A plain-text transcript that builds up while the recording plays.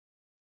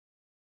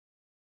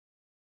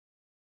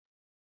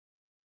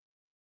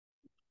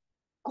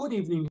Good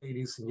evening,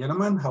 ladies and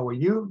gentlemen. How are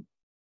you?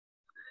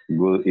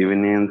 Good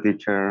evening,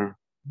 teacher.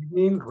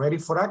 Evening. Ready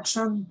for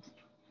action?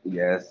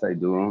 Yes, I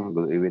do.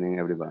 Good evening,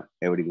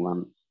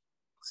 everyone.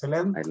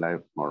 Excellent. I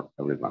like more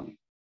everyone.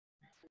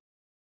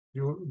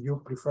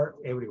 You prefer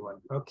everyone.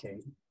 Okay.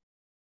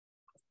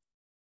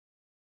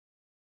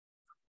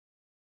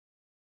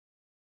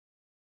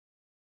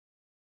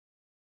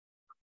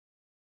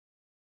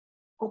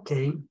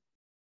 Okay.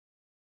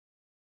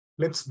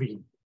 Let's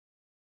begin.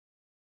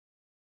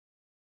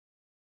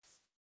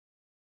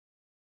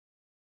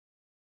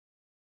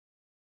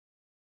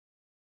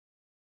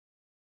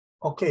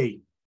 Ok.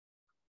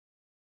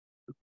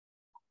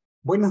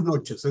 Buenas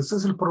noches. Este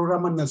es el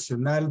Programa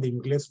Nacional de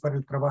Inglés para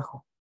el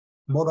Trabajo.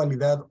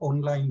 Modalidad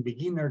Online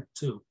Beginner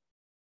 2.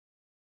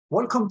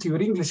 Welcome to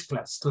your English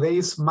class. Today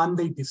is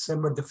Monday,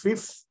 December the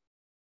 5th.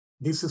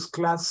 This is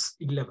class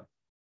 11.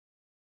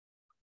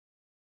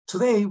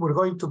 Today we're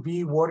going to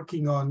be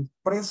working on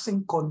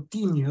present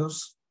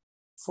continuous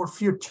for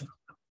future.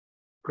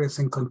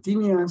 Present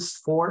continuous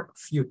for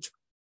future.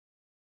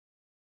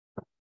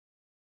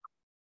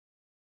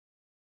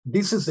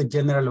 This is the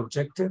general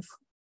objective.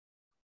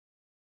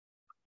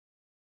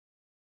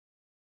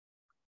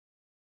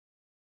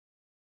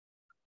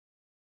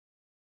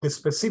 The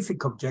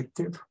specific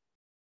objective.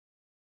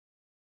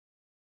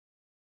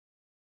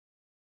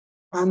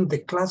 And the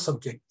class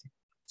objective.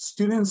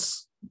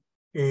 Students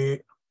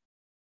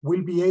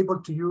will be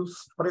able to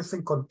use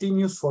present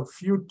continuous for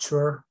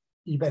future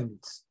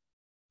events,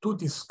 to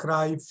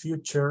describe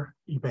future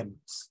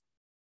events.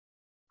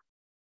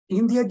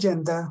 In the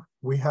agenda,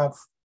 we have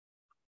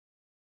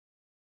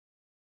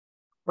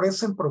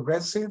present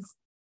progressive,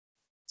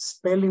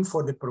 spelling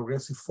for the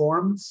progressive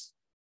forms,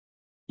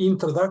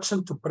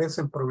 introduction to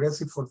present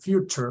progressive for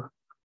future,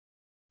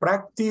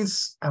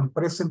 practice and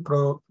present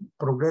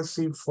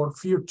progressive for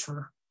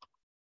future.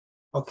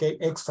 Okay,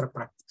 extra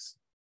practice.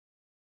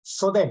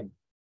 So then,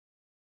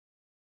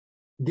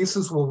 this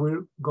is what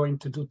we're going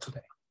to do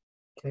today,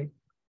 okay?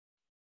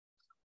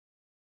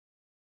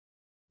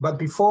 But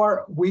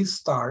before we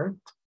start,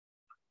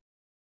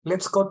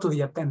 let's go to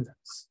the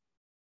attendance.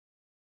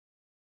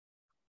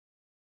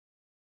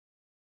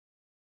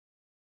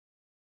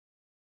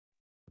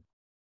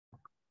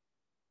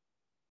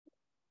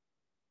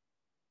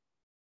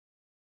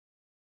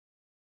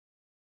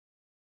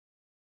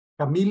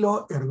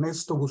 Camilo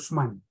Ernesto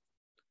Guzmán.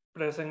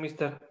 Present,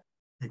 mister.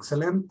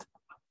 Excelente.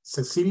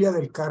 Cecilia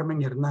del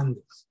Carmen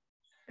Hernández.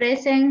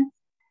 Present.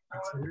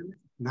 Excellent.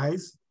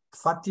 Nice.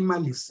 Fátima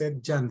Lisset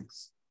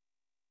Llanes.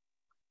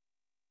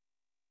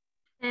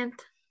 And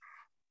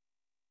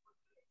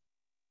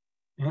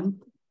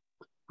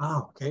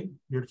Okay,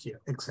 you're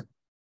here. Excellent.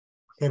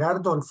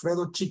 Gerardo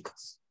Alfredo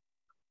Chicas.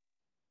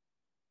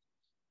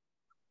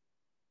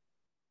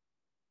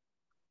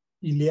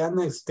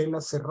 Ileana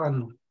Estela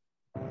Serrano.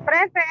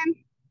 Present.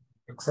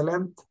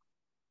 Excellent.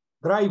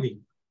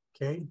 Driving.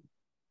 Okay.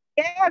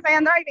 Yes, I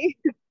am driving.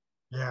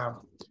 Yeah.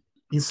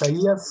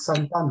 Isaías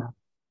Santana.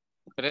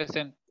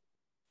 Present.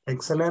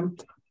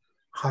 Excellent.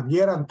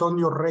 Javier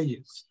Antonio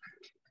Reyes.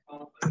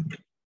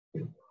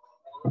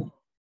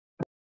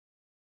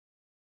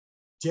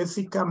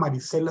 Jessica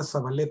Marisela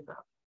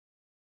Zabaleta.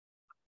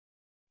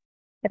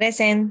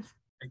 present.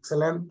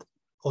 Excellent.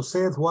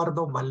 José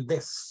Eduardo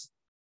Valdés.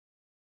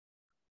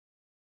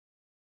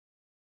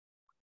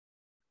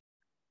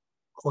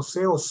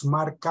 José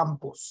Osmar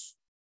Campos.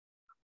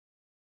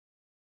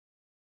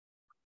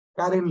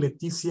 Karen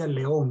Leticia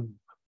León.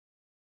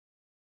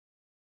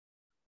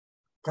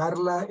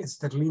 Carla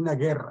Esterlina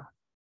Guerra.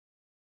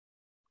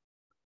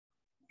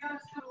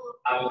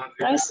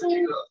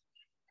 Present.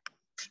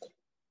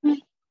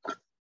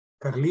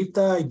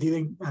 Carlita, I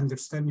didn't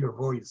understand your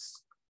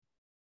voice.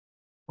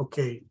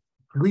 Okay.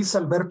 Luis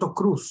Alberto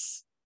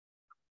Cruz.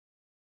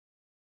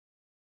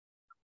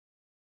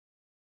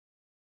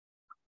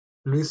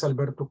 Luis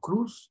Alberto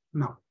Cruz,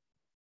 no.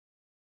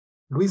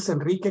 Luis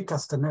Enrique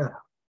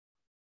Castaneda.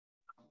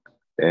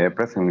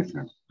 Present,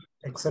 mister.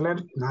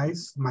 Excellent,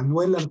 nice.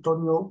 Manuel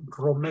Antonio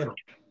Romero.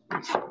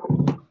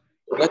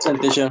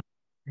 Present, teacher.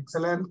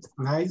 Excellent,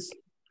 nice.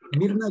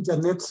 Mirna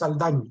Janet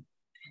Saldaña.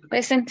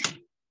 Present.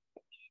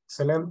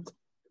 Excelente.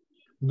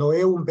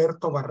 Noé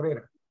Humberto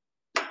Barrera.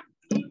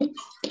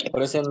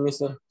 Present,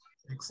 mister.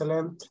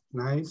 Excelente,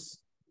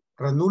 nice.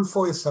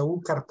 Ranulfo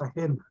Esaú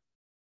Cartagena.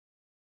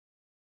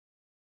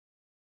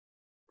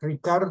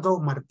 Ricardo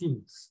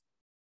Martínez.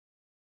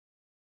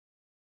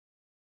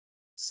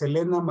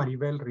 Selena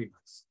Maribel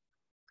Rivas.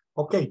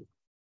 Okay.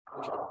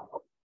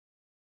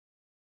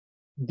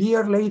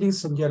 Dear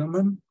ladies and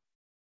gentlemen,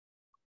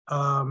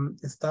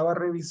 estaba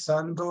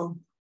revisando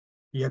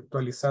y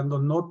actualizando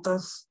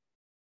notas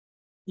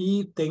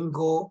y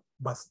tengo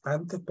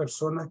bastantes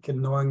personas que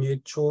no han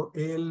hecho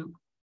el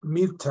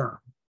midterm.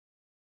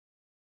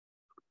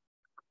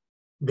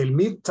 Del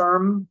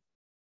midterm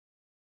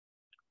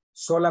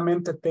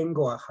solamente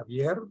tengo a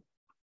Javier,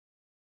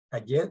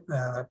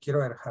 quiero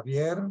ver,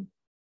 Javier,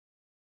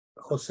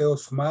 José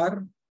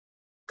Osmar,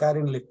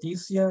 Karen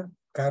Leticia,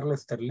 Carla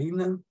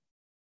Esterlina,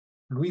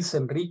 Luis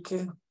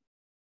Enrique,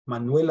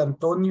 Manuel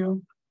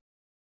Antonio,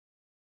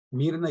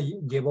 Mirna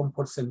lleva un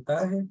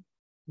porcentaje,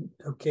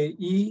 ok,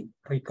 y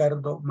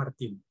Ricardo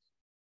Martínez.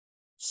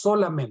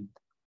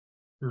 Solamente.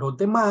 Los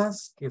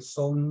demás, que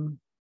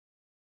son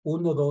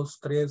 1, 2,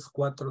 3,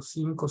 4,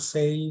 5,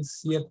 6,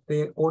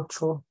 7,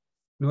 8,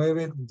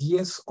 9,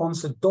 10,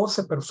 11,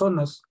 12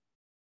 personas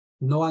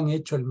no han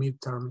hecho el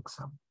midterm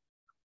exam.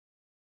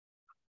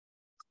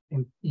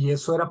 Y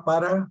eso era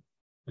para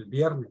el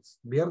viernes.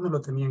 El viernes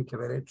lo tenían que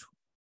haber hecho.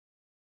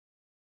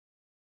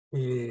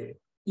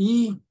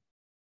 Y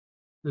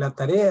la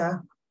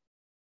tarea,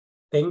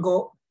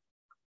 tengo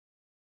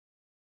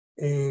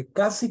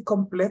casi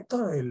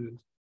completo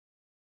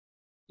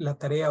la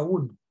tarea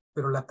 1,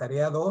 pero la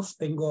tarea 2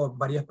 tengo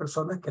varias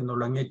personas que no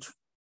lo han hecho.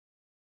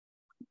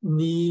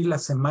 Ni la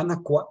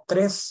semana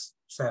 3,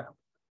 o sea,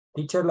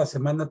 teacher, la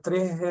semana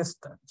 3 es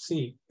esta.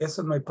 Sí,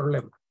 eso no hay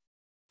problema.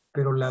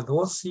 Pero la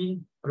 2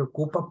 sí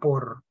preocupa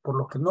por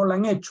los que no la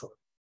han hecho.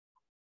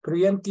 Pero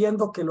ya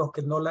entiendo que los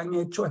que no la han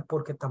hecho es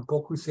porque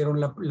tampoco hicieron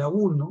la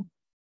 1.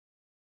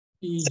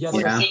 Y ya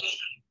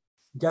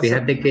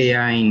Fíjate que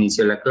ya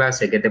inició la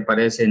clase. ¿Qué te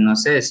parece? No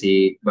sé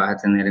si vas a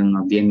tener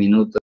unos 10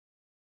 minutos.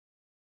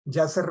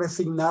 Ya se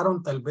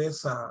resignaron tal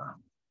vez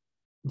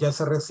ya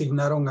se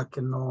resignaron a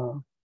que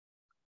no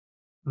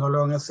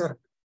lo van a hacer.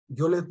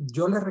 Yo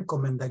les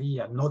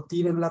recomendaría, no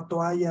tiren la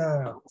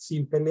toalla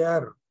sin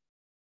pelear.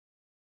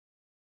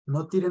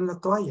 No tiren la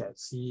toalla.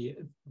 Si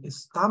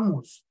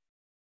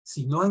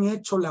no han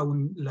hecho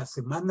la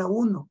semana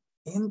 1,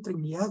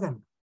 entren y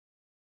hagan.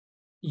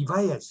 Y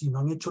vaya, si no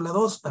han hecho la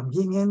 2,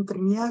 también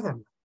entren y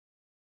hagan.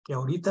 Que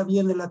ahorita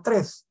viene la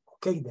 3.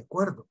 Ok, de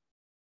acuerdo.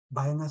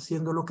 Vayan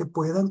haciendo lo que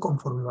puedan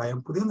conforme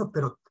vayan pudiendo,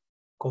 pero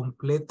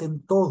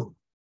completen todo.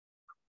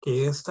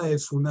 Que esta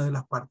es una de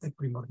las partes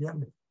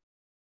primordiales.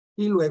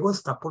 Y luego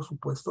está, por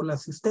supuesto, la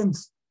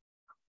asistencia.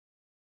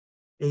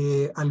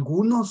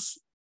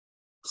 Algunos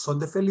son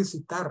de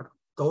felicitar.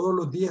 Todos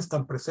los días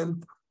están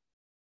presentes.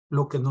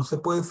 Lo que no se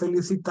puede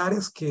felicitar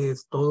es que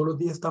todos los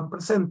días están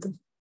presentes,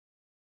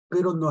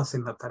 pero no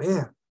hacen la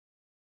tarea.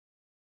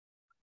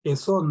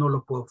 Eso no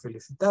lo puedo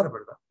felicitar,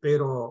 ¿verdad?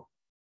 Pero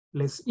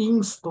les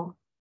insto,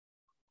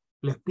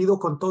 les pido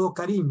con todo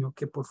cariño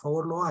que por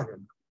favor lo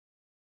hagan.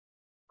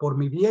 ¿Por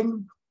mi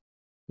bien?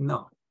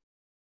 No.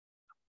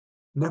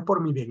 No es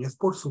por mi bien, es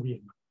por su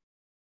bien.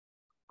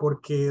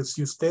 Porque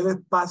si ustedes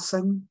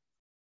pasan,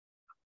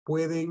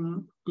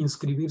 pueden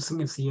inscribirse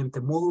en el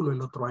siguiente módulo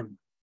el otro año.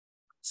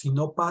 Si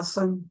no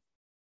pasan,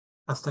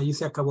 hasta ahí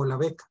se acabó la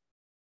beca,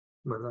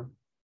 ¿verdad?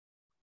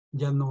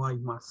 Ya no hay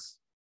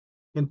más.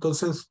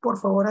 Entonces, por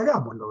favor,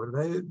 hagámoslo,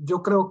 ¿verdad?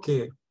 Yo creo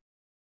que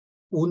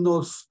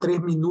unos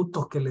 3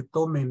 minutos que le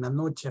tome en la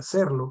noche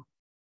hacerlo,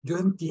 yo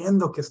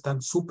entiendo que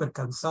están súper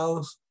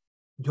cansados,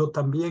 yo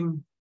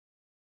también,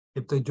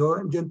 entonces yo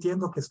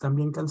entiendo que están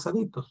bien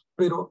cansaditos,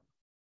 pero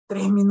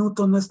 3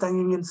 minutos no están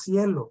en el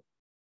cielo.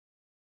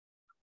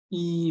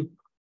 Y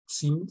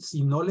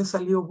si no les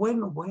salió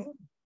bueno,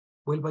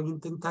 vuelvan a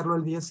intentarlo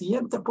al día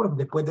siguiente, pues,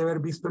 después de haber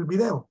visto el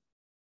video.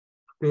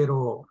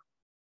 Pero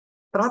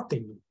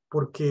traten,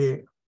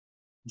 porque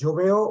yo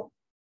veo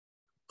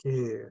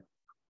que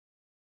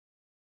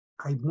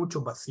hay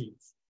muchos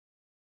vacíos.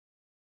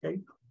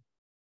 ¿Okay?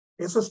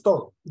 Eso es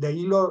todo. De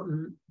ahí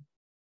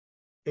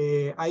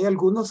hay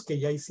algunos que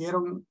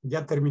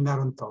ya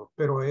terminaron todo,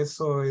 pero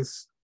eso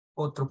es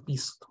otro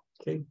pisto.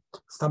 ¿Okay?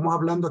 Estamos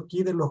hablando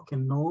aquí de los que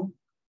no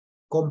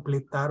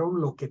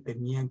completaron lo que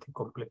tenían que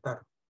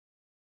completar.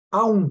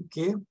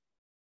 Aunque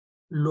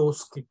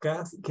los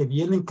que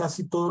vienen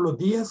casi todos los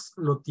días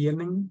lo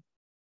tienen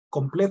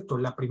completo,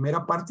 la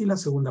primera parte y la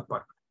segunda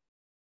parte.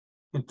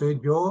 Entonces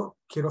yo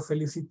quiero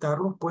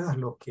felicitarlos pues a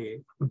los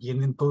que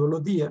vienen todos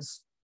los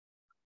días,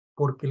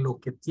 porque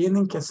lo que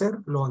tienen que hacer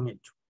lo han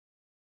hecho.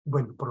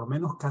 Bueno, por lo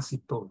menos casi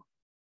todo.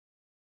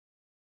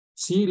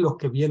 Sí, los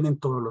que vienen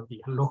todos los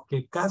días. Los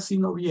que casi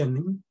no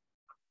vienen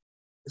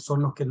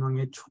son los que no han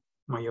hecho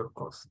mayor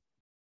cosa.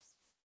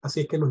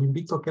 Así que los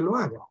invito a que lo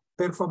hagan.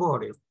 Por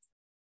favor.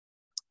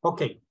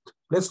 Okay,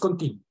 let's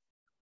continue.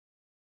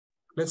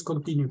 Let's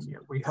continue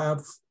here. We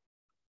have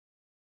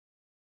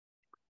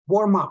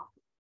warm up,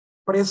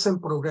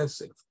 present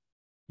progressive.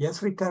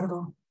 Yes,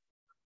 Ricardo.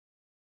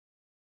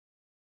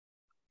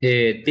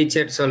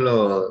 Teacher,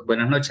 solo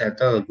buenas noches a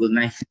todos. Good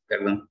night,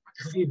 perdón.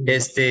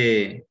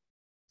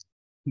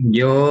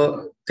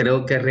 Yo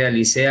creo que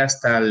realicé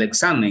hasta el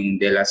examen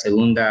de la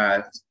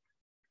segunda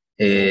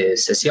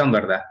sesión,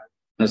 ¿verdad?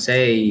 No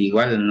sé,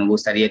 igual me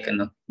gustaría que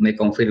me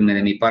confirme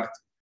de mi parte.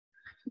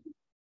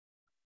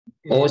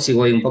 O si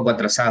voy un poco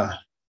atrasado.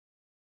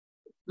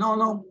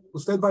 No,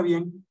 usted va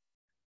bien.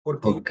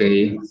 Porque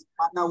Okay. la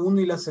semana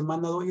 1 y la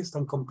semana 2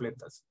 están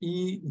completas.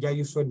 Y ya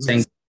hizo el Sí.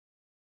 mes.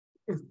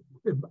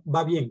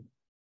 Va bien.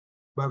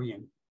 Va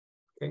bien.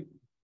 ¿Okay?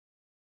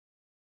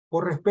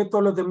 Por respeto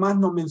a los demás,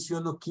 no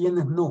menciono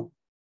quiénes no.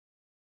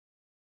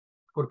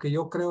 Porque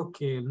yo creo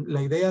que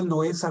la idea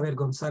no es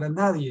avergonzar a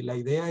nadie. La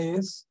idea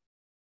es,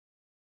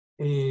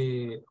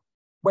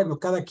 bueno,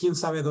 cada quien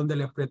sabe dónde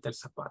le aprieta el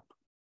zapato.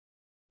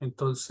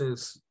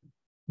 Entonces,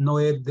 No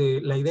es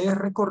de, la idea es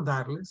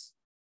recordarles,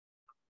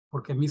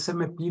 porque a mí se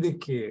me pide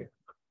que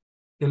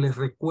les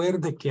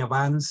recuerde que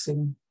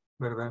avancen,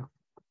 ¿verdad?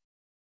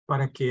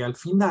 Para que al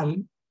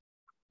final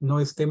no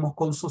estemos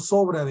con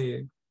zozobra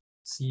de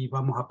si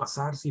vamos a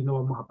pasar, si no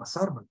vamos a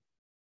pasar, ¿verdad?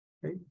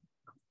 ¿Okay?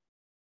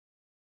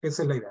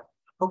 Esa es la idea.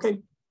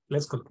 Okay,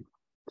 let's continue.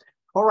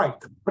 All right,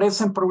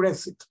 present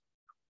progressive.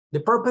 The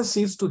purpose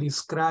is to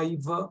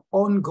describe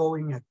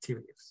ongoing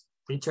activities.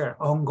 Teacher,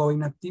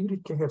 ongoing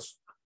activity, ¿qué es eso?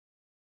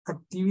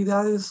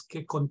 Actividades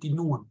que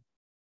continúan,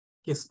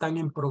 que están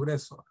en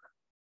progreso.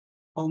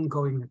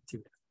 Ongoing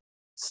activities.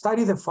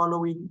 Study the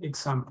following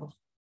examples.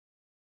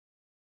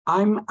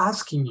 I'm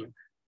asking you.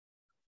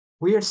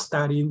 We are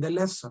studying the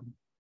lesson.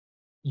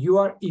 You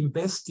are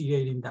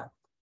investigating that.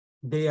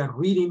 They are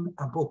reading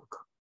a book.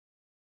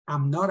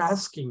 I'm not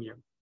asking you.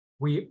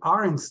 We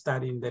aren't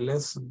studying the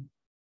lesson.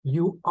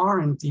 You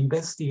aren't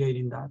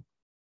investigating that.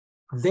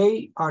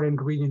 They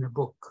aren't reading a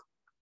book.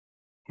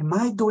 Am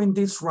I doing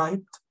this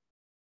right?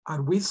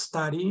 Are we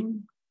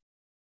studying?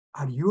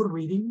 Are you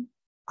reading?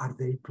 Are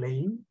they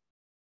playing?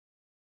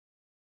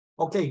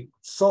 Okay,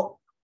 so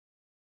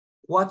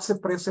what's the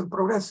present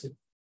progressive?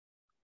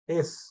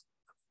 Es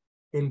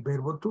el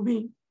verbo to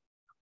be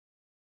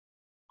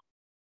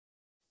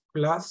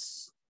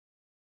plus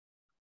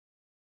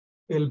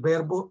el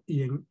verbo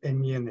en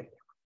ing.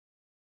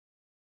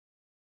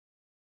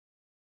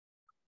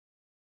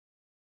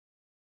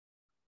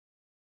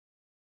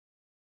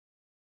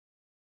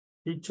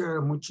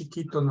 Teacher, muy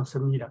chiquito, no se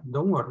mira.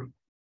 Don't worry.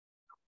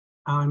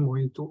 I'm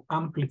going to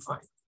amplify.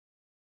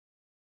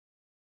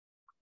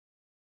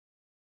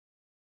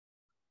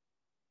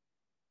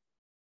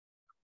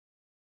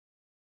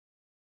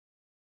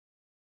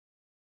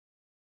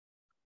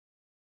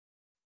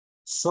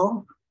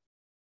 So,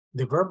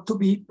 the verb to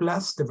be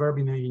plus the verb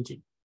in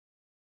ing.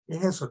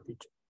 Es eso,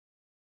 teacher.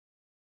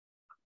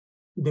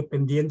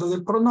 Dependiendo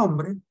del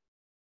pronombre,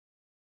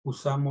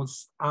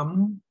 usamos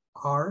am,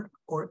 are,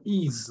 or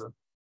is.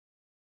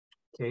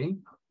 Ok,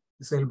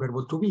 es el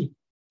verbo to be.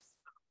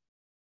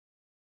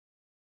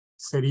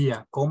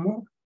 Sería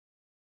como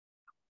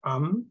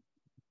am,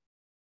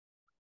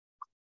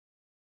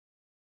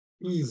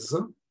 is,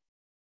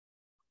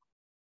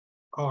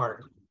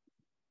 are.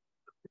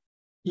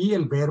 Y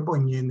el verbo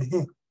en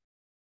ing.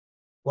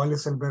 ¿Cuál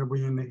es el verbo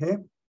en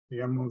ing?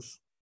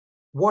 Digamos,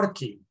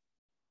 working.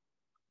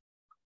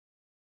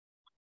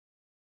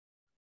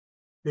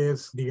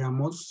 Es,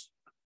 digamos,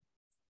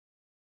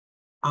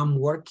 I'm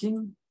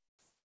working,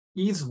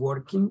 is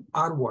working,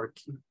 are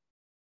working.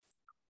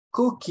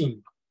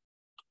 Cooking.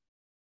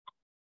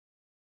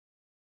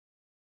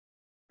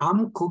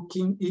 I'm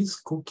cooking, is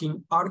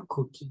cooking, are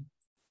cooking.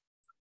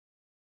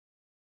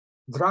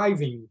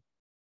 Driving.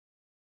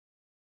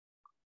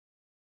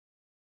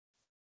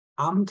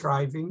 I'm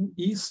driving,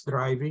 is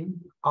driving,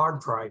 are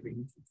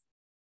driving.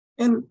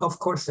 And of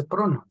course the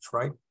pronouns,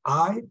 right?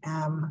 I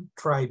am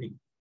driving.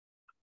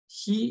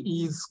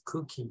 He is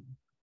cooking.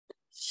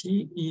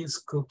 She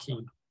is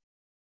cooking.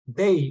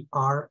 They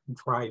are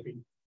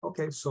driving.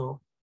 Okay,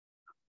 so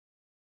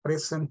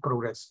present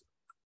progressive.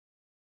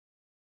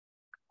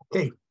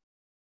 Okay.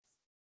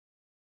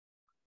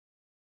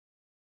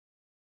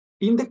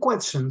 In the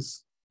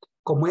questions,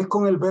 como es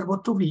con el verbo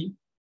to be,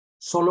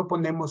 solo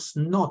ponemos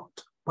not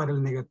para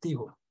el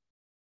negativo.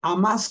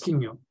 I'm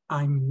asking you.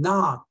 I'm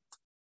not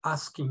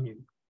asking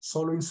you.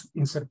 Solo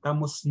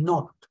insertamos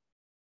not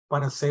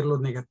para hacerlo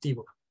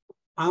negativo.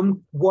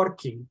 I'm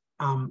working.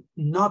 I'm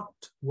not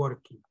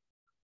working.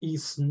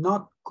 Is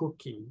not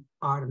cooking.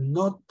 Are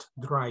not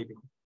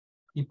driving.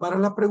 Y para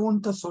la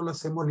pregunta solo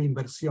hacemos la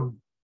inversión.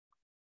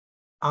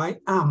 I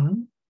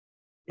am.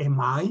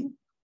 Am I?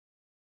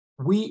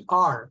 We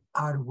are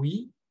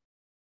we?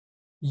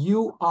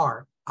 You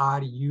are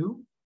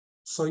you?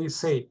 So you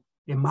say,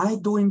 am I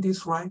doing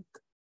this right?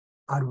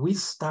 Are we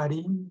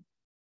studying?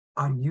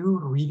 Are you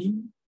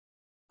reading?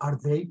 Are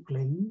they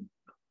playing?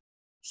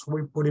 So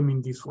we put him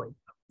in this way.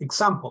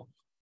 Example,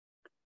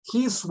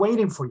 he is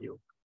waiting for you.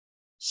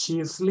 She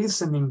is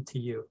listening to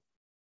you.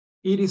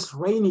 It is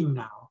raining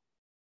now.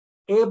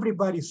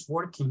 Everybody's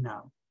working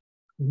now.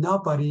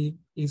 Nobody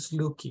is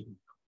looking.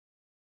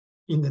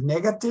 In the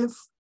negative,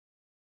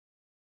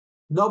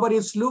 nobody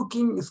is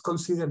looking is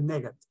considered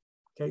negative.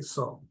 Okay,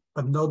 so,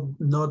 but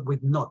not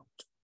with not.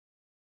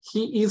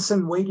 He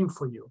isn't waiting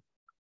for you.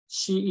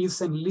 She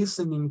isn't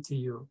listening to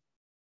you.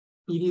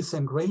 It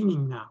isn't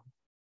raining now.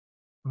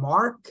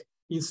 Mark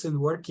isn't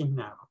working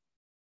now.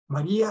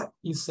 Maria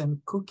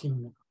isn't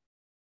cooking now.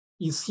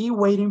 Is he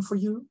waiting for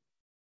you?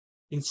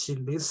 Is she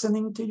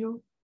listening to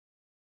you?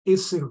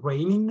 Is it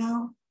raining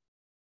now?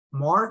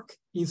 Mark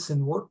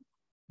isn't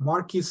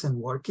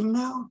working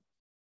now.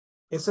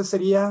 Esa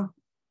sería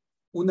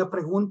una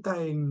pregunta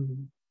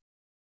en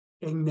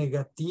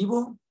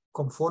negativo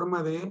con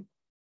forma de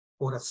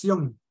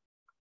oración.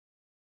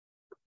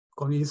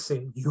 Cuando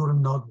dice, you're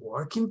not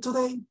working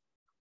today.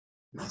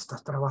 ¿No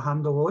estás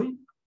trabajando hoy?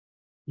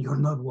 You're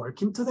not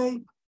working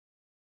today.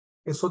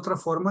 Es otra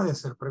forma de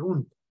hacer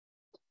pregunta.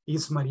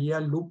 Is Maria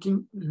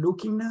looking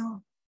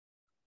now?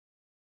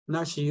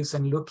 No, she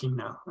isn't looking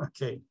now.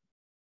 Okay.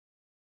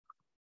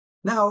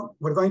 Now,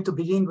 we're going to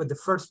begin with the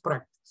first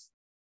practice.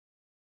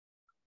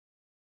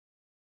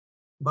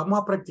 Vamos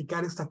a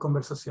practicar esta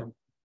conversación.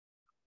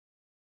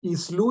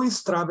 Is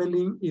Luis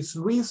traveling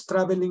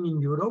in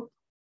Europe?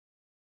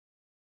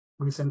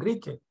 Luis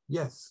Enrique,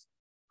 yes.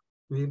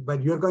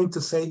 But you're going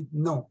to say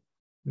no.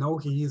 No,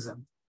 he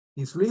isn't.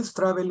 Is Luis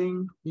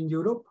traveling in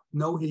Europe?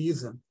 No, he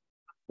isn't.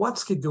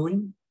 What's he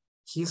doing?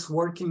 He's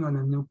working on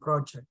a new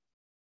project.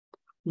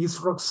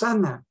 Is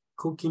Roxana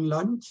cooking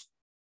lunch?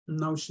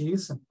 No, she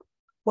isn't.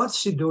 What's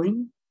she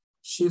doing?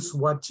 She's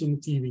watching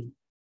TV.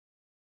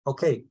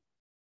 Okay.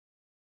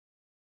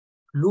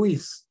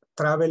 Luis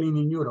traveling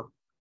in Europe.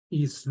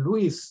 Is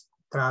Luis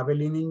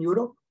traveling in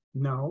Europe?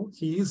 No,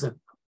 he isn't.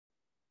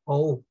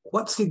 Oh,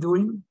 what's he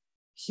doing?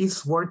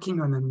 He's working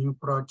on a new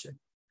project.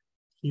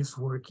 He's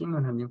working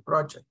on a new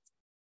project.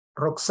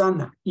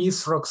 Roxana,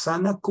 is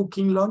Roxana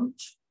cooking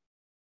lunch?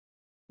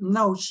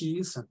 No, she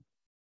isn't.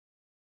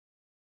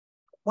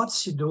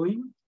 What's she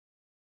doing?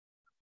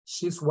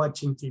 She's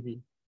watching TV.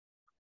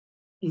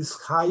 Is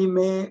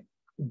Jaime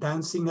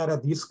dancing at a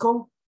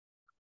disco?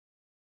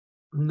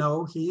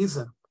 No, he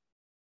isn't.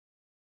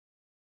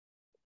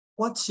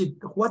 What's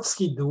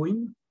he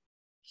doing?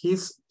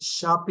 He's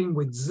shopping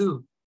with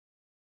Zoo.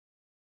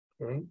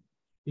 Okay.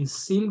 Is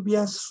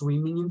Sylvia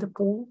swimming in the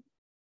pool?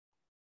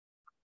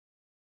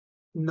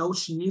 No,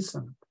 she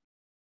isn't.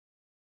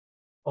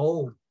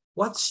 Oh,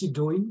 what's she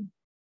doing?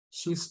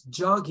 She's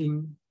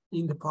jogging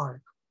in the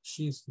park.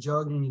 She's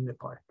jogging in the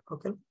park.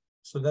 Okay,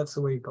 so that's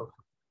the way it goes.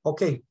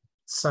 Okay,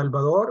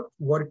 Salvador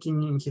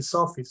working in his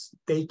office,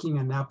 taking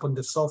a nap on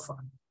the sofa.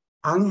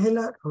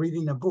 Angela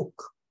reading a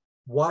book.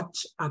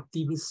 Watch a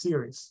TV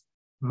series.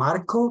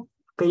 Marco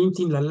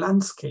painting a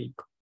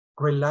landscape,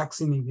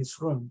 relaxing in his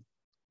room.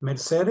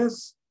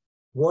 Mercedes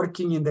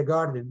working in the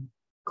garden,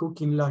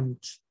 cooking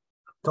lunch.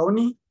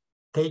 Tony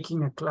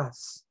taking a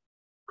class,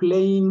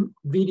 playing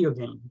video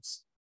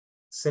games.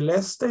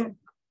 Celeste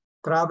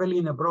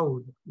traveling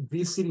abroad,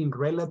 visiting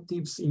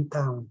relatives in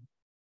town.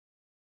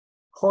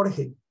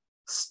 Jorge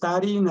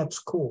studying at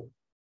school,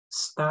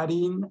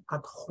 studying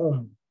at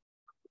home.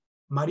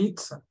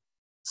 Maritza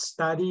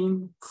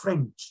studying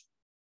French,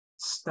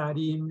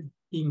 studying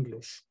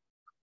English.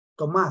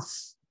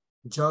 Tomás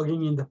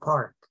jogging in the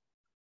park,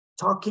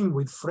 talking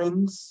with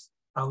friends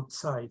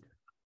outside.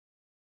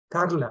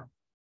 Carla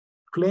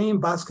playing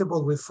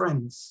basketball with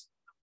friends,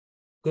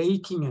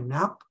 taking a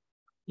nap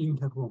in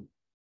her room.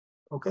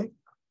 Okay,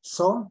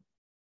 so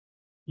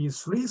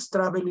is Luis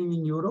traveling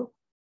in Europe?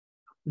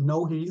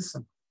 No, he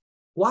isn't.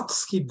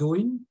 What's he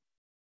doing?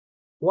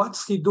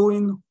 What's he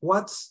doing?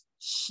 What's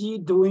she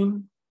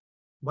doing?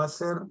 Va a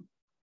ser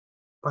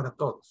para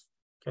todos.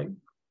 Okay,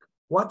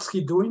 what's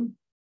he doing?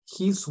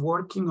 He's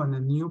working on a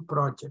new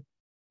project.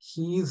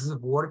 He's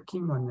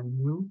working on a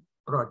new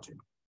project.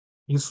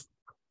 Is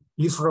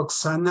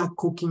Roxana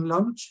cooking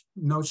lunch?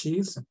 No, she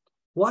isn't.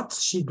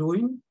 What's she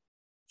doing?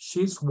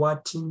 She's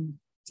watching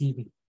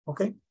TV.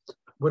 Okay,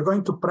 we're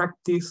going to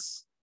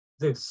practice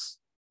this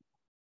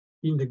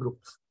in the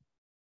groups.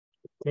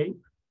 Okay,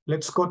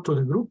 let's go to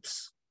the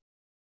groups.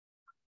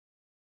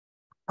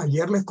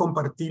 Ayer les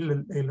compartí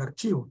el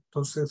archivo,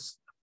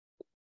 entonces,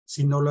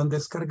 si no lo han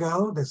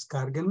descargado,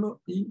 descárguenlo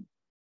y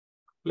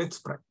let's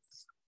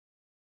practice.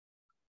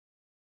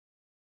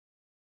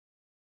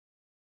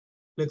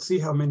 Let's see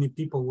how many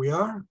people we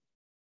are.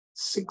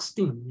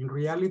 16. In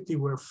reality,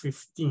 we're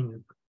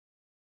 15.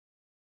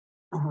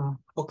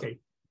 Okay.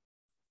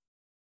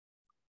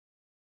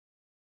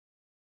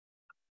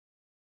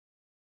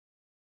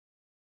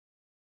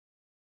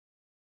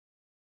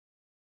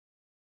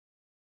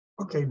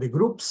 Okay, the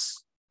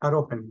groups are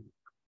open.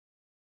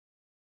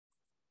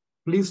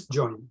 Please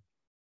join.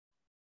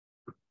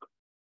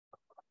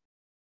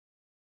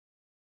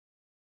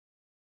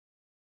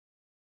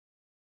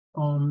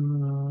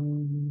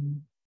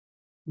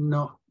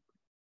 No.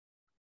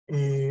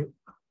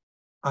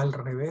 Al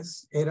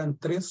revés, eran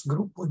 3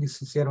 grupos y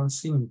se hicieron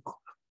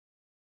 5.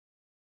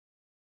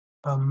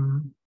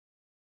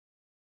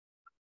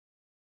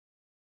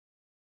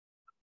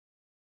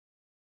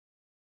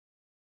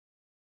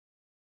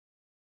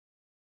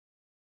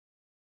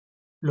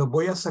 Los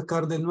voy a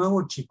sacar de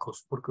nuevo,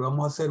 chicos, porque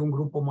vamos a hacer un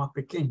grupo más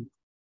pequeño.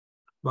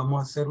 Vamos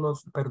a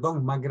hacerlos,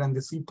 perdón, más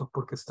grandecitos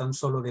porque están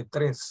solo de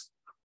 3.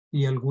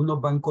 Y algunos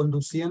van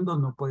conduciendo,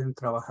 no pueden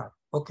trabajar.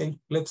 Ok,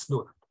 let's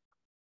do it.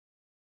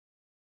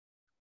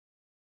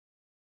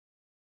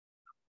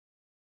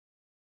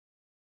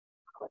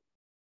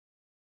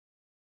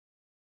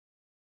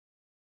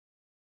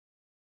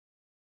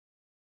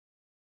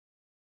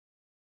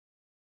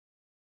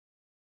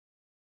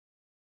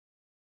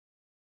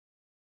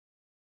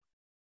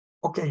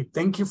 Okay,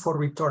 thank you for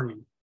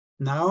returning.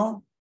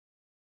 Now,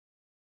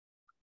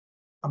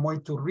 I'm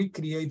going to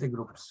recreate the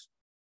groups.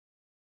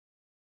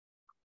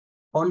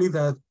 Only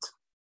that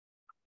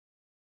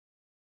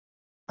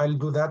I'll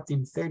do that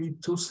in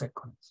 32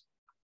 seconds.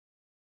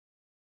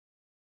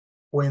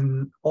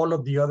 When all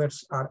of the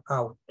others are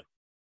out.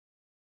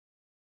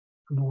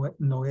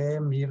 Noé,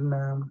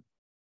 Mirna,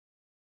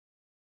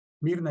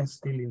 Mirna is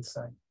still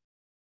inside.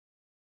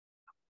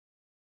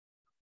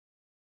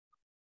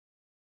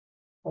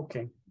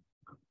 Okay.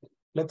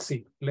 Let's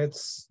see.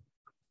 Let's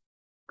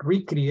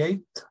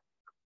recreate.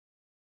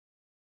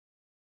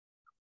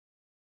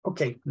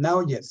 Okay,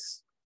 now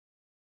yes.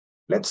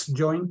 Let's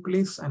join,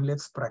 please, and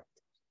let's practice.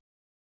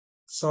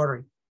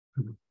 Sorry.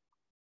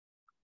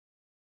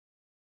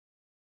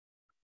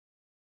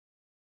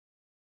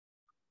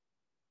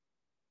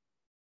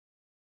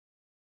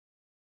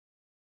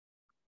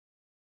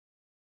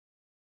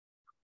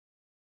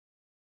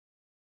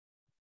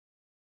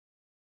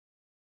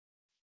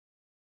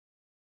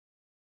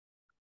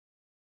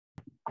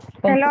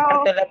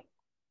 Hello.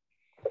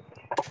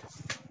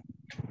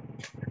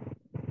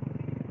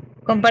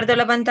 Comparto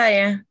la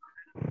pantalla.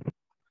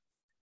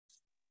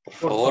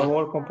 Por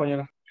favor,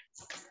 compañera.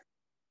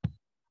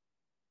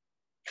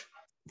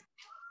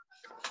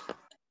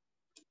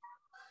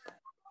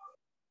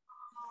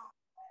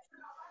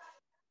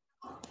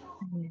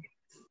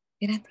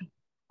 Espérate.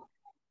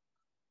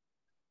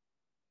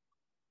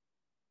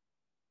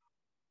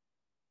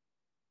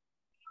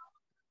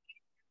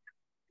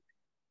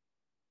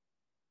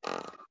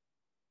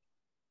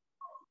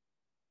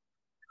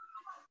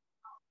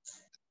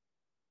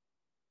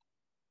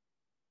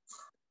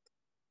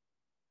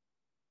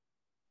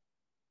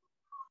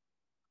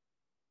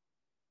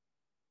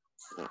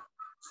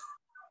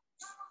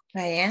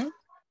 Vaya.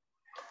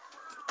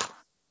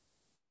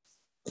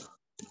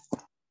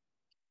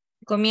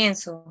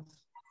 Comienzo.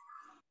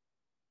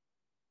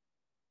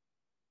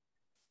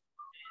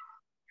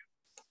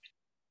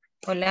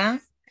 Hola.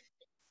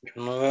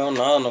 No veo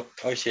nada, no.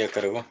 Ay, sí, ya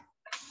cargó.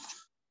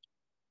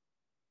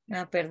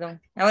 Ah,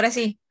 perdón. Ahora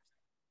sí.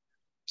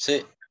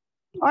 Sí.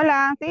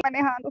 Hola, sí,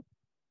 manejando.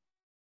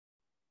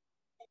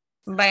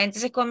 Vaya,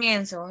 entonces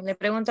comienzo. Le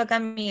pregunto a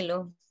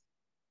Camilo.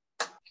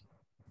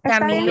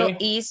 Está bien. Camilo, Ok.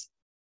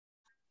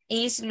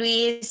 is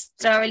Luis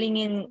traveling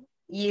in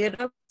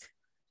Europe?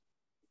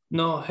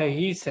 No,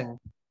 he isn't.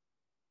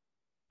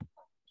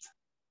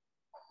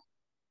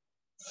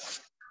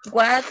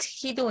 What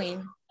he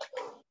doing?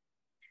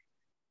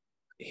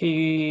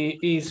 He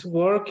is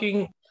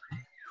working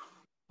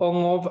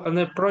on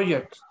a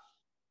project.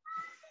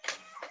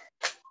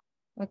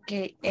 Ok.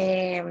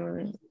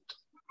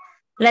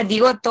 ¿Las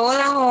digo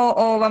todas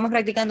o vamos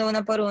practicando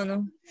una por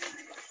uno?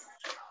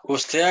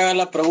 Usted haga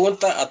la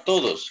pregunta a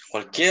todos,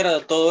 cualquiera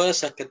de todas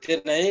esas que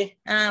tiene ahí.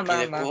 Ah, Y va,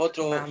 después va,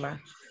 otro, va,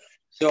 va.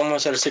 sí, vamos a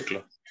hacer el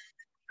ciclo.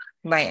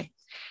 Vaya.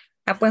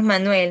 Ah, pues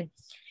Manuel.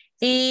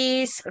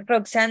 Is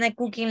Roxana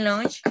cooking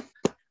lunch?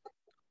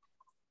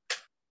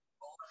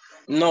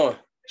 No,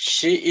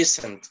 she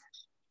isn't.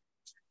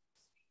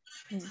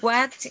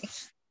 What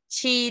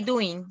she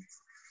doing?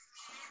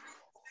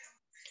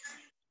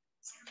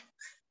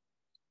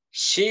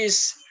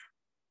 She's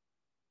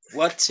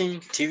watching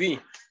TV.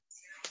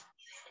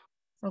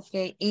 Ok.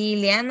 ¿Y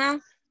Ileana?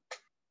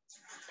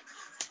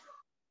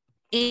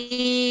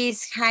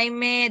 Is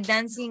Jaime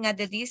dancing at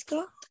the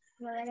disco?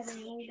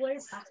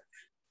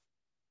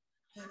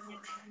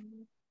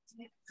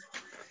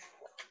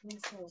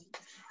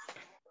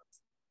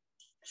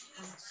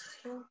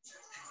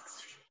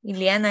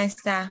 Ileana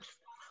está.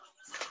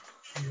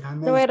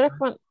 Lana I is-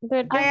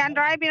 am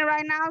driving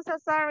right now, so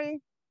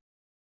sorry.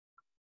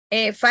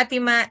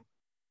 Fátima.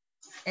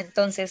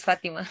 Entonces,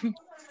 Fátima.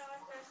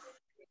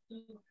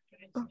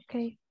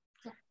 Okay.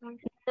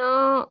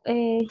 No,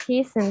 he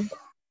isn't.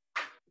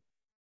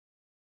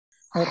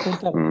 Voy a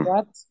preguntar,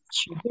 what's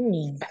she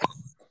doing? Es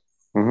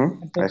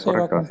Entonces va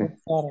a correcto, así.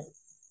 contestar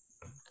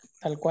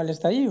tal cual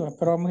está ahí, va,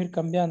 pero vamos a ir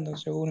cambiando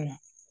según la,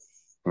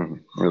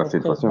 La ok,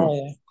 situación.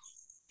 vaya.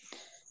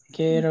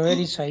 Quiero ver,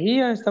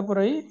 Isaías, ¿está por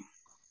ahí?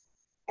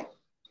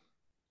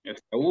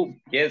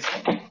 Yes.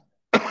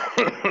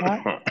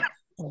 Ah,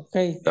 ok.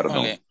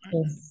 Perdón.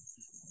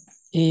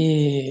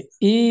 Y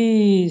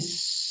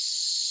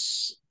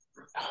is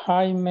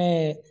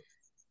Jaime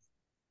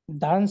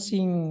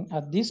dancing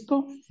at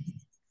disco?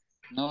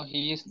 No,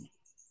 he isn't.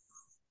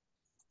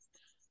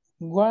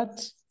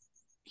 What's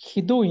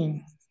he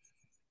doing?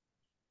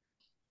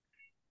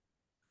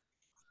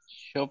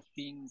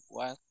 Shopping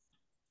was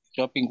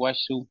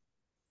shoe.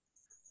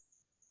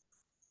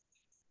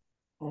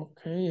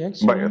 Ok, Vaya,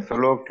 excelente.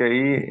 solo que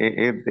ahí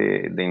es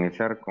de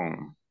iniciar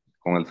con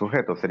el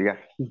sujeto. Sería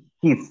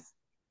his.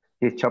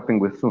 He's shopping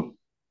with Sue.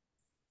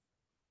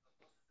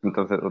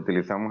 Entonces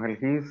utilizamos el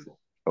his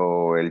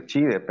o el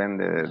she,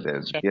 depende de si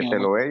es Shopping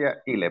él o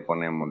ella, y le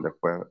ponemos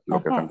después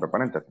lo que está Ajá. entre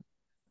paréntesis.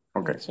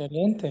 Ok.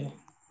 Excelente.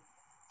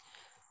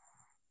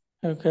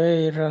 Ok,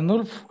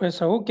 Ranulfo,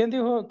 Esaú,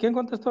 ¿quién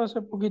contestó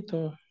hace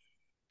poquito?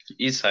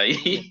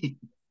 Isaí.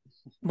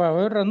 Va a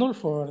ver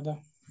Ranulfo, ¿verdad?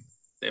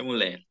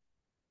 Démosle.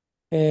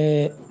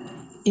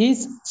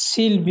 Is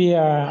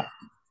Silvia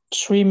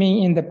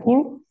swimming in the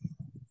pool?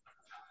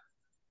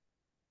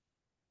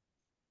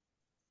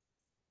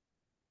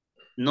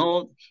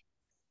 No,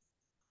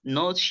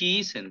 she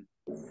isn't.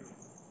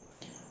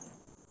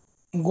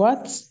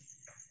 What's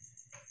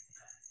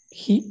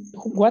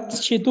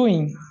she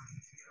doing?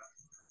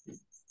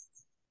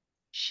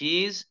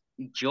 She's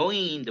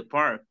jogging in the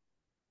park.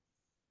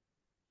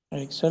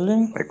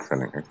 Excelente.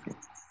 Excelente.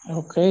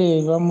 Ok,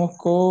 vamos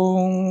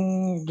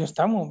con... Ya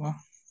estamos, ¿va?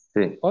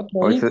 Sí. Otro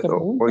Hoy, ahí que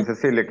pregunte. hoy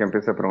Cecilia que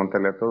empiece a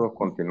preguntarle a todos,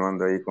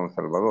 continuando ahí con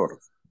Salvador,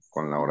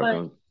 con la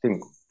oración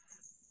 5.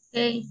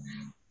 Okay.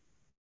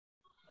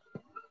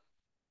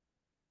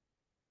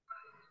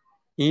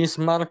 Is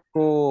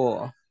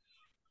Marco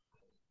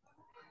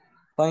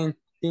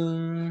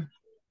painting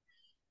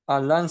a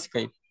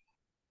landscape?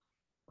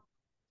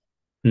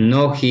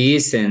 No, he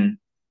isn't.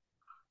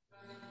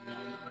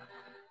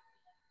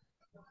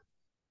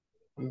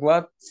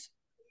 What's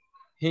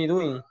he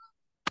doing?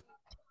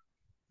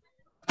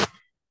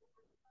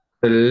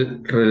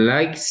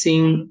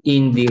 Relaxing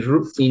in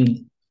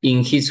the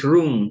in his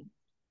room.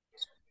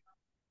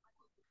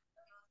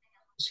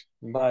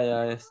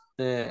 Vaya,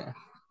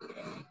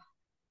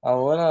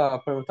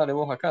 ahora preguntarle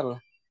vos a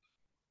Carla.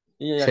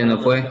 Y ella Se que me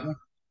nos pregunta a fue. mí.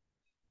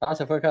 Ah,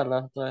 se fue Carla.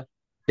 Entonces,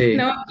 Sí.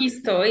 No, aquí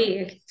estoy,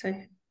 aquí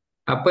estoy.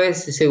 Ah,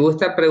 pues, si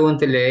gusta,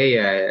 pregúntele a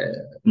ella,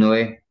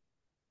 Noé.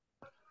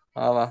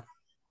 va.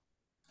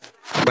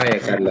 Vaya,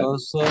 Carla.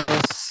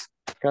 Entonces,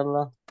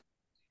 Carla,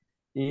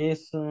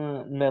 is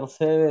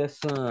Mercedes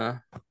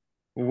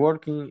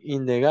working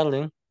in the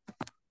garden?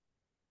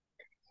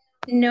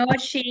 No,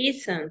 she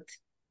isn't.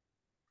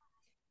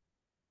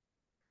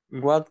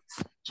 What's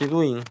she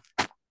doing?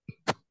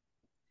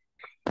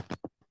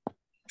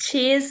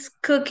 She's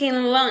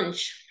cooking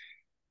lunch.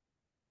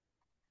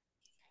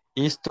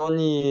 Is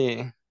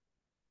Tony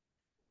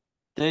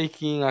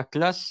taking a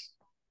class?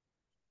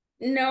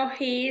 No,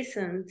 he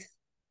isn't.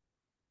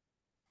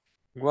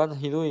 What's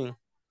he doing?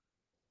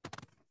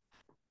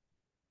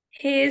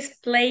 He's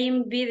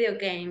playing video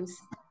games.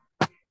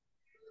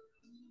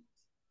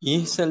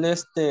 Is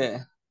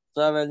Celeste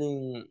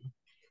traveling?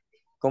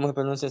 ¿Cómo se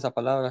pronuncia esa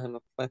palabra? Se me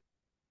fue.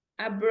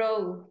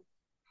 Abroad.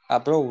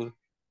 Abroad.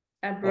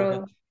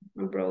 Abroad. Okay.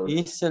 Abroad.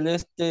 Is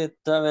Celeste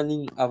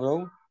traveling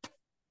abroad?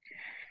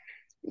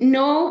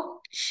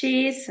 No,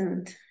 she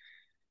isn't.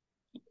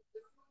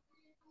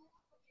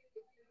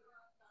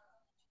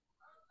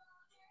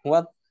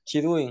 What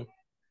she doing?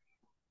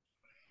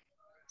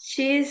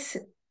 She's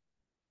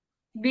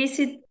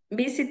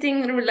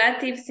visiting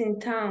relatives in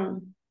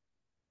town.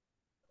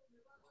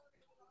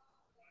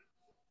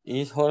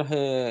 Is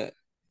Jorge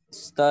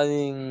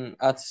studying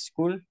at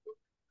school?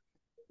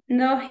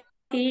 No,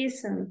 he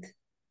isn't.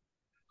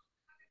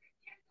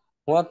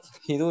 What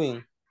he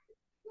doing?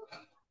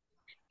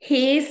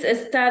 He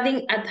is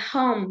studying at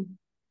home.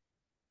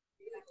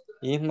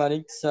 Is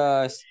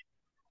Maritza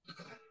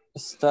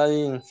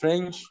studying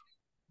French?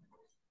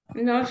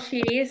 No,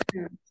 she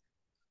isn't.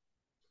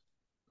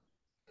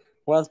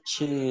 What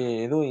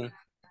she doing?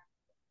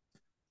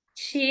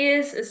 She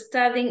is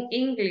studying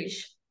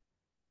English.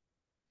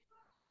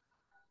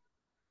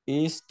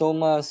 Is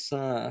Thomas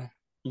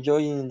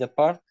enjoying the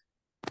park?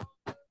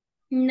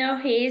 No,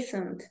 he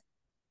isn't.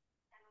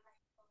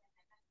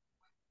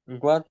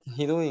 What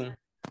he doing?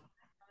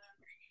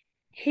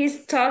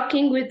 He's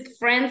talking with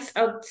friends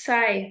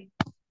outside.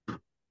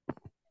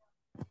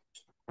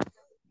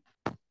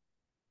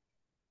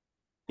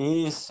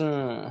 Is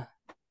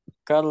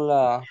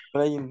Carla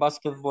playing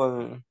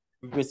basketball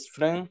with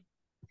friend?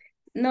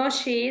 No,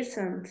 she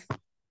isn't.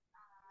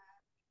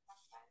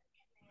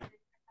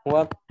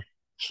 What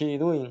she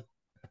doing?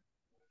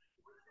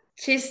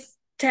 She's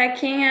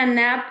taking a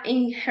nap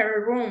in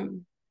her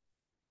room.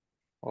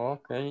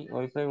 Ok,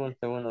 hoy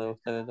pregunté uno de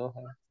ustedes dos.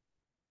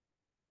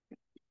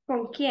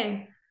 ¿Con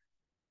quién?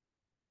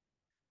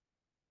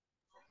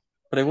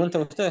 Pregunta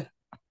usted.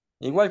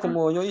 Igual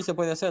como yo hice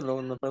puede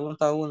hacerlo. Me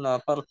pregunta una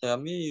parte a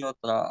mí y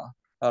otra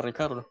a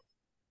Ricardo.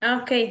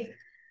 Okay.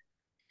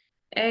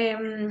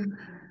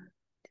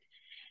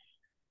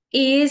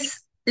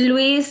 Is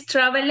Luis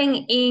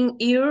traveling in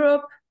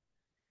Europe?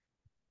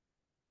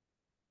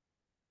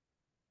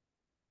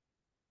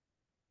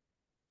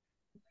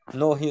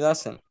 No, he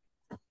doesn't.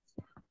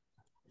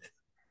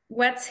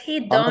 What's he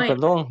No, doing?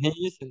 perdón, he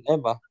isn't,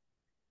 Eva.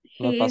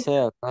 Me He is,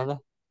 pasé, ¿verdad?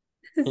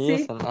 He sí.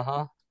 isn't,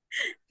 ajá.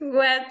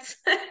 What's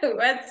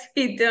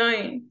he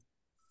doing?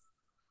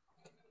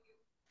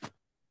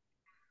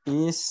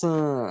 Is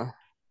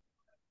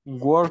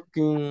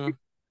working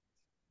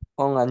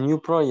on a new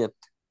project.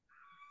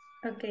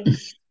 Okay.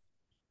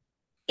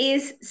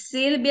 Is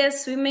Sylvia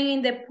swimming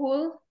in the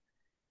pool?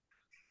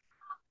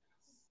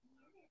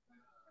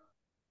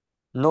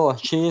 No,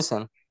 she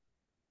isn't.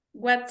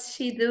 What's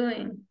she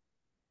doing?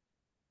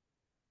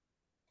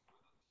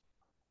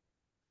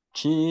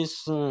 She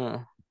is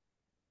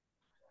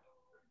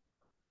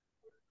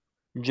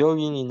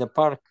jogging in the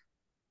park.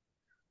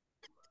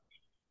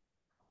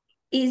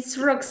 Is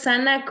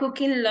Roxana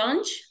cooking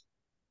lunch?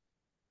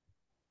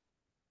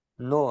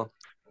 No,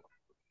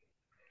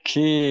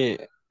 she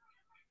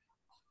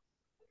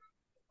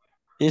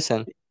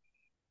isn't.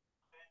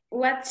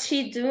 What's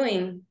she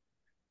doing?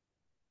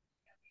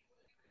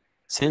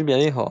 Silvia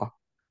dijo.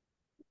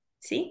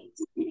 ¿Sí?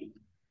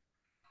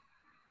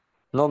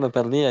 No, me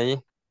perdí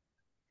ahí.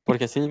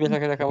 Porque Silvia es la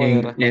que le acabo de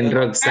En responder.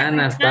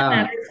 Roxana Roxana,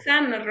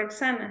 estaba.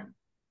 Roxana.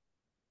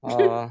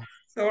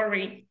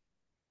 Sorry.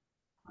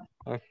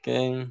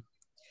 Okay.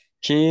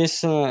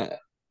 She's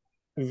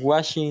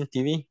watching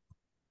TV.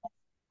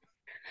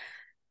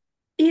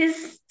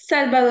 Is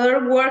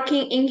Salvador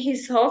working in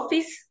his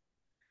office?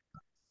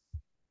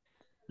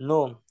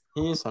 No,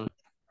 he isn't.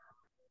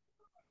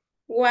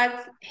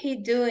 What's he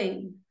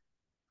doing?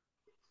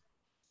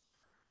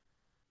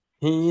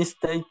 He is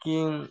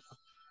taking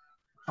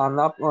a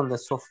nap on the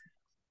sofa.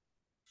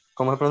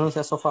 ¿Cómo se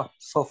pronuncia sofa?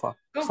 Sofa.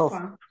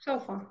 Sofa.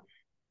 Sofa.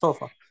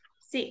 Sofa.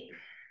 Sí.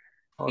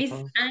 Okay. Is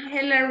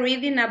Angela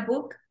reading a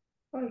book?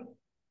 Mm.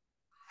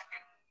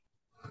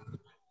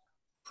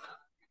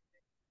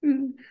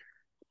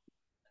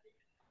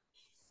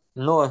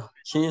 No,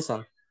 she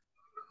isn't.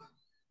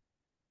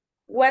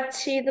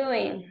 What's she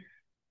doing?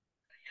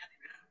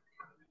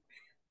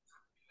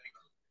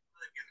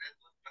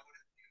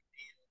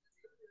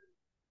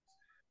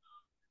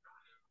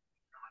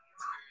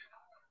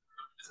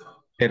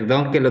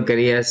 Perdón que lo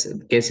querías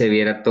que se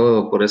viera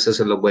todo, por eso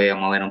se lo voy a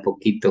mover un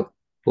poquito,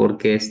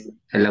 porque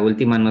la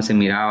última no se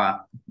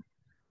miraba.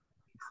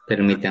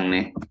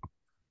 Permítanme.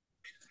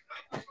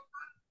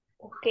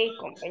 Ok,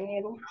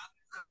 compañero.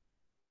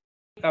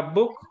 A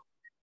book?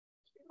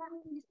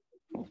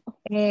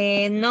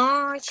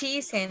 No, she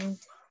isn't.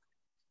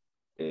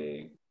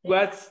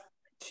 What's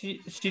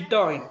she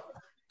doing?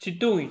 She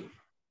doing?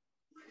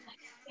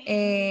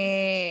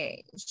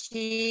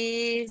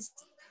 She's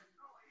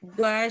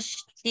watch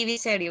TV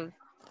series.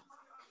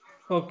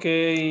 Ok,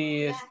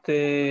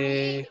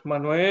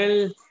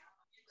 Manuel,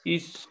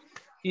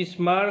 is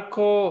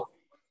Marco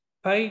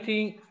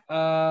painting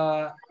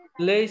a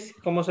lace?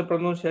 ¿Cómo se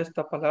pronuncia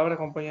esta palabra,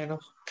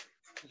 compañeros?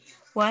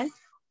 ¿Cuál?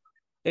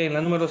 En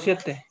la número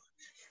 7.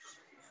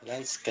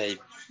 Landscape.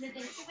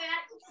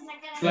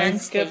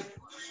 Landscape.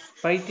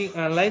 Painting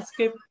a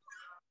landscape.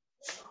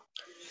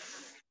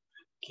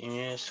 ¿Quién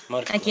es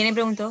Marco? ¿A quién le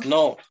preguntó?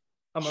 No,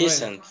 A Manuel.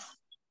 isn't.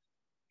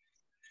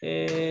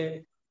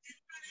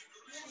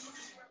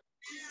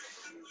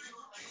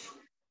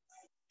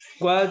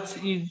 What's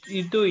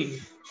he doing?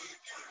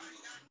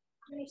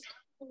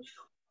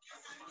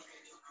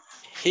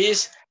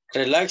 He's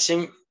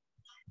relaxing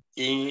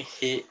in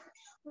his,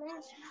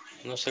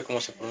 no sé cómo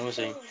se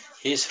pronuncia,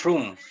 his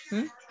room.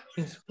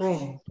 His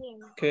room.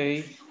 Ok.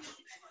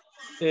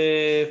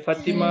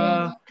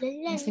 Fátima.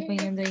 Estoy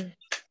poniendo ahí.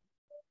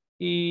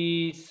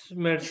 Is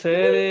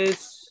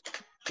Mercedes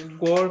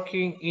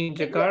working in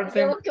the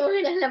garden? Vos que vos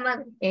eras la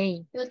madre.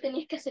 Ey. Vos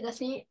tenías que hacer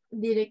así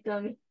directo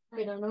a mí,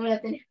 pero no me la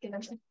tenés que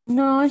lanzar.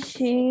 No,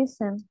 she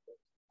isn't.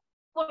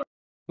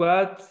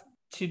 What's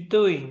she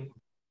doing?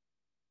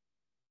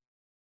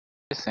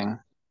 Listen,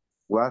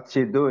 What's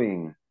she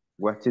doing?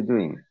 What's she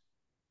doing?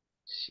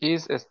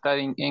 she's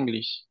studying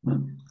English.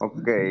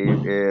 Ok,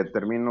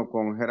 termino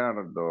con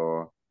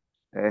Gerardo.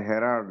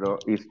 Gerardo,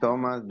 is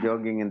Thomas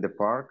jogging in the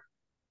park?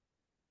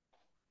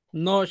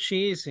 No,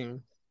 she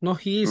isn't. No,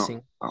 he No.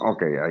 isn't.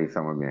 Ok, ahí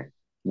estamos bien.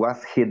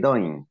 What's he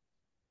doing?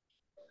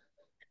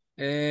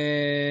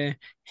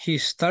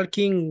 He's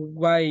talking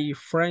with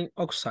friend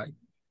outside.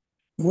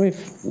 With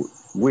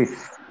With.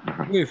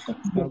 With.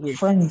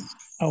 friends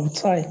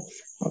outside.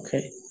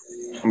 Okay.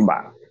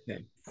 Va.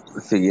 Okay.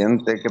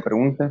 Siguiente que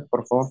pregunte,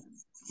 por favor.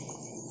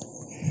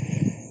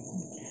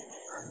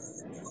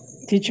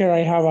 Teacher, I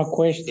have a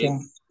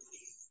question.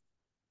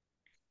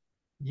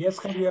 Yes,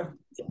 Javier.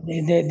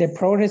 The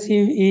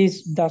progressive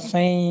is the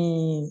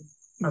same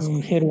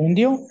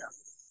gerundio?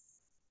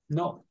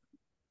 No.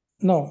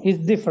 No,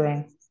 it's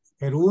different.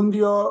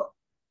 Gerundio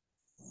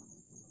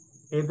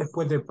es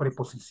después de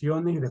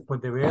preposiciones y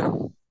después de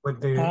verbos, después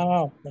de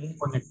Okay.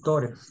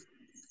 conectores.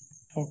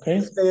 Okay.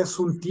 Este es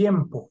un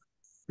tiempo,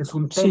 es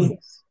un Sí.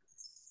 tense.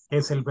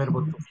 Es el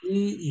verbo to be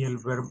y el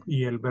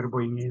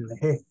verbo en ing.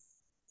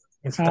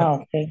 Está,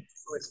 Okay.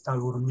 está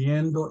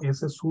durmiendo,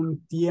 ese es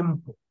un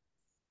tiempo.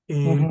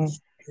 El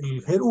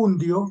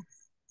gerundio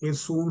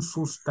es un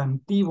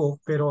sustantivo,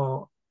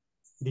 pero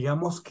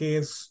digamos que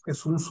es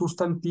un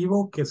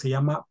sustantivo que se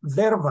llama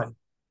verbal,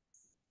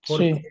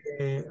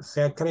 porque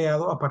se ha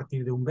creado a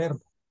partir de un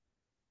verbo.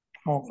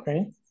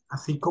 Okay.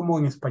 Así como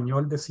en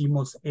español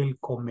decimos el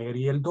comer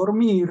y el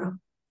dormir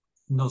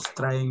nos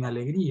traen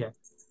alegría.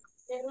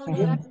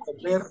 El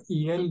comer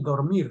y el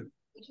dormir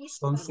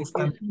son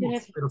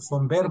sustantivos, pero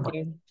son verbos.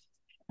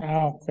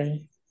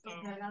 Okay.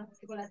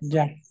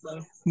 Ya,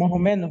 más o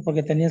menos,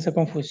 porque tenía esa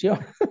confusión.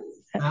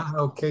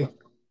 Ok.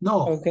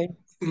 No, Okay.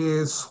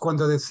 es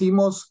cuando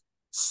decimos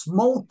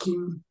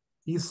smoking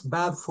is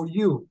bad for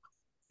you.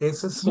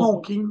 Ese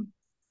smoking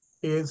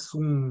es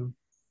un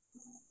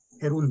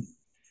gerundio.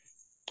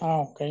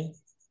 Okay.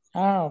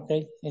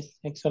 Okay. It's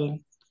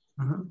excellent.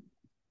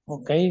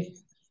 Okay.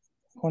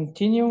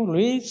 Continue,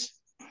 Luis.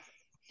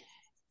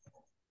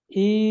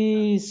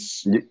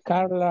 Is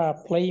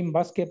Carla playing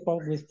basketball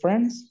with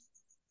friends?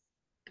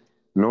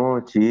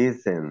 No, she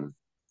isn't.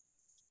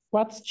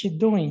 What's she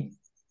doing?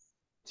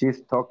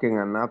 She's taking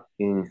a nap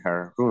in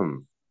her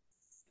room.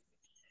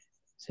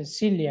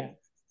 Cecilia,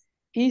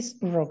 is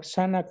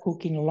Roxana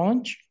cooking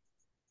lunch?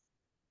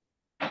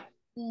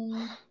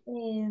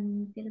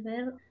 Quiero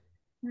ver.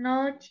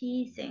 No,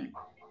 she isn't.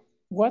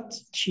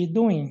 What's she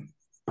doing?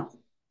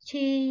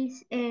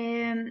 She's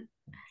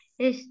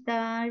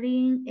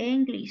studying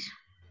English.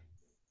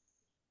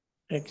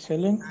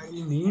 Excellent.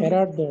 Studying English.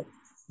 Gerardo,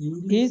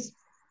 English. is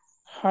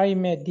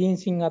Jaime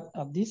dancing at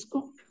a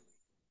disco?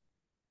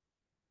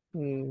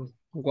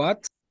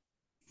 What?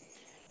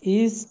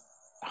 Is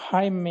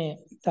Jaime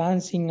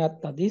dancing at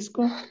a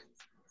disco?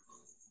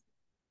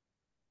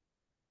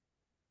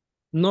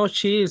 No,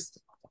 she is.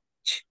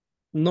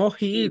 No,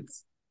 he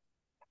is.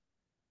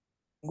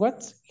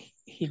 What's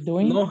he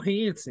doing? No,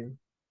 he isn't.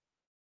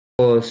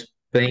 Was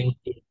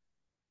painting.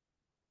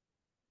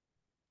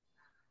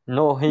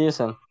 No, he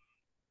isn't.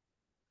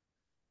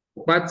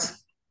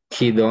 What's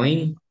he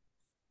doing?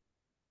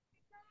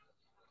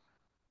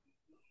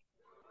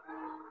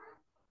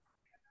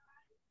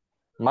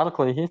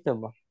 Marco, dijiste,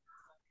 va.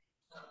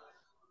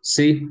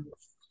 Sí.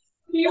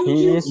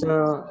 He is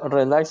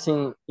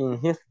relaxing in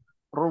his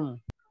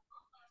room.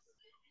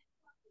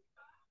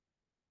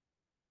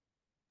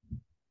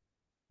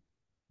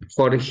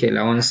 Jorge,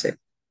 la 11.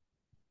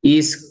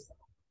 Is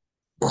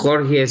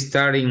Jorge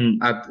starting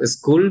at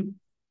school?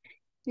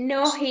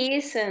 No, he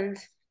isn't.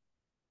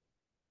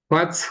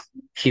 What's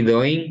he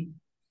doing?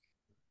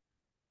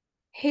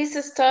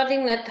 He's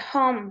studying at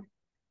home.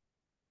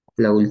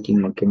 La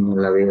última que no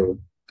la veo.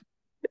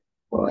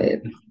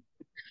 Joder.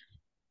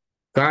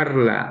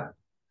 Carla.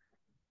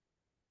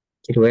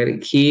 Quiero ver.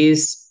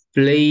 He's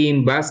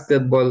playing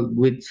basketball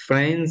with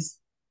friends.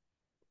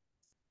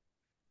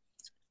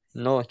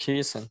 No, she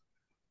isn't.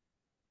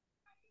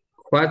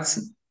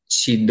 What's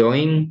she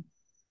doing?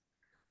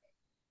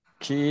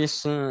 She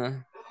is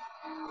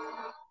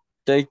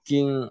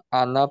taking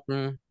a nap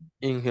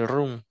in her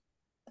room.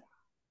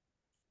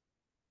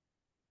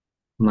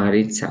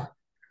 Maritza.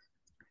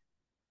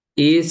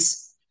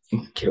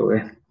 Quiero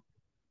ver.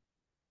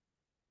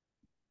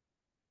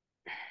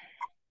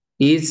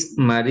 Is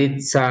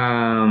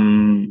Maritza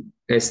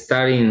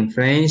studying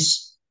French?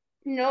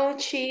 No,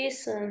 she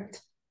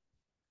isn't.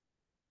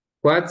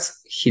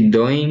 What's he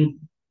doing?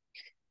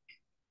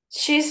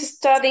 She's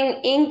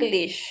studying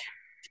English.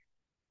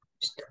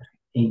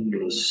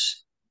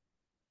 English.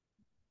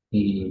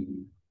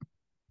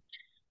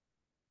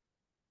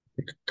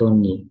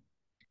 Tony.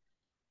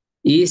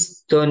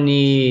 Is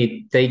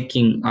Tony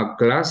taking a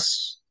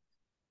class?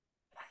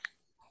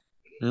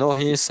 No,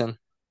 he isn't.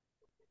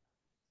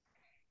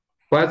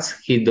 What's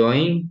he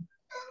doing?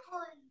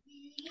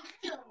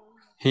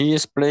 He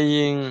is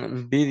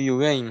playing video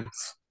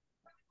games.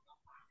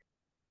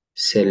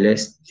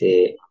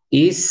 Celeste.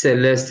 Is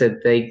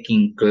Celeste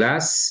taking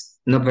class?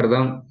 No,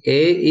 perdón.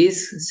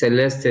 Is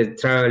Celeste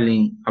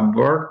traveling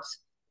abroad?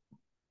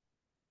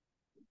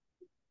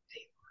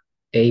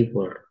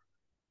 Abroad.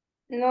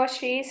 No,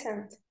 she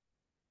isn't.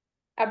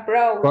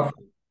 Abroad. What?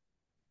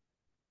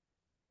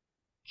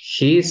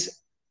 She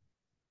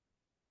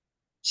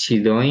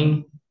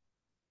doing?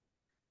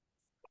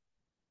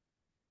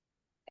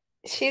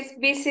 She's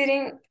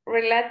visiting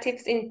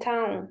relatives in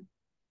town.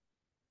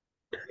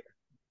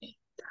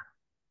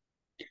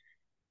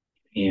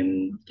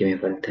 ¿Qué me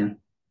falta?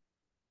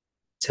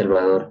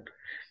 Salvador.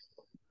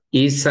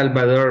 Is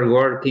Salvador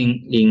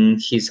working in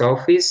his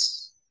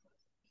office?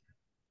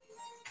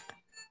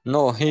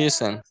 No, he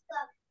isn't.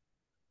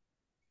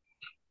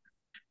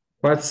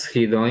 What's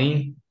he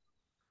doing?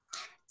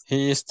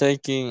 He is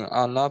taking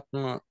a nap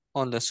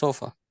on the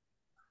sofa.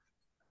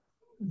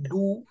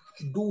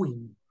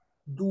 Doing.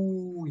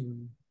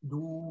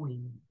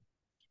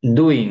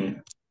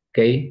 Doing.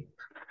 Okay.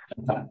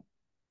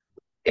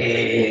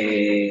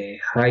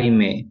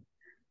 Jaime.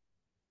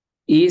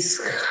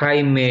 Is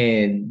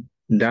Jaime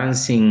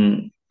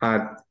dancing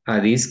at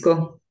a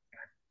disco?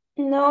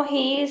 No,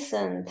 he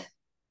isn't.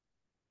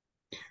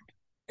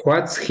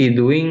 What's he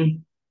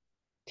doing?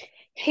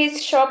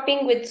 He's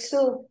shopping with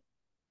Sue.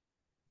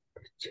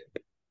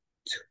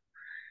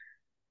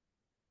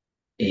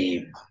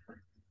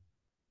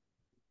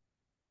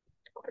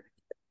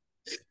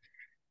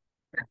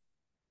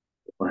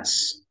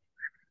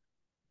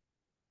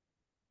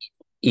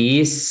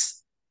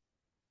 Is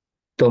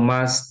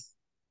Thomas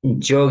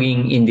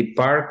jogging in the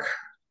park?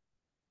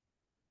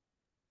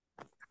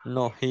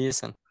 No, he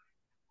isn't.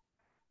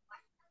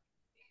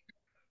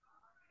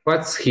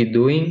 What's he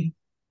doing?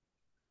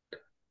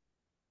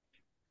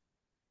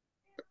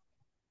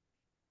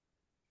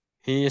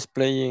 He is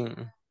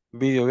playing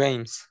video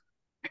games.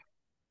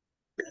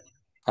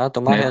 Ah,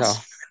 Tomás era.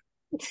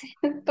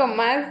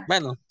 Tomás.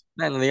 Bueno,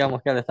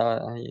 digamos que él estaba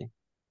ahí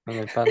en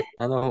el parque.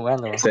 No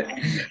jugando.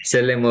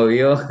 Se le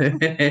movió.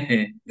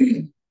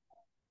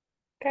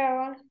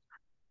 Cabal.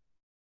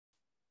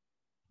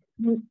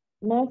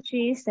 No,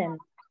 she isn't.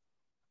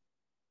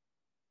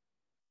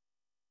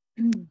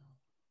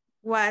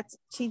 What's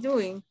she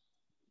doing?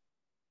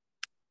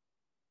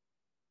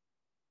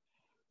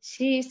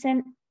 She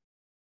isn't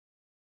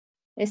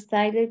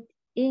studying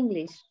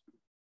English.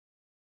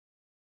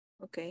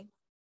 Okay.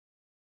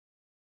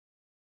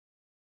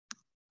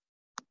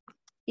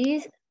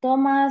 Is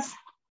Thomas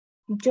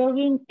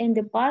jogging in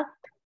the park?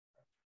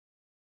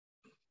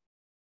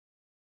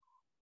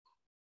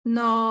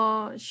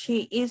 No,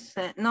 she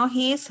isn't. No,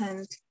 he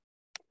isn't.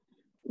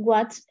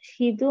 What's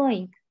he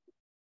doing?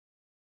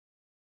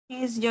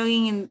 He's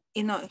jogging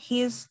in,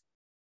 he's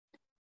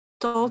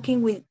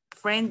talking with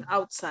friends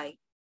outside.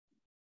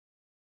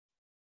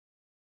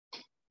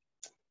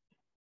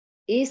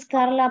 Is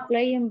Carla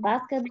playing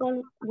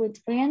basketball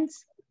with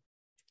friends?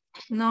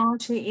 No,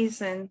 she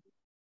isn't.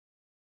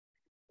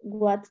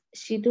 What's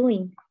she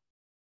doing?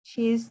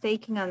 She's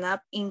taking a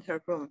nap in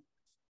her room.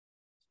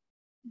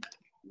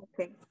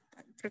 Okay.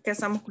 Creo que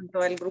estamos con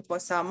todo el grupo,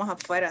 estábamos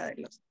afuera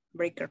de los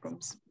breaker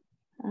rooms.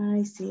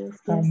 Ay, sí,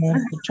 Estamos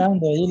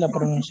escuchando ahí la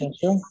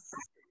pronunciación.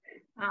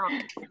 Ah,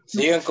 okay.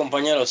 Sigan,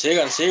 compañeros,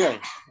 sigan.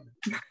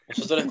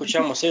 Nosotros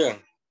escuchamos,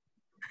 sigan.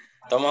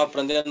 Estamos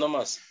aprendiendo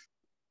más.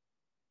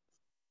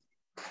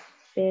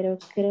 Pero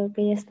creo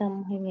que ya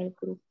estamos en el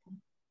grupo.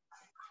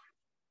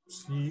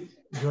 Sí,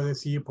 yo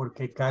decía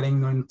porque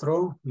Karen no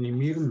entró, ni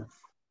Mirna.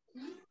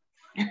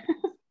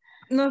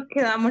 Nos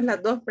quedamos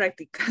las dos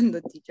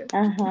practicando, teacher.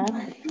 Ajá.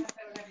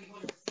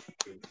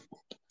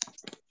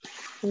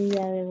 Sí,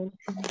 ya veo.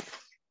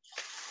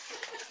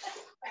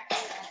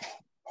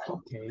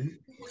 Okay.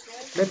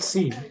 Let's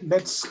see.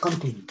 Let's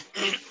continue.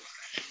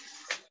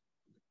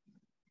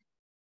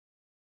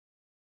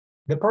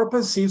 The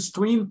purpose is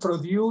to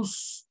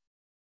introduce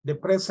the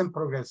present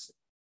progressive.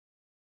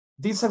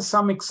 These are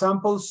some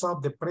examples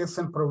of the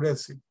present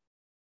progressive.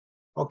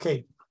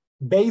 Okay.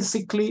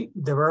 Basically,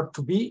 the verb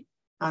to be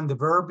and the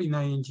verb in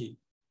ing.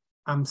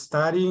 I'm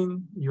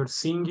studying, you're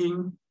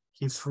singing,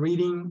 he's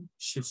reading,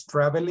 she's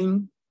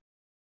traveling.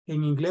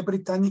 En inglés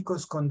británico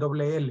es con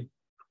doble L,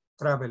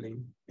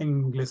 traveling.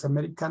 En inglés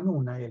americano,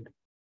 una L.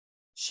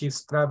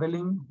 She's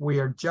traveling, we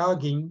are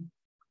jogging,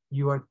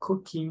 you are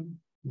cooking,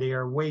 they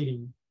are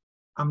waiting.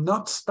 I'm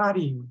not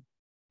studying,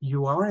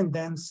 you aren't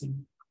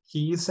dancing,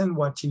 he isn't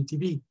watching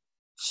TV,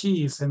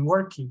 she isn't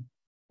working,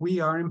 we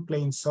aren't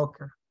playing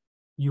soccer,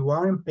 you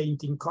aren't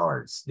painting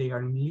cars, they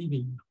aren't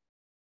living.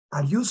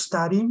 Are you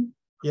studying?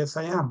 Yes,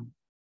 I am.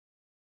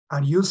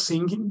 Are you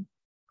singing?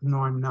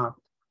 No, I'm not.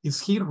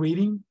 Is he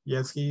reading?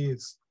 Yes, he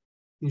is.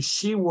 Is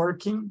she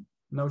working?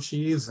 No,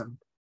 she isn't.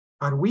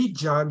 Are we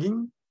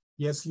jogging?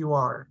 Yes, you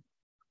are.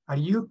 Are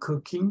you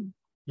cooking?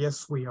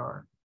 Yes, we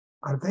are.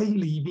 Are they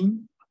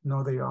leaving?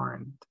 No, they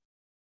aren't.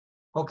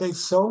 Okay,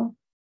 so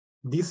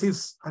this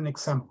is an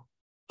example,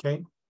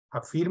 okay?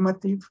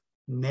 Affirmative,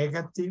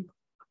 negative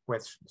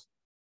questions.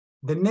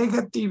 The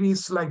negative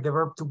is like the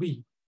verb to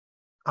be.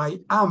 I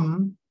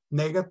am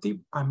negative,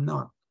 I'm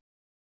not.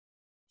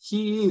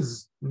 He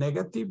is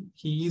negative,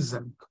 he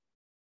isn't.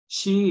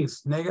 She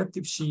is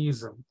negative, she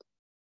isn't.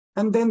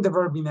 And then the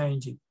verb in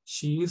ing.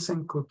 She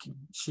isn't cooking,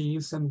 she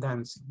isn't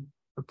dancing,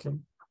 okay?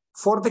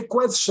 For the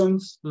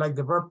questions, like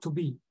the verb to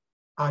be,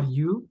 are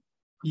you,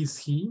 is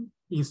he,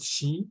 is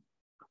she?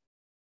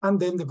 And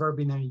then the verb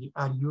in ing.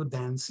 Are you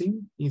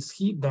dancing? Is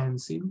he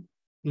dancing?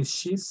 Is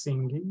she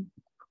singing?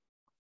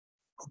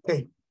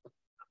 Okay,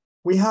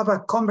 we have a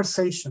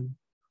conversation.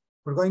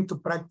 We're going to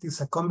practice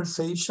a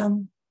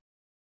conversation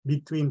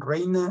between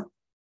Reina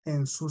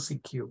and Susie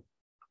Q.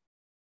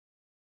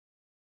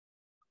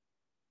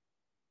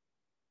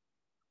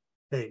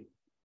 Okay,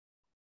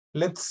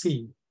 let's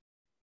see.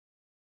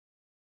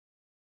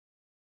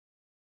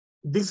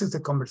 This is the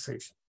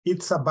conversation.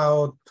 It's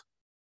about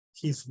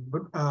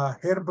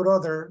her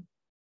brother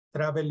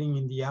traveling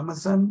in the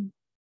Amazon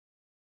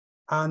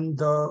and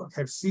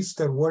her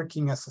sister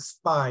working as a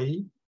spy,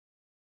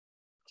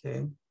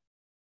 okay,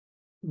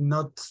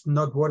 not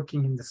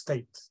working in the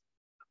States.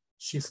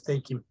 She's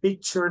taking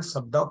pictures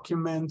of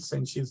documents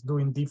and she's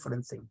doing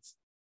different things.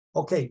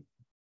 Okay,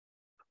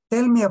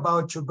 tell me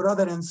about your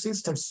brother and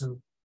sister,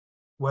 Sue.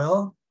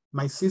 Well,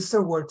 my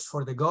sister works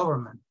for the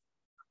government.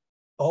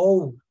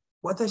 Oh,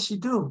 what does she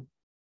do?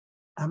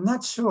 I'm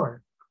not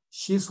sure.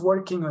 She's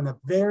working on a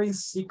very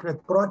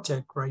secret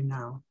project right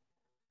now.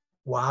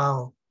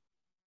 Wow.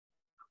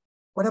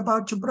 What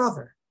about your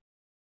brother?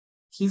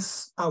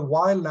 He's a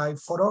wildlife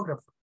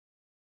photographer.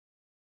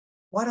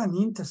 What an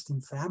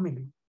interesting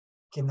family.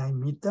 Can I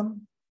meet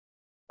them?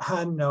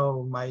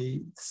 No, my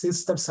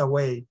sister's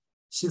away.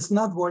 She's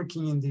not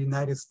working in the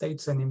United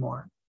States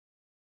anymore.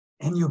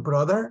 And your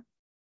brother?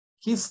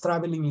 He's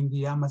traveling in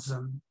the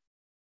Amazon.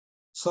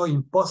 So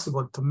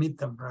impossible to meet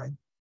them, right?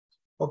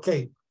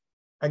 Okay,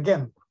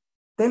 again,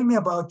 tell me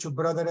about your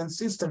brother and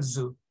sister,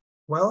 Zoo.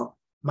 Well,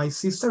 my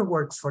sister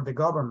works for the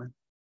government.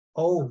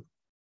 Oh,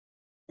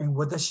 and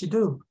what does she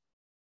do?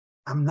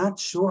 I'm not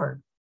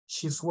sure.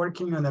 She's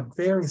working on a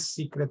very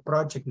secret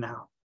project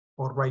now,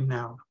 or right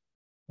now.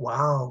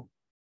 Wow.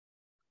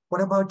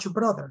 What about your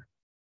brother?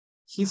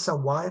 He's a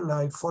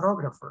wildlife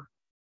photographer.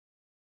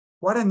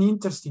 What an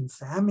interesting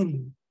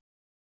family.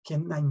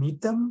 Can I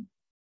meet them?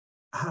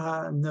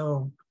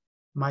 No,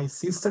 my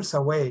sister's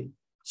away.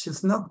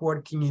 She's not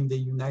working in the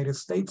United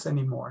States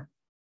anymore.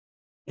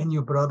 And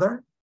your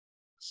brother?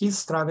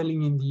 He's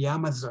traveling in the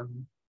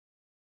Amazon.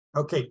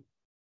 Okay,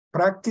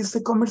 practice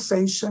the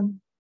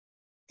conversation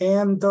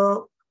and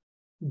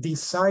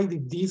decide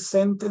if these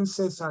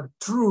sentences are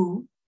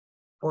true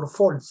or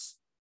false.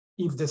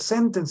 If the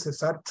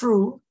sentences are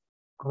true,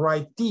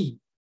 write T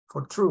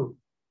for true.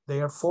 They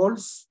are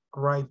false,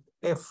 write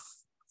F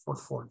for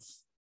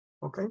false.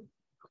 Okay?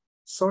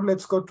 So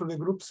let's go to the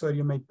group so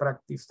you may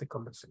practice the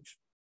conversation.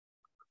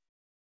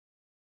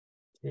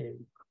 Okay.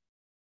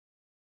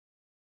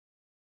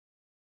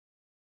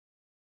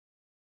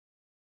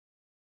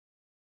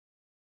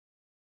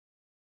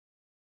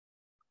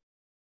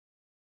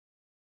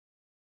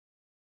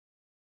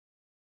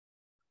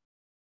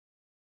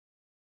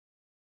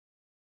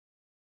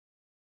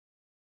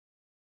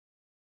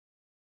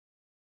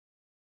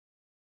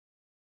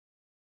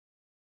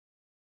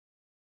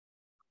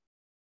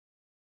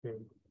 Okay.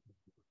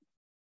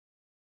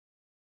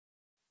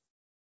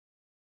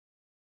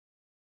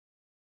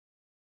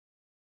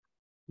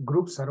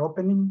 Groups are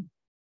opening.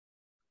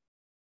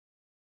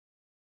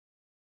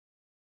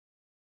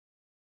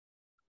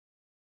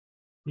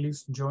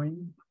 Please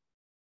join.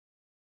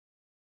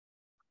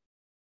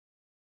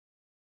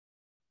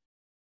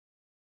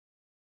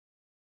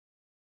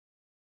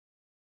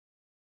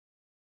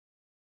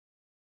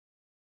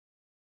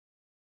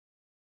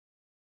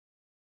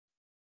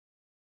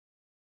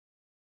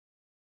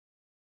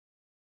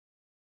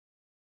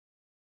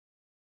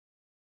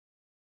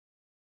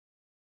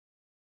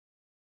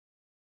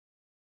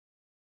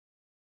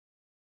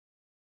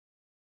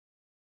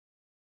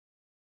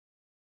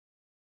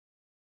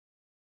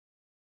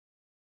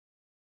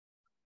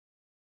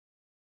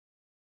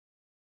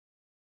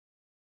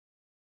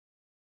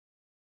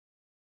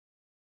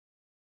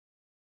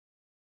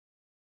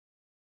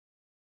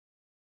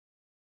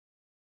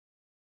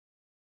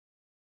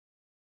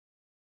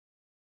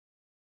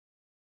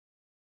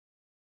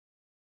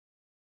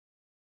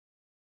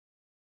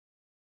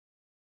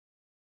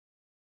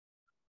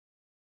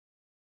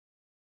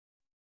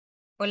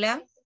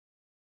 Hola,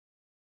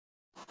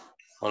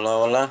 Hola,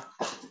 hola.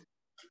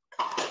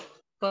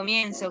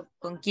 comienzo.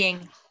 ¿Con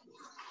quién?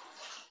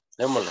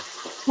 Démosle.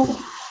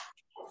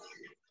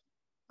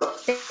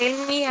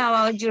 Tell me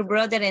about your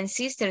brother and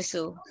sister,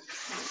 Sue.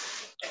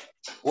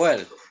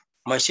 Well,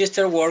 my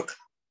sister work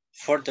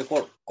for the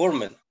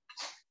government.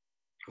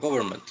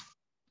 Government.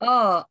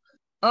 Oh,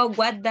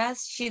 what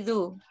does she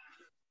do?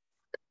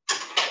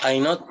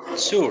 I'm not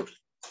sure.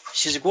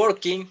 She's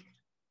working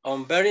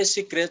on very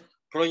secret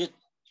project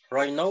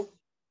right now.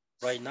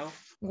 Right now.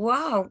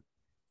 Wow.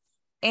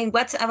 And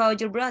what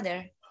about your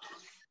brother?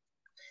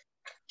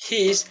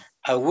 He is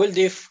a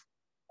wildlife.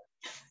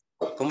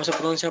 ¿Cómo se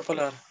pronuncia la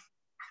palabra?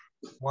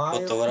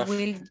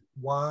 Wildlife.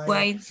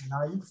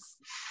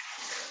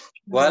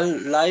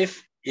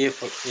 Wildlife y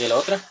la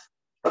otra.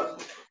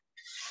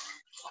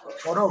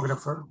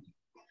 Photographer.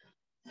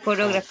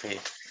 Okay.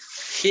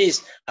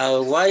 He's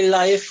a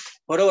wildlife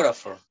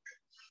photographer.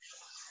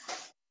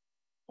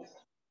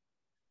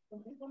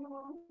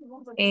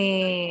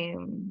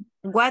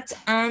 What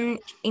an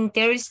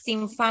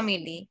interesting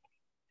family.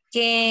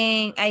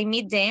 Can I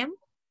meet them?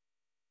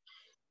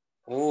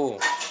 Oh,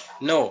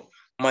 no.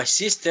 My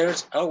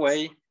sister's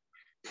away.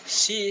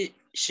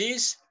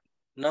 She's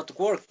not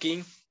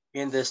working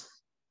in the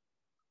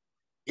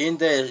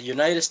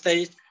United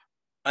States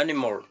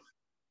anymore.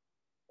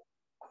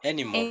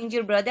 And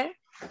your brother?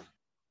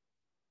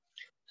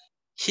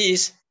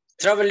 He's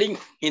traveling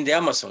in the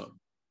Amazon.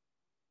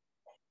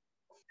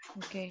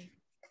 Okay.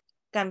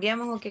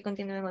 ¿Cambiamos o que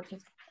continúen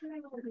otros?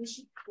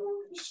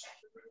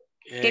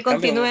 Que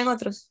Cambiamos. continúen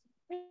otros.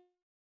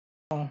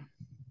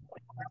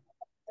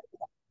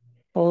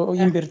 O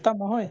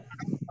invirtamos hoy.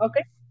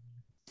 Okay.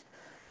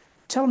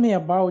 Tell me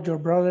about your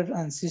brother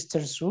and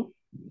sister, Sue.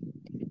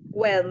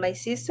 Well, my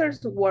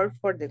sisters work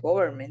for the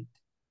government.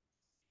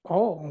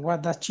 Oh,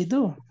 what does she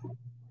do?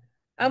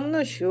 I'm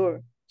not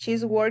sure.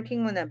 She's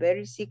working on a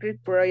very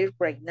secret project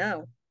right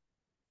now.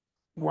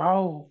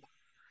 Wow.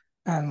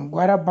 And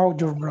what about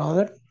your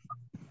brother?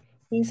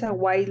 He's a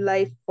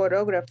wildlife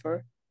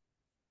photographer.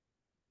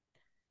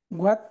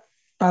 What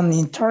an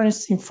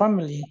interesting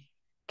family.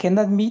 Can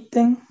I meet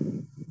them?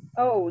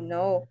 Oh,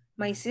 no.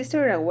 My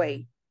sister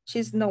away.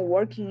 She's not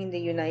working in the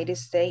United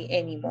States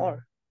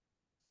anymore.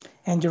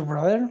 And your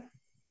brother?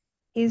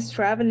 He's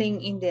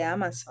traveling in the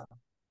Amazon.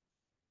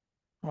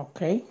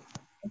 Okay.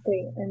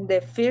 Okay, and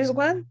the first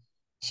one,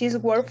 she's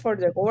worked for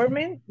the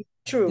government.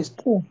 True. It's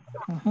true.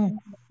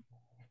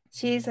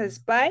 She's a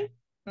spy.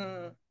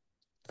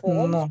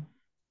 False. No,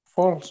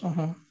 false.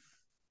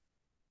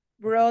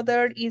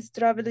 Brother is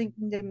traveling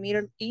in the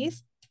Middle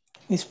East.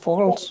 It's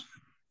false.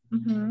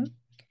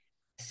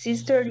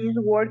 Sister is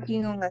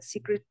working on a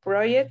secret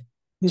project.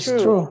 It's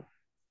true.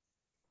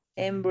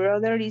 And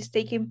brother is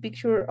taking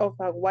picture of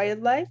a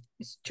wildlife.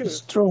 It's true.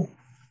 It's true.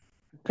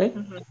 Okay.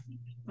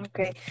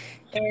 Okay.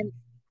 And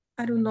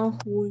I don't know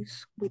who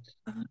is with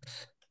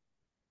us.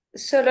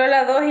 Solo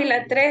la 2 y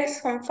la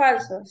 3 son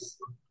falsos.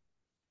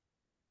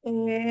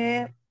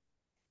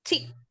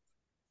 Sí.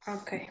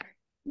 Ok.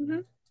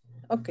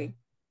 Ok.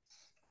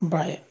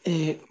 Vaya,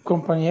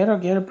 compañera,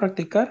 ¿quiere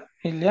practicar?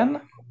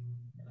 Ileana.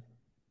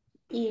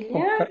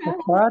 Ileana. O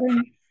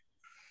Karen.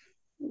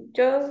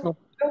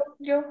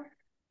 Yo.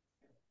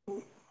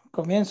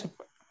 Comience.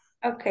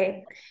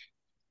 Ok.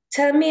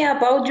 Tell me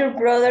about your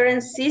brother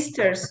and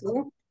sister,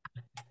 Sue.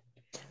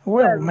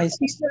 Well, my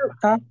sister.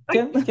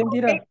 ¿Quién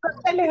dirá?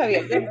 Dale,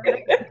 Javier,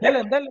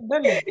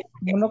 Dale.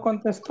 Como no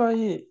contestó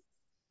ahí.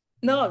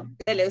 No,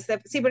 dele usted.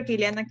 Sí, porque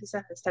Ileana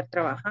quizás está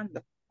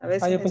trabajando. A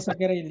veces Yo pensé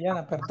que era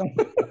Iliana, perdón.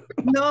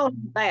 No,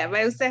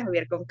 vaya usted,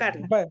 Javier, con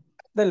Carla. Vaya,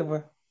 dale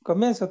pues.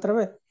 Comienza otra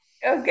vez.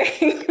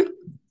 Okay.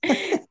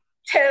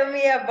 Tell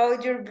me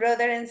about your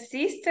brother and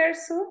sister,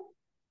 Sue.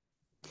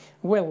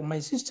 Well, my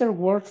sister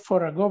works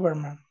for a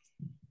government.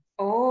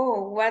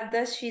 Oh, what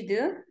does she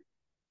do?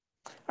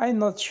 I'm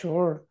not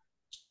sure.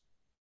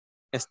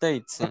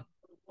 States.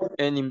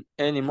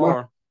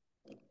 Anymore.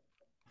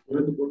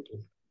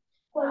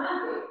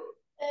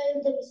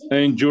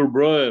 And your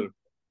brother?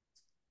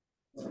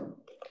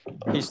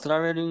 He's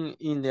traveling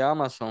in the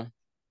Amazon.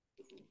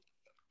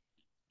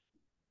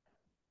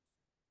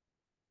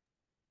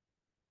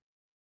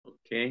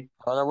 Ok.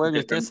 Ahora vuelve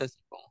usted, Ceci.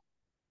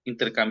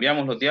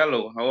 Intercambiamos los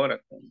diálogos ahora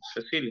con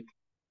Cecilia.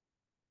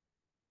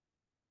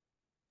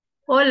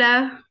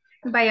 Hola,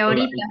 vaya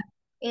Hola. ahorita.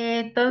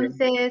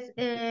 Entonces,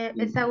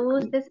 Esaú,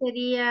 usted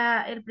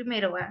sería el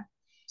primero, ¿va?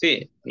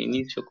 Sí,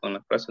 inicio con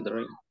la frase de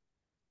reina.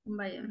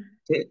 Vaya.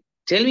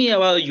 Tell me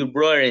about your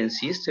brother and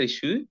sister,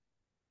 Sue.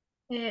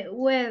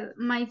 Well,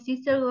 my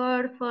sister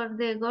works for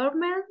the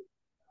government.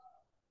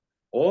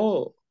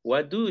 Oh,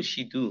 what does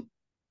she do?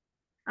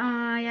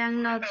 I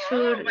am not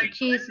sure.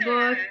 She's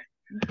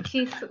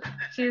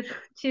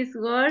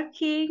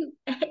working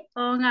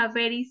on a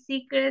very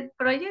secret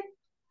project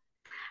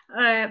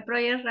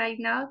right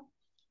now.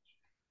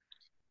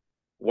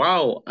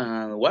 Wow,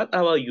 what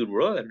about your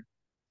brother?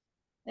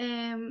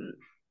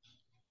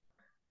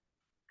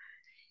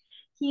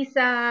 He's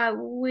a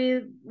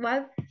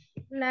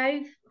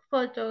wildlife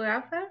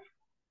photographer.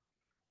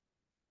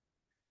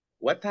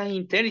 What an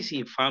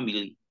interesting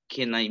family.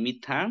 Can I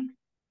meet them?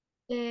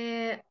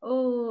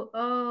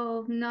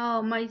 Oh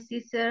no, my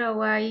sister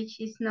away,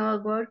 she's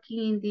not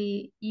working in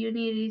the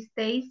United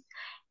States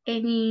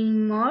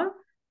anymore.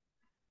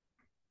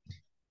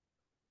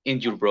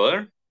 And your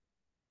brother?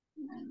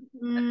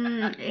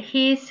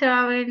 He's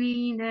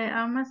traveling in the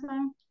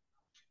Amazon.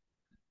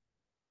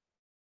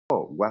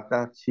 Oh, what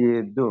does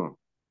she do?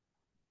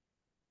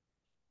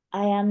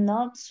 I am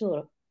not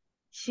sure.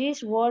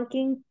 She's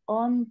working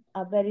on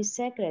a very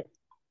secret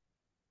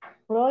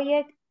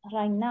project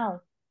right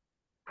now.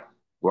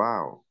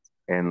 Wow.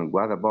 And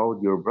what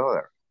about your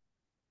brother?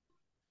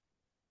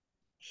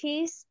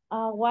 He's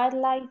a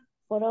wildlife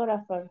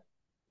photographer.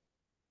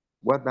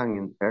 What an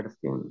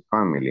interesting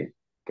family.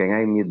 Can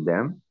I meet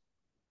them?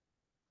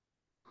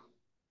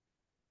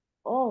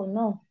 Oh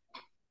no.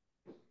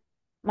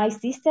 My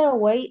sister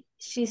away,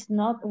 she's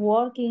not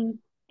working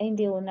in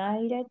the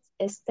United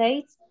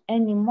States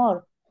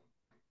anymore.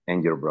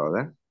 And your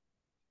brother?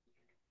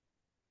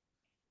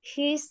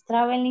 He's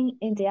traveling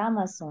in the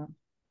Amazon.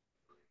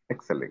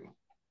 Excellent.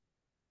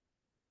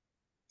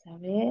 A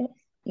ver,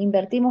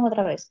 invertimos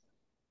otra vez.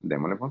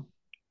 Démosle pues.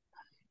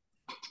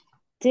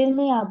 Tell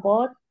me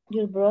about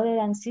your brother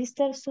and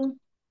sister, Sue.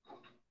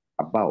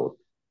 About.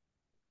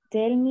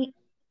 Tell me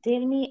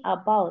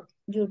about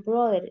your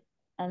brother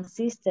and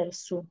sister,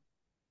 Sue.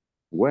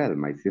 Well,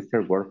 my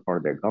sister works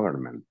for the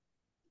government.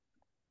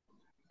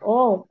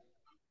 Oh,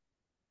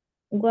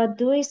 what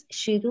does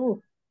she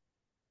do?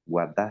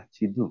 What does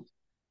she do?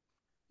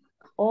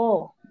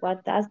 Oh,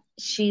 what does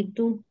she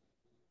do?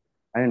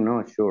 I'm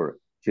not sure.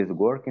 She's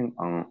working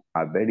on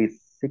a very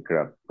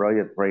secret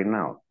project right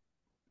now.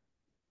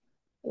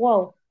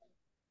 Wow.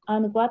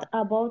 And what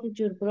about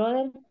your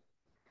brother?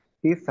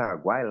 He's a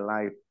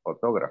wildlife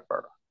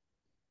photographer.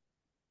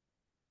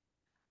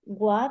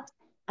 What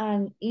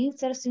an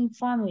interesting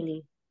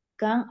family.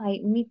 Can I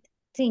meet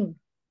them?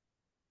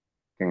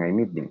 Can I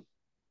meet them?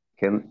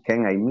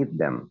 Can I meet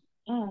them?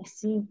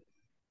 Sí.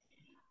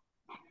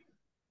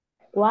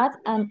 What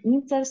an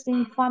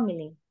interesting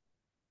family.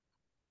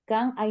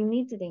 Can I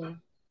meet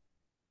them?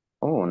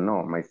 Oh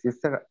no, my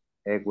sister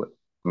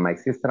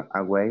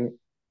away.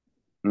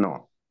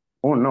 No.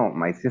 Oh no,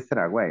 my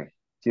sister away.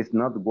 She's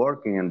not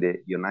working in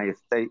the United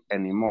States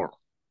anymore.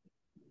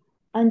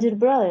 And your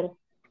brother?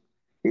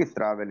 He's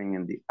traveling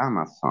in the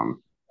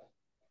Amazon.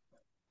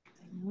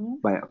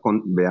 Vaya,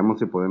 veamos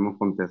si podemos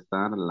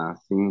contestar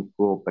las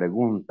 5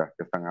 preguntas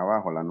que están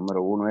abajo. La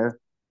número 1 es,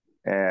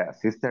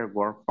 sister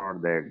work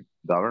for the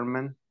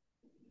government.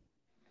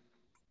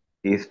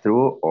 Is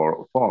true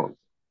or false?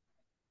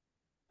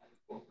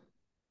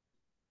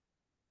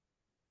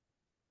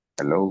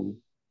 Hello.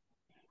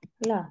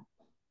 Hola.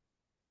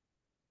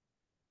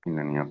 Y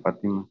la niña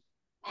Fátima.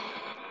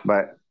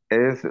 Vaya,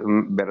 ¿es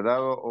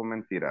verdad o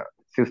mentira?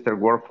 Sister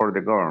work for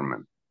the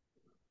government.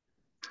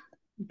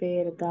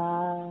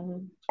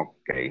 Verdad.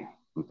 Ok,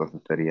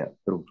 entonces sería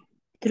true.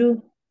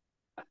 True.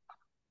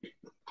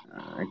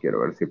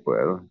 Quiero ver si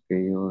puedo.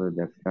 Que yo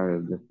desde acá,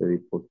 desde este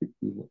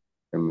dispositivo,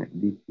 se me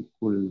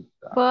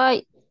dificulta.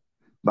 Voy.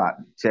 Va,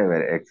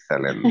 chévere,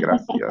 excelente,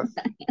 gracias.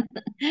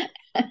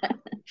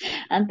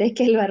 Antes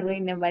que lo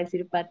arruine, va a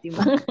decir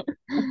Fátima.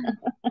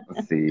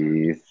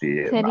 Sí.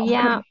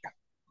 Sería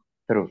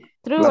True.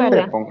 True, La T,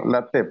 ¿verdad?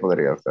 la T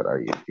podría ser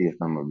ahí. Sí,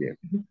 estamos bien.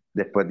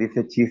 Después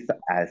dice she's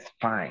as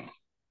fine.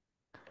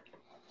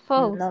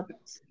 False. Not.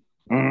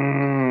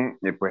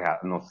 Y pues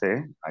no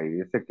sé, ahí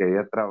dice que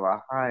ella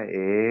trabaja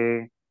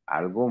en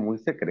algo muy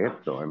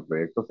secreto, en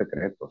proyectos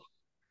secretos.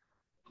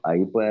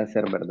 Ahí puede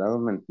ser verdad o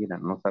mentira,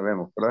 no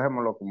sabemos, pero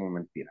dejémoslo como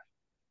mentira.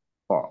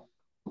 False.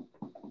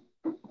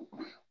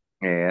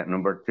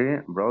 Number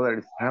 3, brother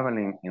is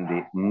traveling in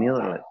the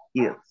Middle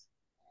East.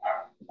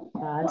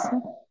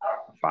 Falso.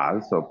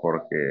 Falso,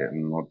 porque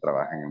no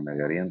trabaja en el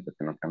Medio Oriente,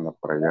 sino que anda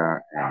por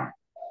allá Pero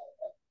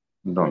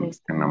 ¿dónde? En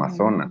estamos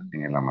Amazonas,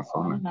 en el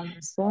Amazonas. en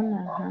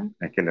Amazonas, ajá.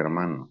 Es que el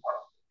hermano.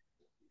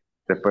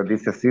 Después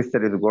dice,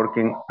 sister is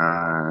working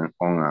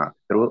on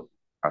through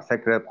a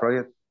secret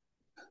project.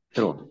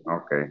 True,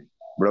 okay.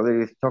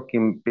 Brother is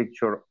taking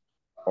picture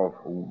of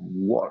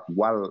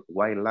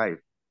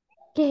wildlife.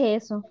 ¿Qué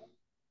es eso?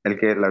 El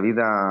que la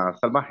vida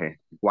salvaje,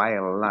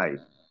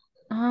 wildlife.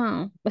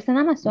 Ah, pues en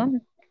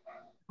Amazonas.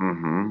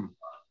 Ujú.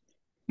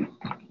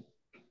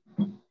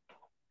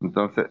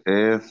 Entonces,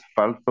 ¿es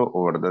falso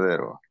o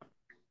verdadero?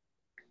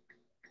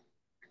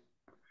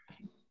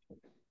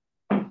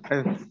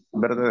 Es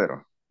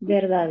verdadero.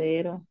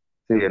 Verdadero.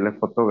 Sí, él es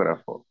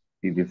fotógrafo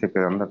y dice que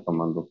anda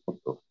tomando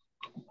fotos.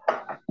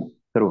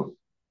 True.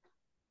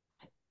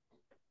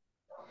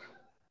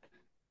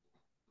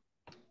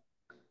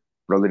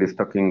 Brother is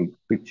taking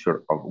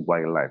picture of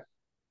wildlife.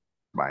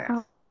 Vaya.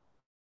 Ah.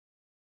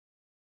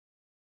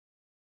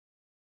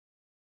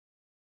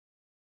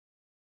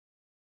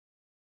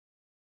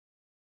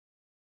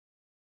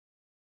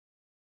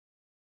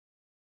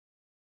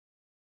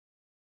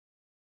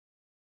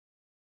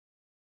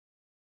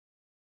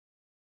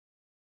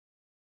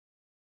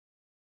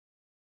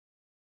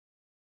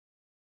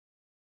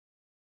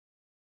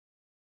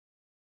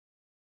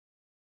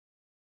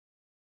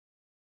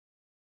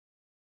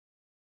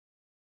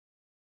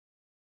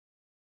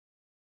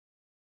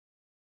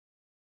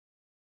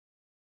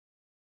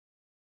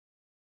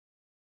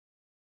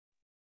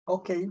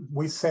 Okay,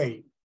 we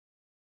say,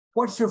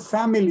 where's your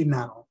family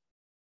now?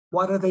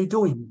 What are they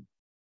doing?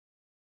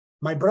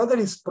 My brother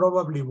is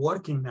probably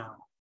working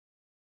now.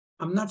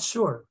 I'm not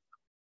sure.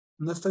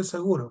 No estoy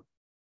seguro.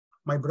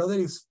 My brother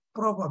is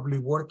probably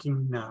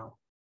working now.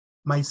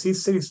 My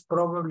sister is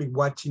probably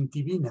watching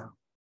TV now.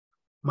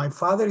 My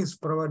father is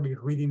probably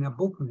reading a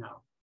book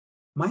now.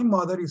 My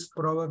mother is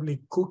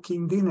probably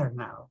cooking dinner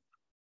now.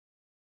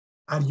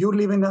 Are you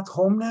living at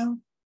home now?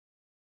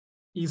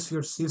 Is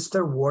your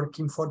sister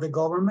working for the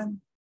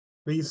government?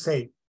 Please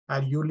say,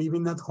 are you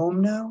living at home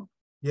now?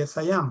 Yes,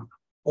 I am.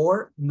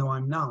 Or no,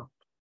 I'm not.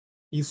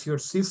 Is your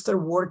sister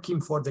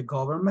working for the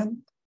government?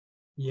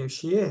 Yes,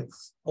 she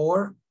is.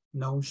 Or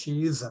no,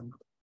 she isn't.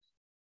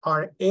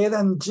 Are Ed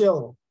and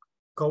Jill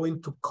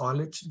going to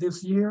college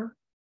this year?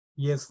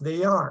 Yes,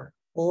 they are.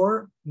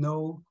 Or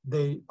no,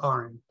 they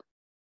aren't.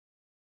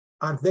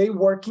 Are they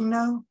working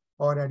now?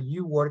 Or are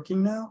you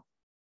working now?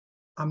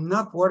 I'm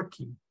not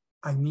working.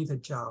 I need a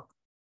job.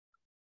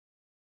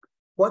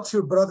 What's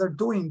your brother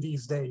doing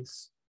these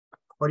days?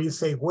 Or you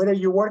say, where are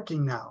you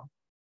working now?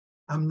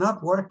 I'm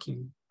not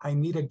working. I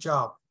need a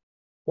job.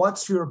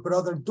 What's your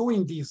brother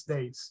doing these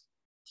days?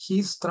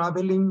 He's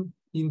traveling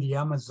in the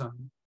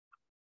Amazon.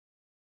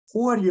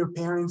 Who are your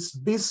parents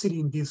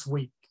visiting this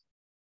week?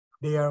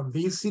 They are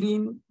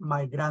visiting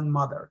my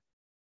grandmother.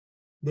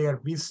 They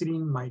are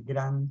visiting my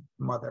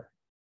grandmother.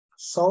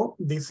 So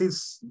this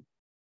is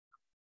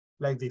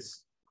like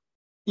this.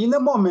 In a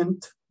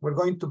moment, we're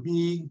going to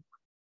be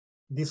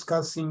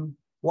discussing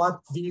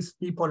what these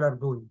people are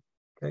doing,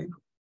 okay?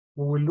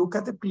 We will look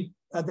at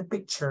the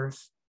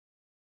pictures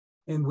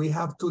and we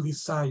have to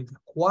decide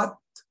what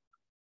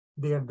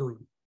they are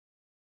doing.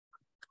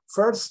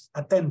 First,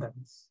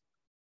 attendance.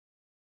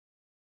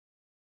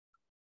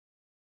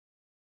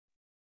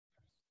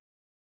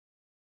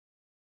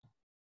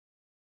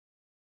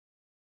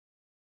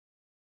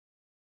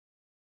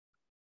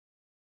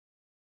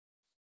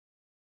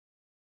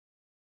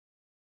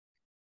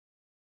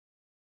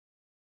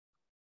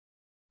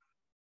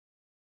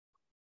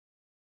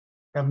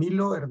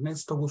 Camilo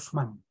Ernesto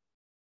Guzmán.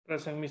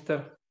 Present,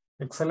 mister.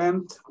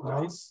 Excellent,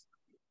 nice.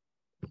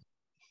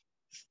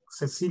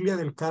 Cecilia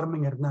del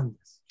Carmen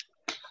Hernández.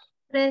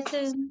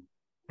 Present.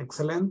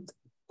 Excellent,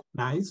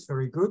 nice,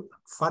 very good.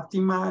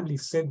 Fátima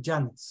Lisset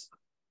Llanes.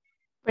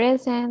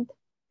 Present.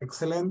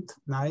 Excellent,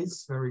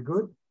 nice, very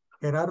good.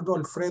 Gerardo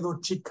Alfredo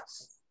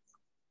Chicas.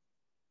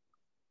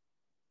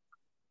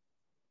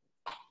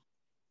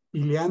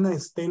 Ileana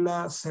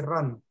Estela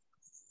Serrano.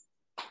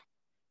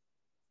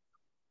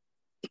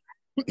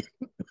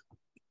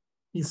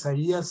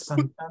 Isaías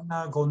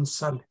Santana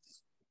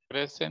González.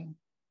 Present.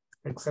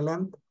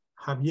 Excellent.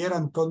 Javier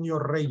Antonio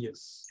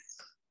Reyes.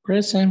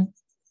 Present.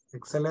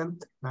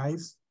 Excellent,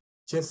 nice.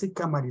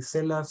 Jessica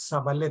Marisela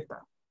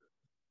Zabaleta.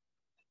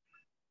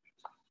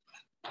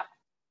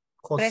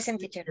 José Present,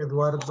 teacher.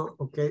 Eduardo,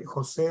 okay.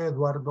 José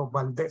Eduardo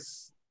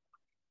Valdés.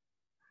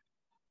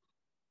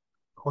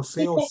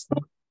 José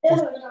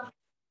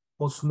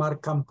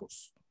Osmar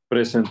Campos.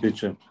 Present,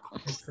 teacher.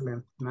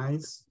 Excellent,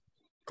 nice.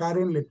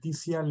 Karen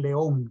Leticia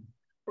León.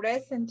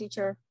 Present,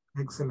 teacher.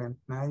 Excellent,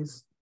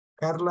 nice.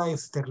 Carla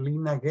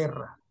Esterlina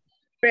Guerra.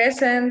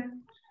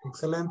 Present.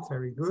 Excellent,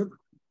 very good.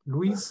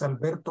 Luis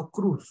Alberto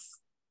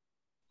Cruz.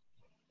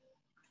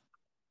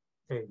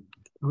 Okay.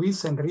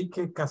 Luis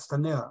Enrique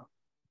Castaneda.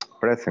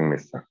 Present,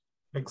 mister.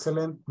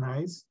 Excellent,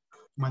 nice.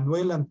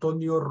 Manuel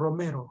Antonio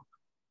Romero.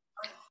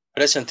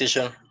 Present,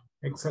 teacher.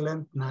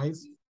 Excellent,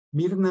 nice.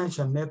 Mirna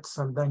Janet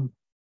Saldaña.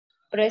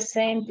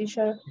 Present,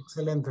 teacher.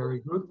 Excellent,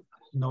 very good.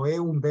 Noé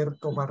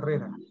Humberto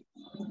Barrera.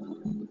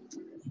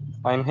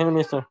 I'm here,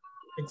 mister.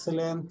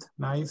 Excellent,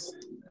 nice.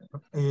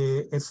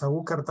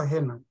 Esaú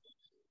Cartagena.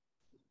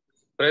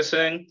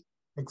 Present.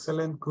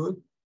 Excellent,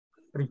 good.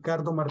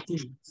 Ricardo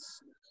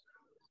Martínez.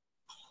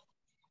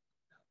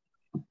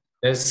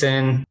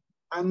 Present.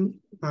 And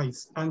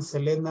nice. And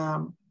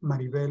Selena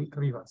Maribel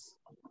Rivas.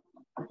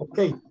 Ok.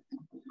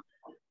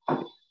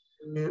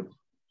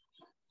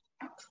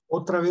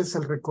 Otra vez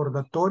el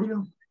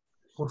recordatorio.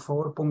 Por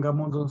favor,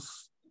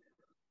 pongámonos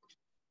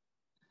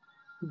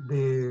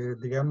de,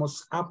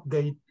 digamos,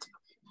 update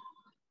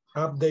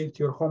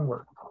your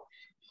homework.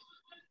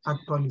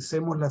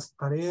 Actualicemos las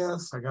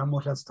tareas,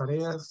 hagamos las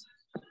tareas.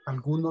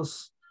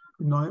 Algunos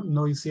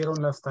no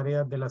hicieron las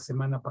tareas de la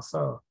semana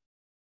pasada.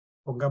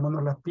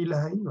 Pongámonos las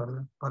pilas ahí,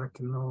 ¿verdad? Para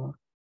que no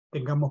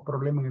tengamos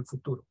problemas en el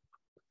futuro.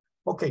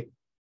 Ok.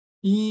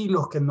 Y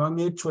los que no han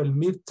hecho el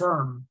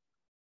midterm,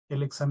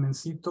 el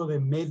examencito de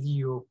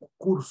medio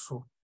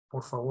curso,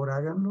 por favor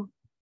háganlo.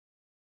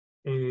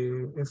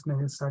 Es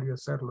necesario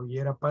hacerlo y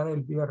era para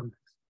el viernes.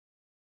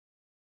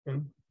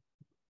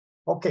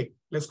 Okay,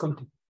 let's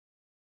continue.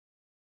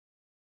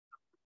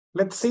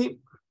 Let's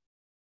see.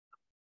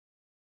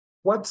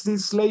 What's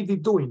this lady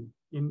doing?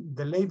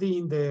 The lady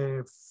in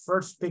the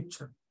first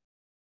picture.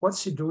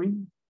 What's she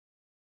doing?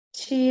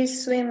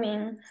 She's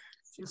swimming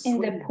in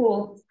the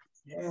pool.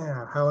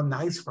 Yeah, how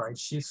nice, right?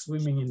 She's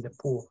swimming in the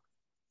pool.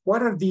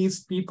 What are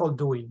these people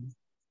doing?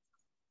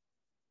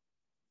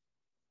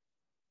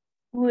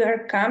 We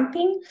are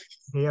camping.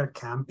 They are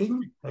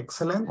camping.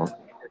 Excellent.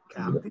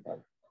 Camping.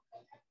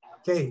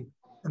 Okay.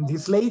 And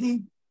this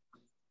lady?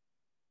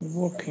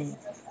 Walking.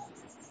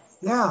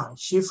 Yeah,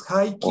 she's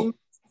hiking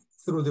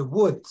through the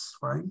woods,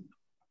 right?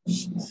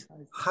 She's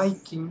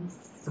hiking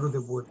through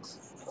the woods.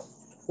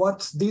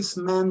 What's this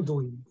man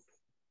doing?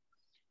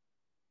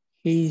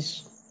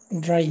 He's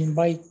riding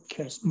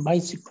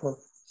bicycle.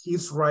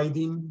 He's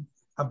riding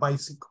a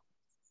bicycle.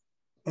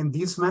 And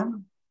this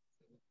man?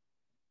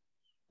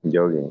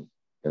 Jogging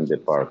in the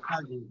park.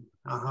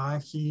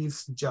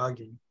 He's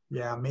jogging.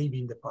 Yeah, maybe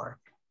in the park.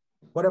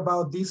 What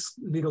about this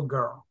little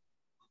girl?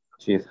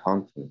 She's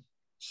hunting.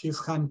 She's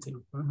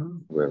hunting.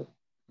 Well.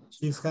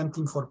 She's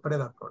hunting for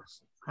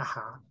predators.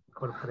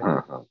 For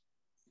predators.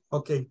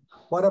 Okay.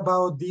 What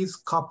about this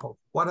couple?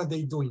 What are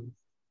they doing?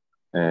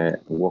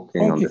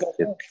 Walking on the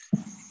street.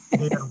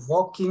 They are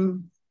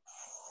walking.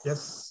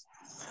 Yes.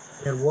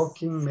 They're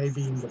walking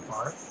maybe in the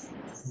park.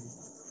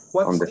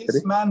 What's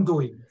this man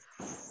doing?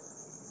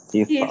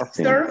 He's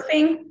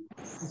surfing.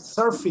 He's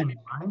surfing,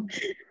 right?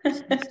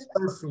 He's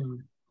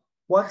surfing.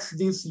 What's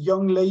this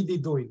young lady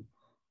doing?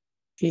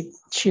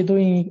 She's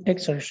doing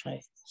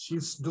exercise.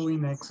 She's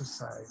doing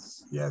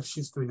exercise. Yeah,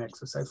 she's doing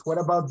exercise. What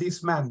about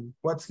this man?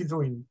 What's he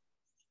doing?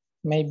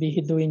 Maybe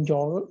he's doing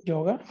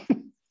yoga.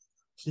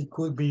 He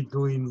could be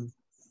doing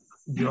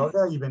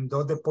yoga, even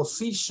though the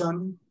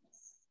position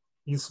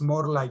is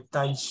more like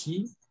Tai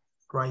Chi,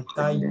 right?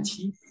 Tai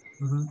Chi.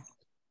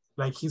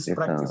 Like he's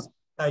practicing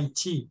Tai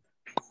Chi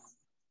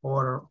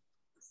or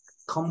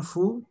Kung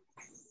Fu.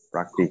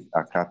 Practice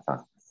a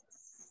kata.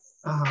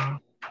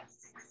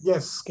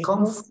 Yes,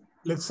 Kung Fu.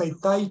 Let's say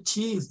Tai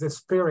Chi is the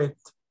spirit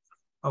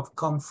of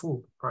Kung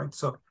Fu, right?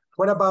 So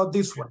what about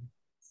this one?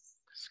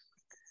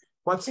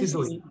 What's he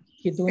doing?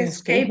 He's doing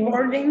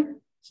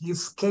skateboarding.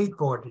 He's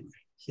skateboarding.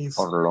 He's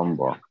or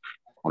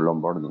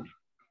longboarding.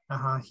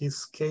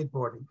 He's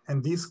skateboarding.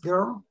 And this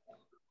girl?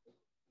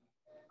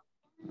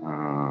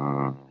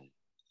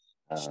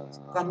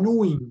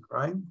 Canoeing,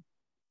 right?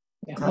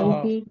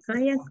 Maybe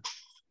kayak.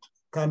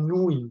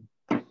 Canoeing.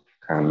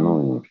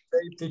 Canoeing.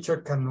 Hey, teacher,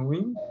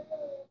 canoeing.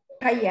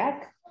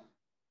 Kayak.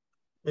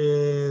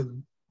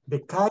 The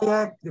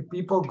kayak, the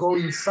people go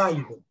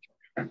inside.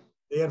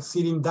 They are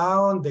sitting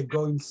down, they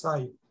go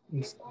inside.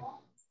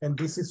 And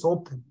this is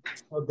open.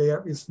 So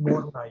there is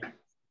more like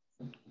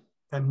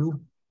canoe.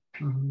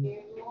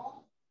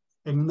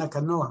 En una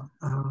canoa.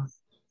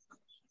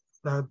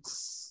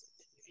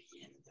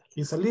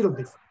 It's a little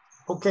different.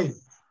 Okay.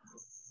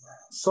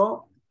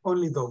 So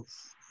only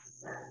those.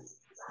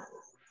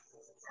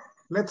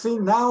 Let's see,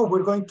 now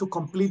we're going to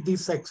complete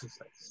this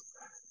exercise.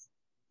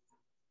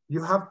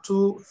 You have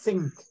to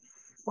think,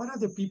 what are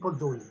the people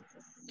doing?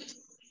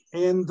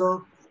 And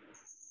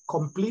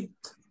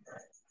complete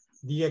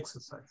the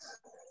exercise.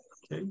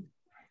 Okay.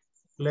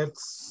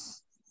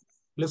 Let's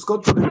go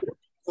to the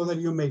so that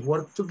you may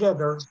work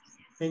together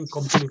and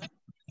complete.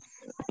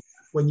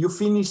 When you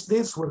finish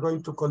this, we're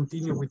going to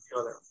continue with the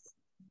other.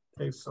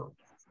 Okay, so.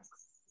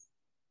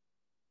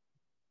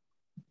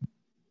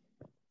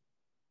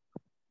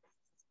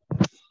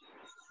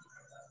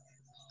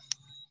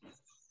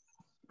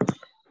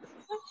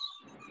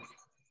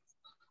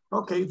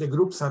 Okay, the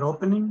groups are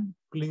opening.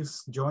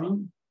 Please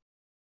join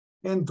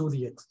and do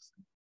the exercise.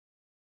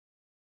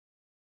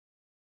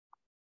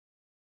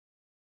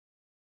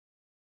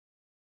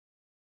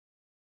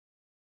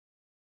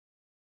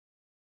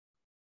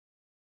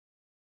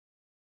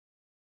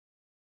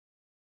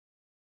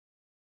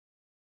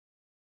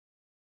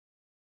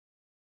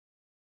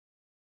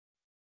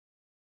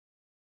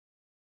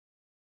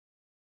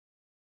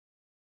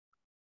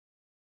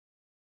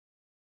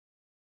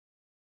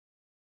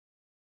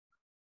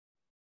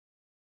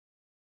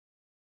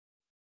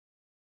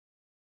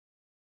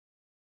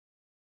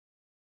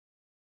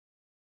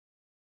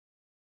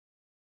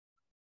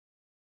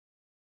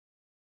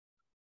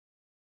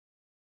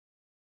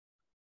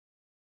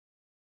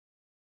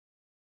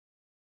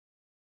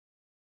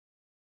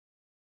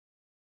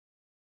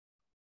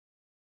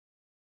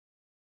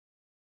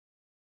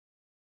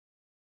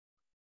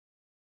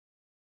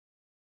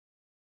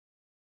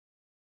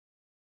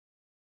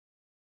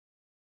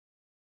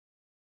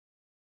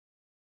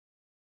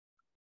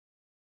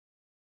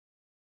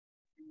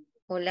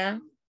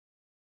 Hola.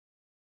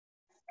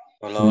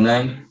 Hola,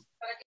 hola.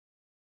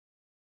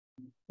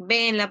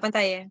 Ve en la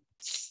pantalla.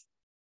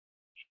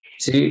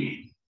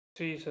 Sí.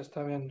 Sí, se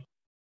está viendo.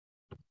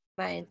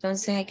 Vale,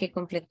 entonces hay que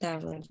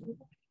completarlo.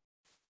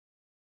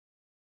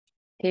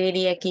 ¿Qué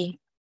diría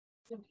aquí?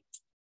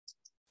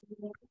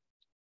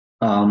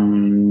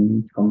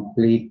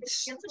 Complete.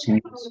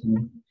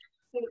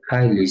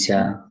 Hi,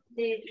 Luisa.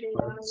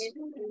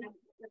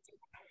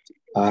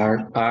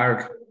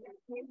 Are.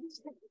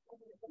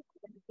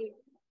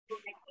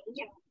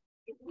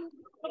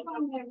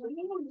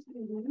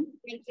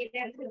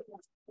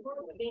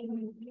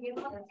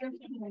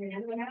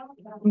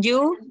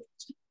 You.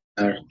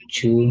 Are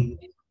you.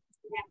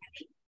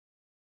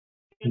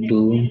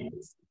 Do.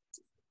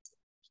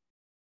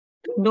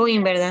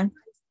 Doing, ¿verdad?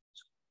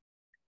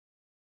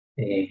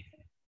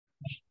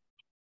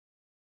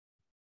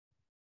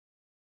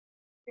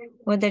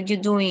 What are you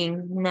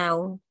doing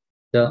now?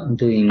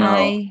 Doing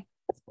now.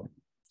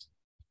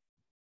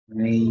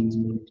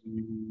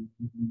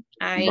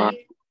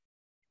 I.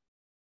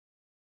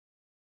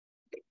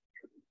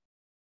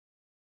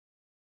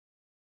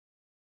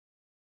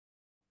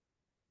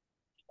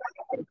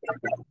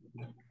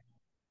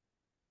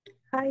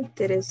 Hi,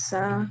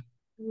 Teresa.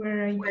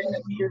 Where are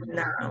you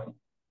now?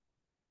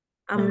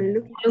 I'm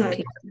looking at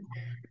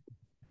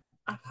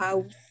a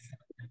house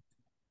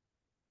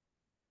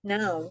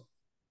now.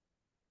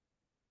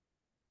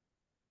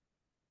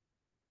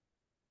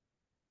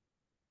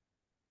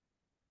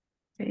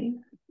 Okay.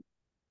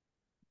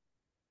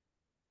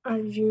 Are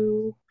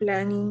you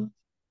planning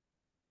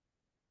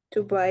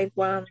to buy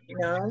one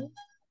now?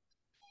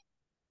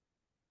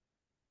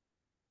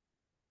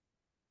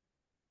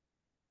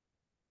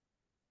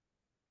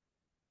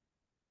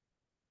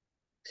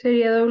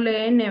 Sería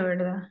doble N,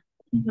 ¿verdad?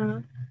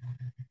 No.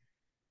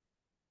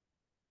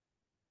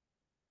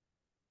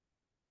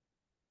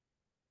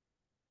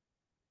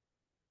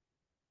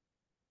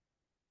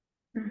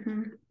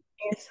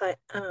 Yes, I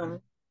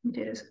am.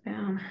 Yes, I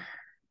am.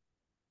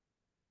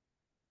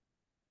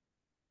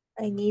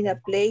 I need a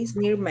place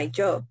near my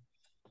job.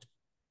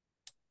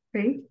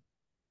 Okay.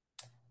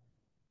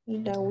 Y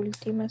la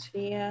última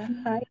sería,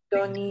 hi,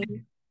 Tony.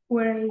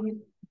 What are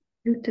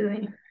you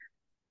doing?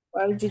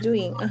 What are you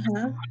doing?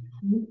 Ajá.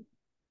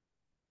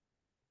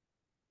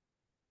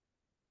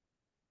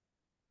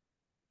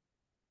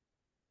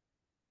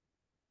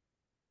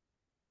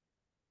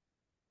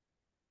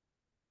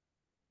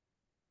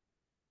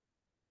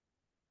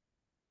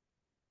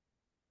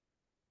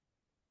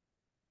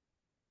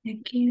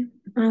 Aquí,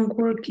 I'm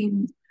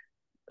working.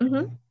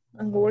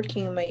 I'm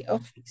working in my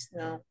office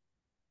now.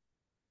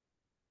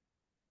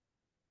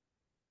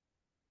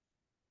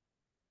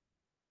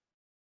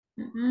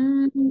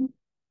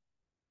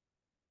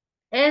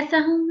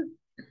 Esa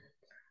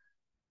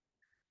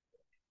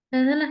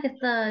es la que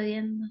estaba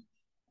viendo.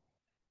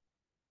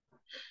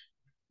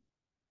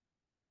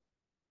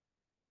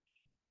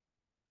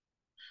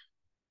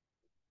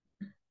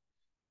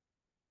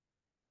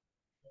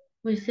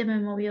 Uy, se me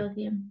movió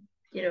bien.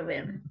 Quiero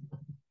ver.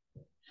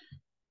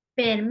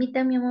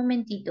 Permítame un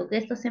momentito, que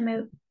esto se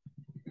me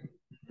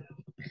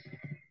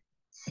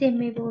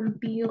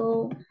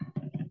volvió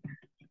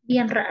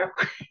bien raro.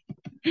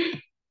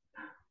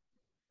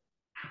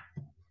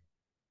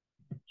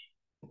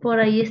 Por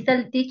ahí está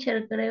el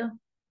teacher, creo.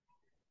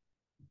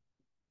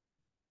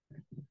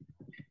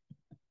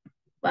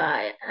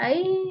 Vaya,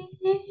 ahí.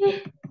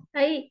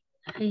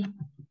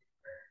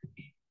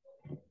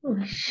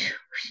 Uy,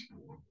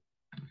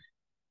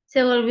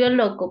 se volvió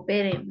loco,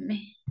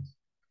 espérenme.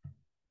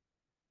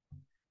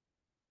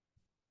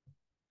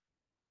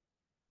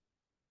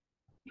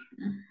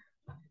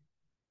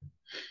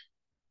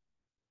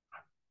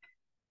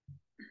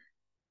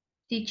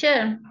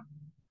 Teacher.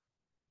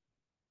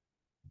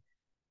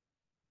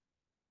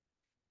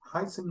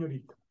 Hi,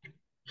 señorita.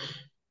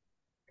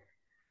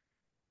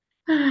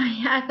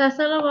 Ay, acá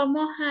solo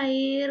vamos a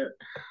ir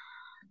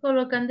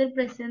colocando el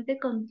presente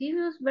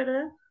continuos,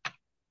 ¿verdad?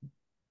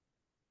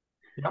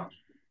 Yep.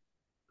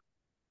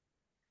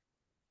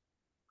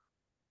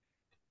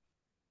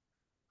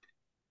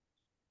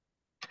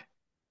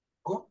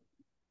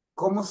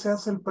 ¿Cómo se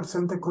hace el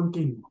presente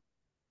continuo?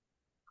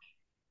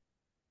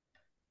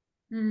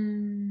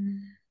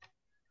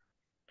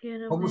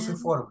 Quiero ¿Cómo se ver.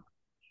 forma?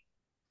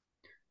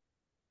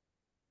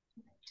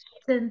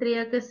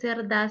 Tendría que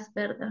ser das,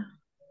 ¿verdad?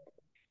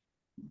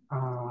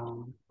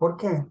 ¿Por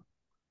qué?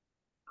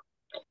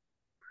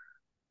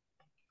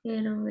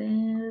 Quiero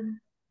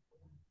ver.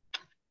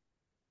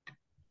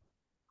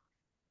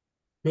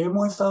 ¿Qué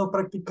hemos estado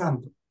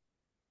practicando?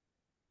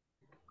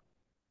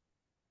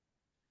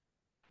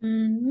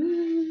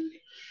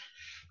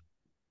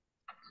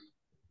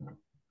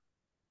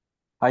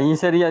 Ahí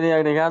sería de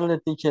agregarle,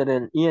 teacher,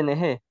 el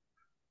ing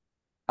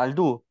al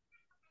do,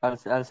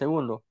 al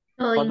segundo.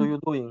 What do you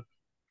doing?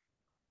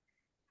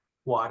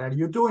 What are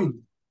you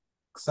doing?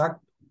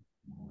 Exacto.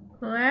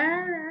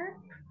 What?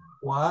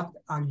 What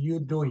are you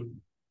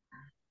doing?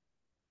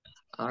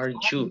 Are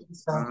you?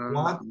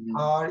 What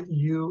are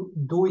you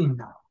doing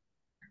now?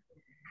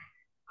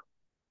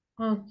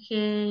 Ok,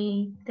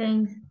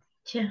 thanks,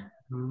 teacher.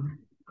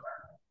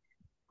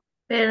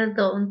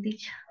 Perdón,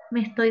 teacher.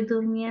 Me estoy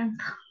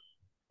durmiendo.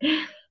 ¿Qué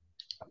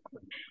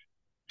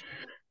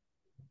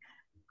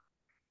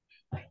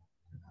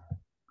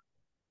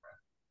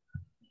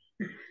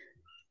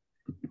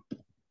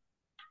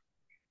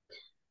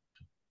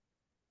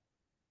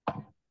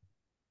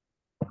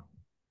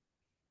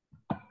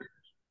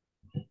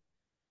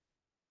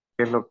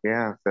es lo que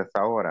haces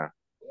ahora?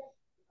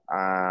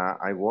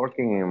 I'm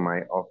working in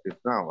my office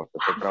now. O sea,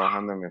 estoy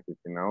trabajando en mi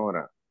oficina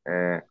ahora.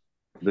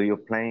 Do you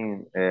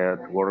plan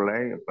to work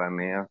late?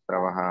 ¿Planeas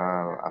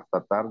trabajar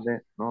hasta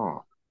tarde?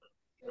 No.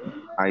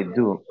 I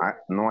do.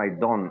 No, I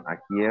don't.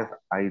 Aquí es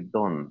I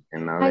don't.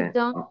 En la I de.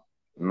 don't.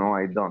 No,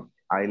 I don't.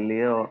 I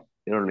leave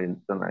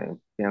early tonight.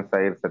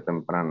 Piensa irse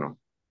temprano.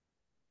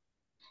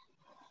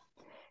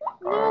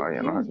 No,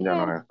 Ya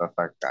nos está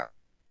sacando.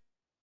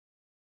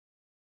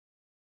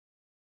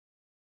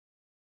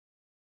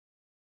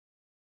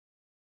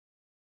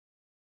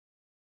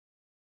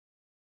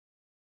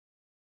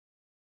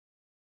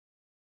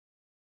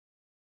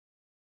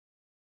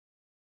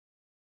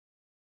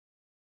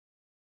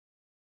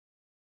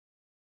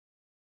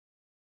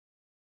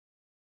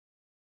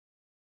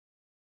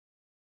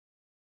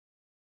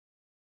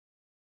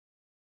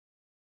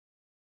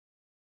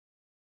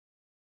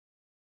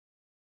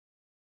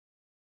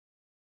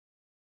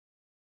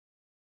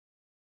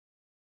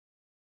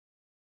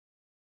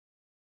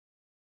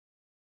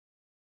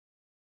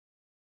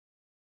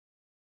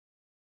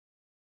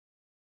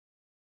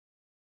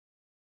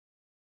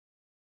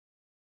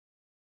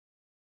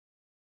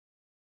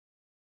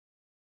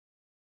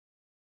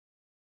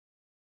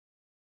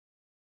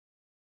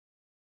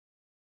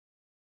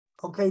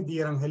 Okay,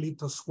 dear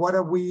angelitos, what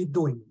are we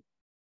doing?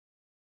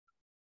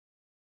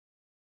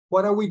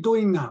 What are we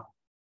doing now?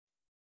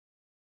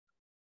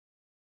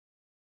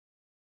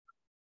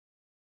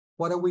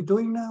 What are we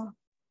doing now?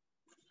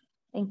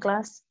 In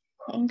class,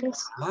 English.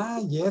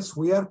 Yes,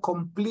 we are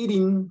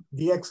completing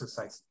the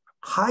exercise.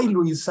 Hi,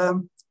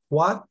 Luisa.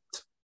 What?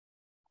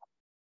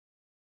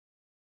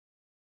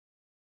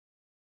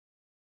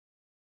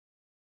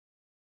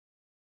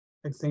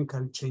 I think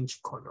I'll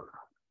change color.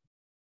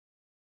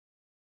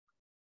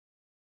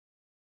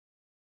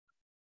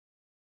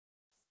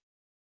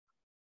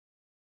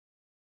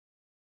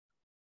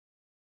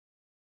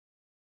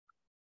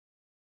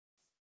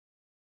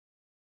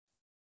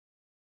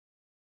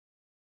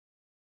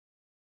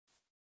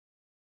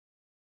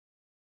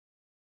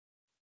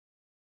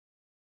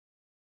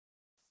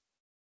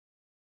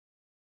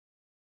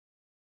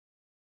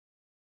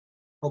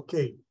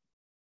 Okay.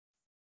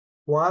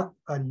 What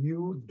are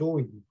you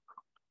doing?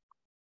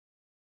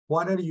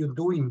 What are you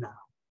doing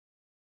now?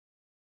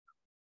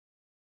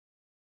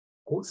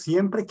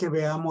 Siempre que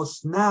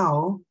veamos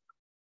now,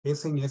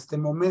 es en este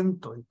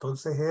momento.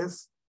 Entonces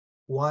es,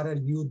 what are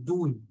you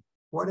doing?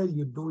 What are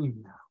you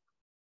doing now?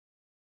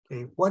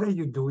 Okay, what are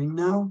you doing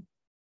now?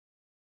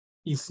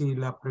 Y si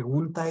la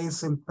pregunta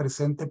es en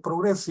presente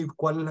progressive,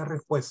 ¿cuál es la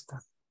respuesta?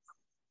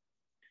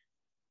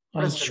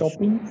 I'm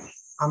shopping.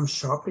 I'm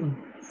shopping.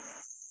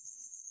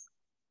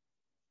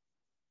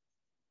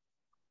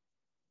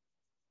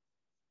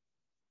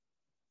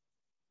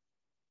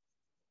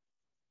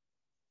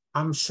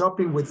 I'm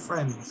shopping with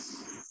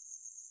friends.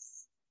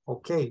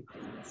 Okay.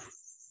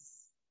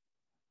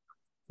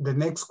 The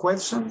next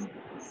question.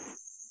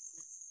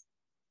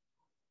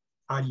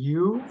 Are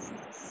you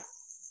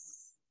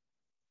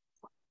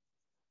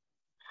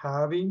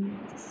having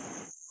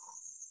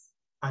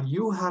a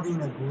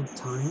good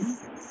time?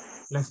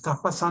 ¿La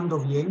estás pasando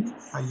bien?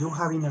 Are you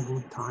having a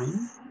good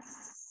time?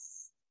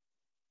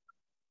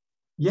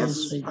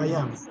 Yes, I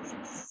am.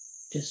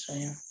 Yes, I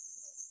am.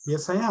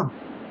 Yes, I am.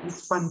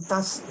 It's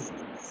fantastic.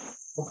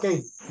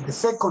 Okay, the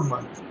second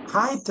one.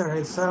 Hi,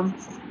 Teresa.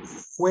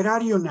 Where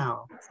are you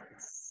now?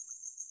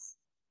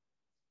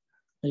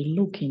 I'm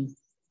looking.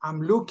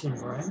 I'm looking,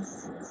 right?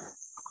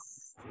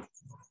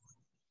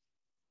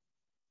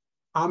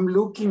 I'm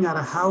looking at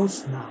a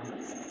house now.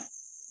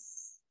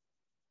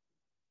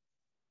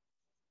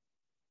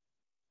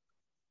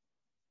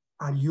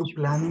 Are you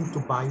planning to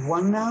buy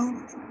one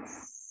now?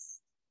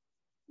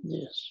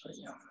 Yes,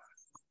 I am.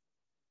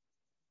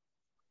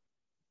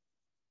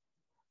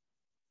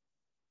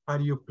 Are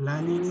you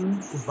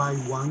planning to buy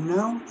one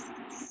now?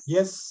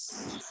 Yes,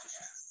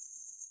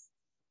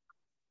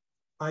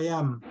 I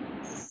am.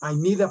 I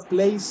need a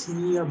place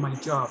near my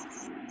job.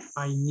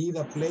 I need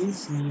a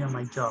place near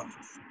my job.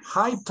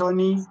 Hi,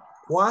 Tony.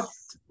 What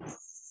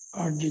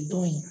Are you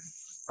doing?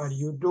 are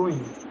you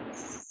doing?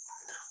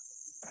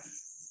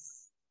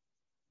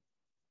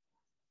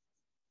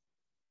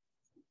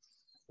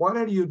 What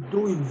are you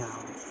doing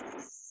now?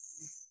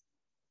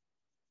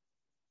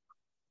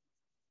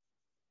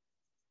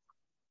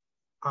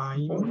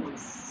 I'm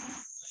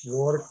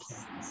working.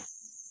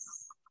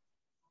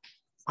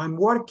 I'm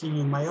working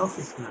in my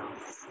office now.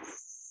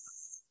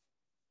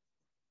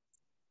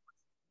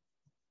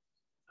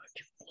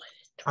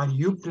 Are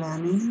you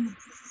planning?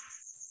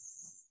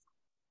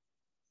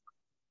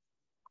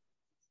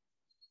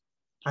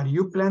 Are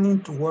you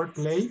planning to work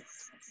late?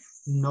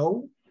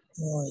 No,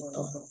 No, I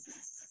don't.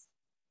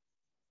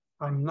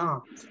 I'm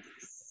not.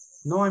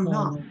 No, I'm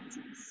not.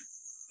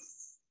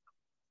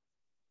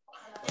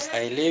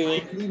 I'm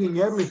leaving. I'm leaving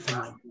early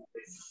tonight.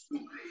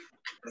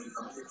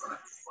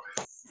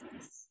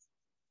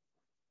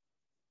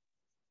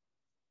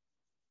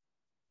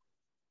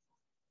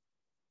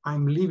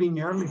 I'm leaving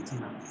early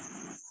tonight.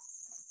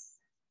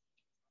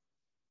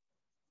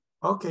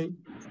 Okay,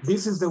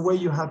 this is the way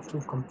you have to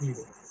complete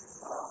it.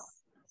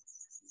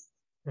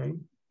 Okay,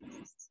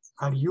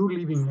 are you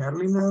leaving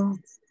early now?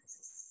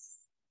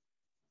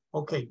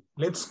 Okay,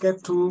 let's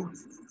get to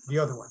the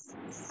other one.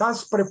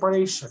 Task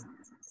preparation.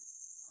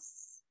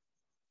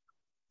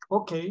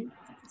 Okay.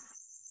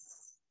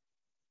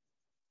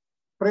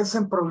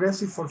 Present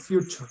progressive for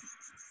future.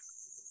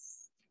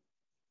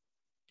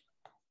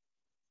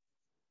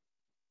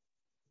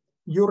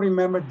 You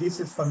remember this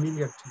is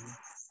familiar to you.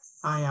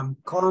 I am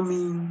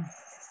coming.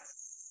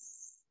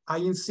 I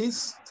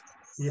insist.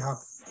 You have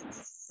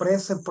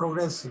present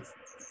progressive.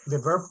 The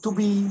verb to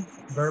be,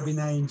 verb in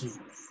ing.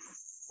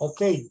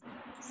 Okay.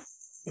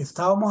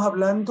 Estábamos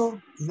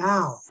hablando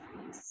now.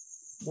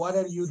 What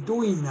are you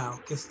doing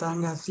now? ¿Qué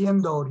están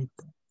haciendo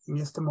ahorita, en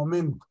este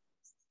momento?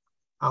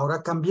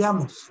 Ahora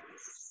cambiamos.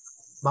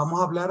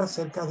 Vamos a hablar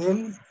acerca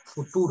del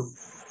futuro.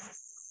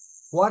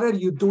 What are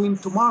you doing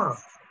tomorrow?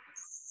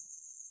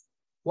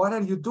 What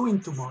are you doing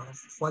tomorrow?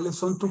 ¿Cuáles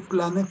son tus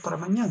planes para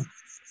mañana?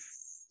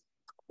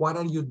 What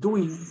are you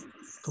doing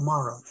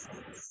tomorrow?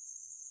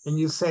 And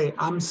you say,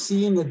 I'm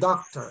seeing a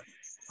doctor.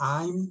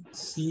 I'm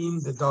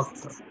seeing the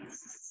doctor.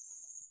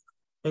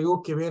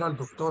 Tengo que ver al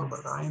doctor,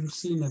 ¿verdad? I'm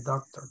seeing a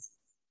doctor.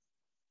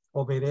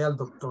 O veré al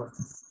doctor.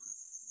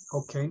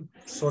 Okay,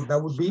 so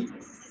that would be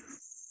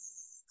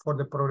for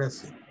the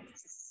progressive.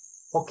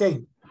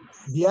 Okay,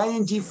 the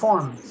ing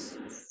forms.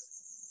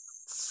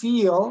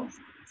 Feel,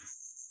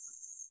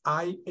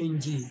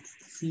 ing,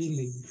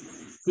 feeling.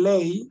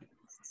 Play,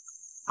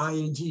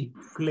 ing,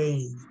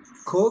 playing.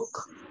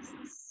 Cook,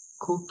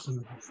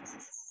 cooking.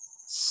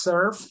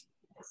 Surf,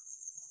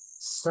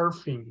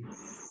 surfing.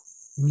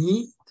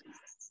 Meet,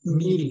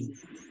 meeting.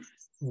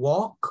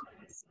 Walk,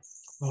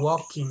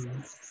 walking.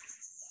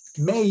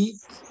 Make,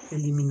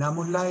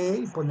 eliminamos la E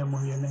y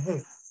ponemos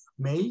ING.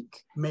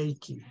 Make,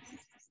 making.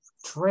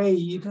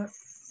 Trade,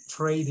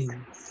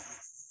 trading.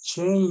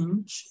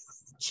 Change,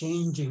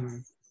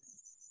 changing.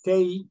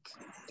 Take,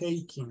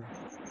 taking.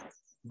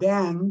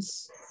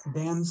 Dance,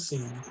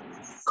 dancing.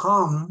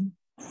 Come,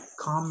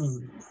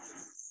 coming.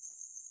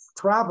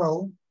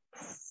 Travel,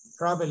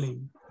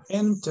 traveling.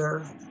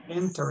 Enter,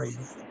 entering.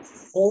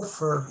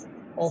 Offer,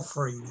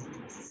 offering.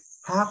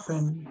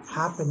 Happen,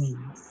 happening.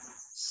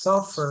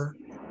 Suffer,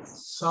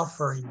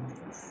 suffering.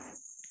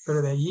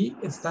 Pero de allí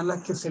están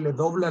las que se le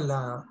dobla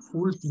la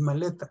última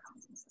letra.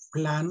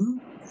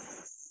 Plan,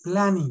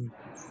 planning.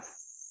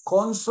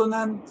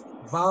 Consonant,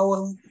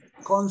 vowel,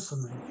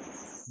 consonant.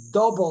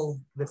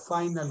 Double the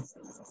final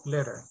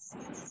letter.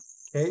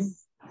 Okay.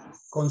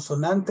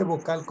 Consonante,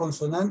 vocal,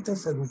 consonante,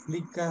 se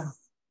duplica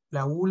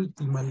la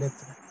última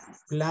letra.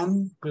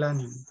 Plan,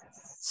 planning.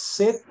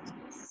 Sit,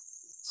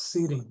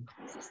 sitting.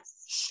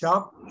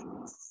 Shop,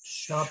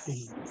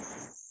 shopping.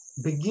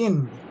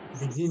 Begin,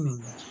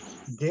 beginning.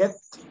 Get,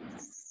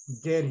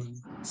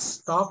 getting.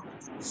 Stop,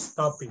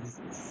 stopping.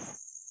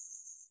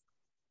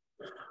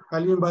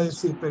 Alguien va a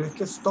decir, pero es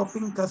que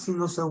stopping casi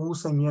no se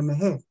usa en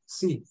ing.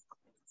 Sí,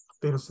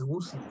 pero se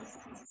usa.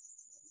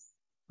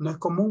 No es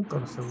común,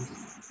 pero se usa.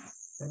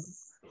 Okay.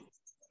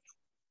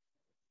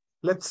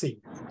 Let's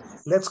see.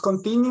 Let's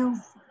continue.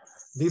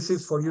 This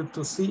is for you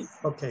to see.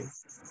 Okay.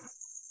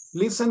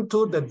 Listen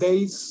to the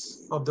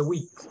days of the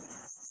week.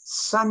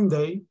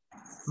 Sunday,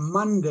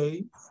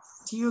 Monday,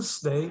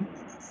 Tuesday,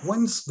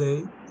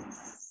 Wednesday,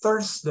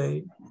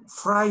 Thursday,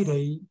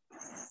 Friday,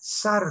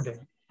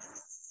 Saturday.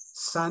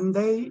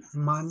 Sunday,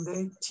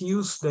 Monday,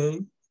 Tuesday,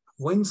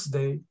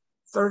 Wednesday,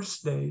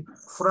 Thursday,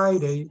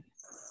 Friday,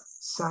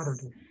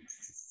 Saturday.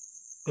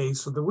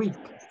 Days of the week.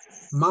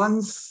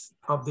 Month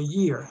of the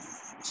year.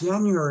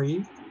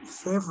 January,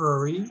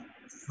 February,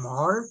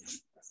 March,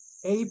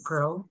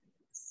 April,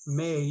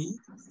 May,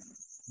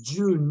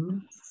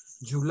 June,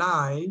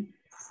 July,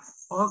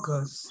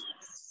 August,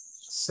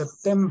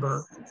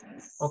 September,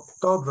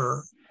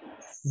 October,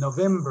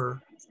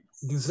 November,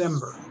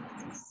 December,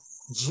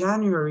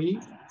 January,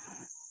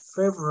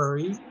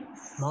 February,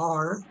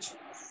 March,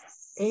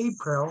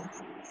 April,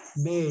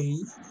 May,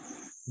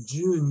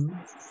 June,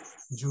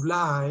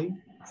 July,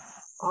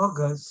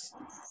 August,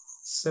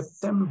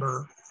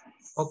 September,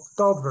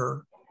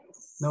 October,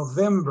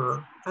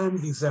 November,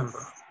 and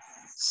December.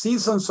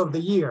 Seasons of the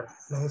year,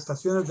 las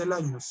estaciones del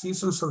año,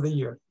 seasons of the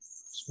year.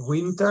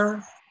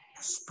 Winter,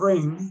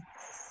 spring,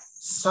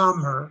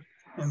 summer,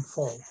 and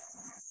fall.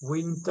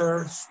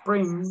 Winter,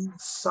 spring,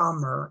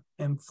 summer,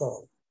 and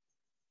fall.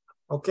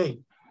 Okay.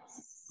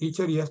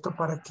 Teacher, ¿y esto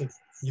para qué?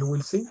 You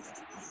will see.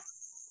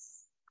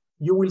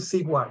 You will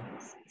see why.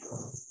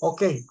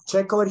 Okay,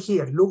 check over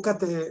here. Look at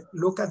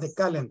the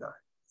calendar.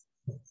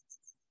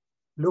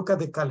 Look at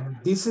the calendar.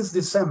 This is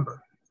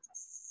December.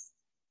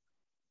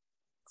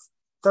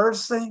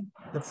 Thursday,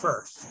 the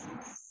 1st,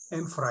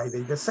 and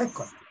Friday, the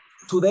 2nd.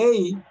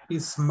 Today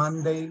is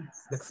Monday,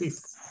 the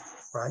 5th,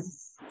 right?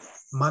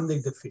 Monday,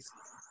 the 5th.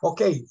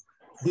 Okay,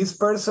 this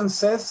person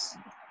says,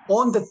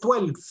 on the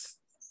 12th,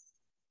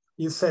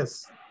 he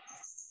says,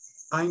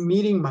 I'm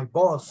meeting my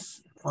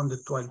boss on the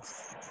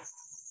 12th.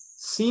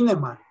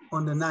 Cinema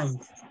on the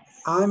 9th.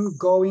 I'm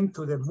going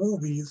to the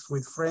movies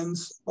with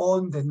friends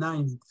on the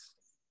 9th.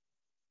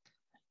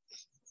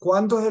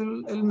 ¿Cuándo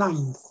es el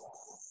 9th?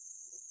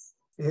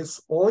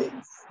 ¿Es hoy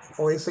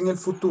o es en el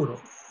futuro?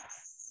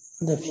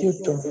 The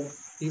future.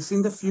 It's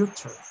in the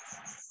future.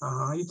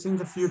 It's in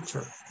the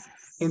future.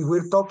 And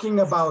we're talking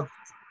about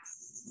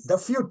the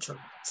future.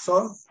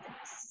 So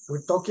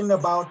we're talking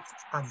about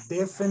a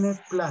definite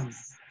plan.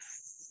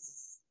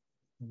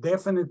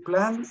 Definite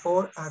plan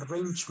or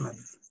arrangement.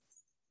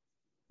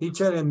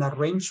 Teacher, ¿en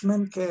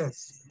arrangement qué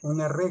es?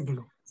 Un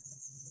arreglo.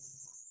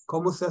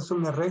 ¿Cómo se hace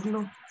un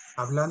arreglo?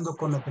 Hablando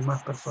con las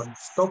demás personas.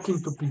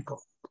 Talking to people.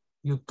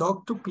 You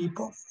talk to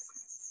people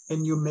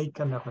and you make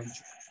an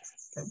arrangement.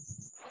 Okay?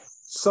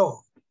 So,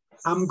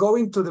 I'm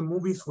going to the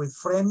movies with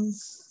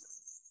friends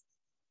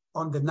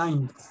on the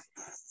 9th.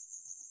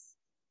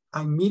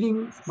 I'm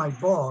meeting my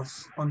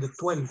boss on the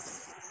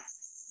 12th.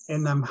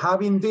 And I'm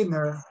having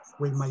dinner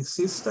with my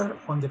sister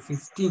on the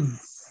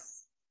 15th.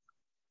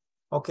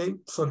 Okay,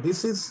 so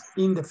this is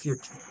in the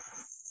future.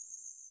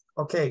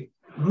 Okay,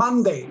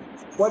 Monday.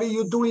 What are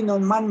you doing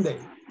on Monday?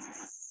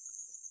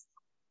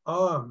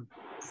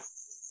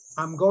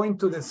 I'm going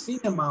to the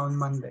cinema on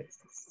Monday.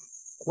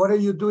 What are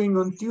you doing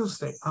on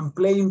Tuesday? I'm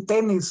playing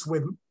tennis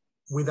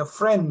with a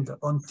friend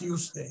on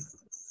Tuesday.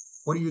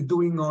 What are you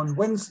doing on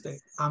Wednesday?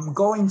 I'm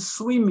going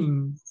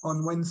swimming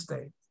on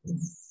Wednesday.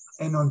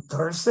 And on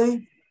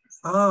Thursday,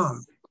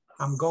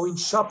 I'm going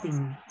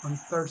shopping on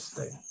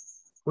Thursday.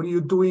 What are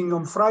you doing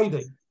on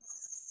Friday?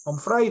 On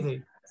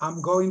Friday,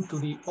 I'm going to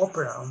the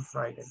opera on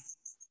Friday.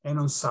 And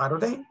on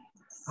Saturday?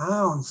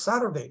 On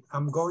Saturday,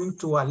 I'm going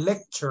to a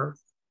lecture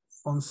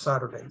on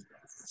Saturday.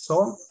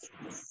 So,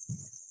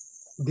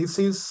 this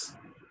is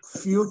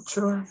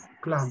future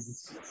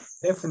plans,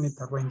 definite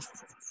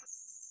arrangement.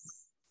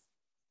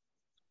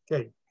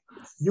 Okay,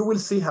 you will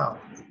see how.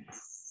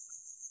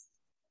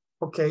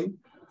 Okay,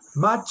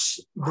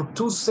 match the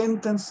two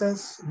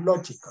sentences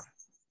logical.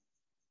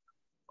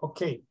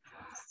 Okay,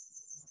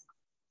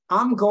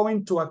 I'm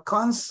going to a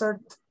concert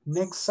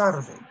next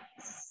Saturday.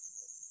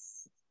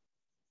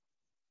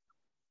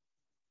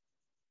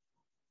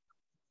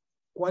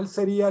 ¿Cuál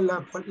sería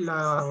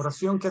la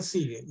oración que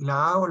sigue?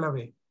 ¿La A o la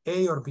B?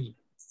 A or B?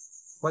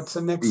 What's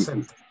the next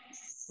sentence?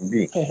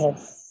 B.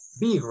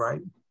 B,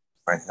 right?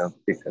 I have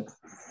tickets.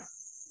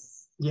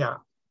 Yeah.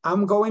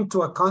 I'm going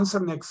to a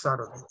concert next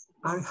Saturday.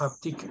 I have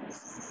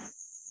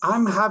tickets.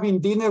 I'm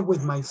having dinner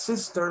with my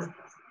sister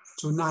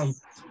tonight.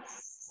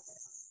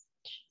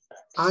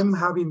 I'm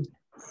having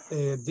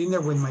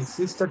dinner with my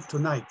sister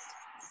tonight.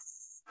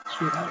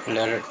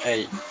 Letter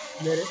A.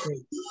 Letter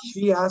A.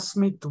 She asked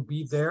me to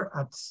be there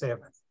at 7.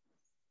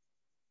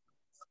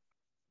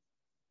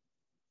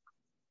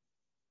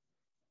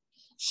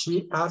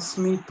 She asked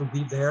me to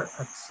be there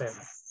at 7.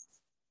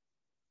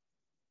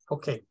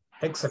 Okay,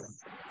 excellent.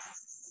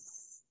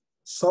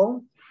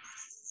 So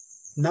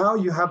now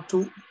you have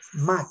to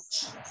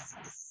match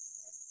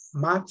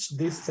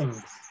these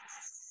things.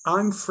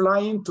 I'm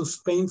flying to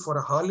Spain for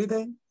a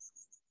holiday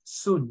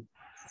soon.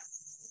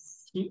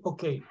 Y,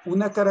 ok,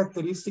 una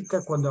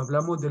característica cuando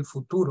hablamos del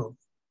futuro.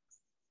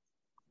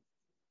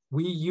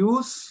 We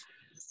use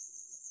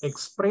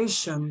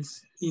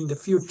expressions in the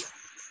future.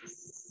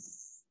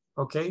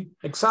 Okay,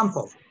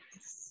 example.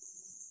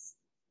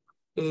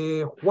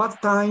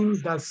 What time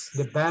does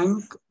the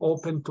bank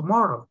open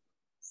tomorrow?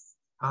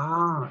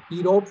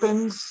 It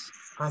opens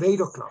at 8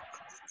 o'clock.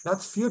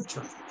 That's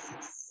future.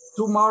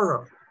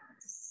 Tomorrow.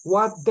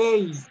 What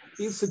day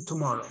is it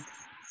tomorrow?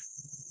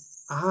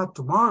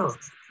 Tomorrow.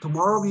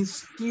 Tomorrow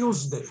is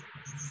Tuesday.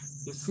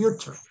 It's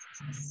future.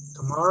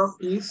 Tomorrow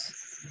is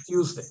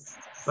Tuesday.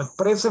 But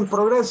present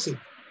progressive,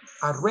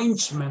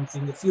 arrangement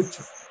in the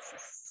future.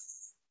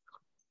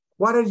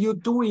 What are you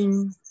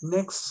doing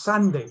next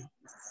Sunday?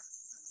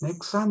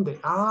 Next Sunday.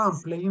 Ah,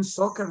 I'm playing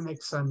soccer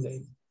next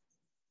Sunday.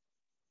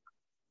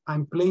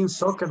 I'm playing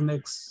soccer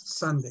next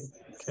Sunday.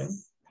 Okay.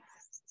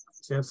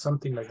 So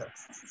something like that.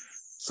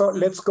 So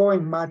let's go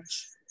and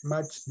match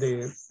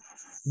the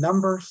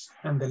numbers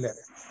and the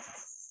letter.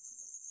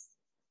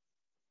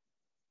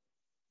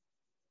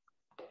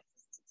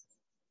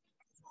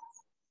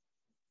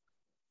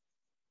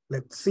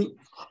 Let's see.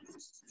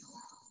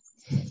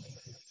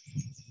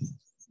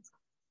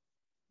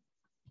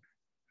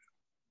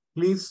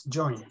 Please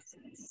join.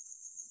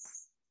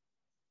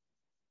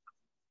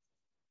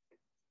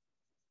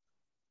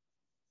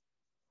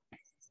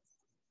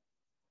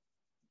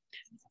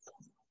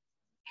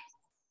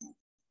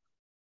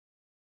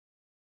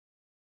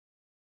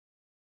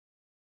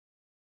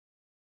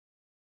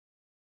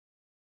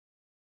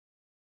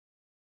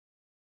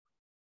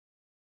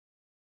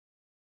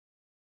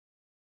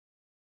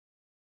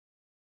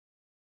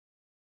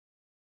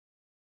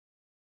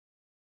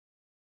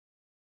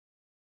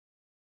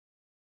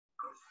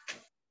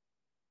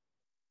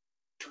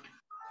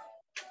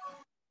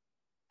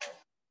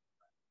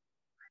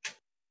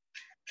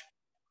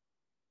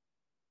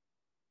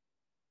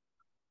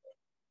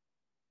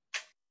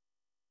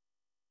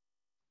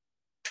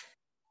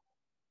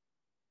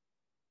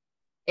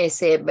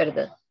 Ese es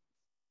verdad.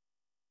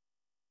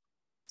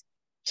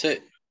 Sí.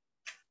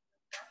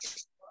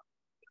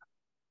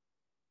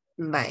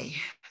 Vaya.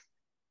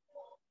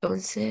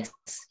 Entonces,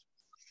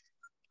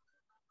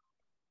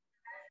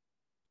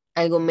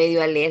 algo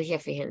medio alergia,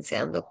 fíjense,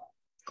 ando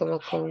como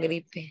con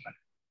gripe.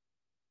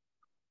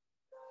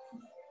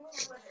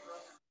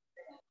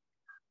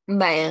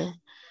 Vaya.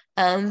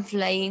 I'm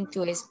flying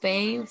to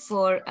Spain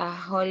for a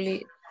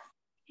holiday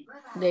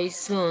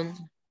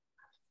soon.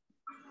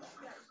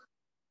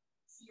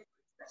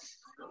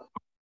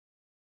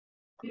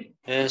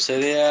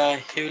 Sería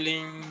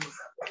healing,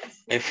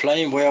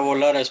 flying, voy a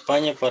volar a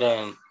España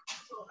para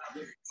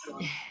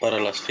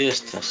las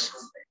fiestas.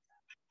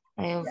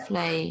 I am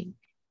flying.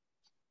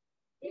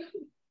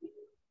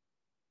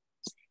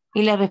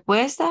 ¿Y la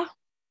respuesta?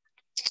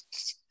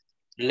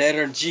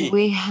 Letter G.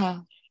 We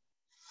have.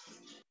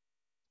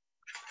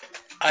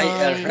 I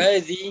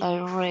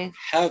already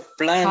have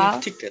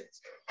planned ticket.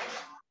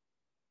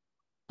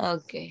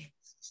 Ok.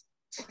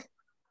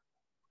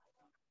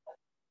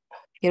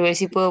 Quiero ver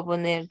si puedo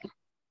poner.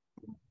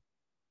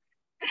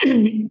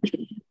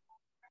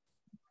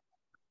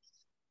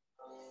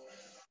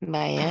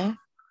 Vaya.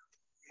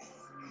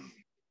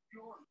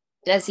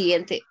 La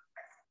siguiente.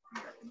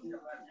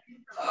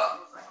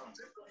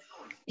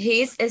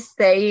 He's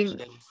staying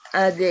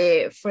at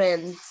the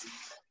friend's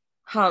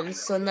home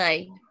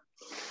tonight.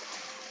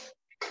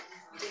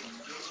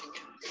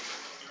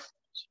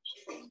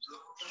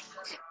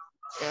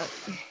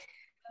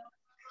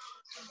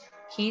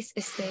 He's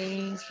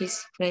staying at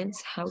his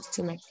friend's house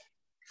tonight.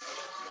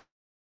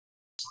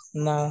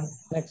 No,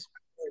 next.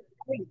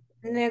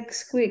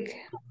 Next week.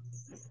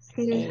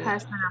 He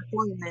has an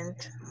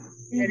appointment.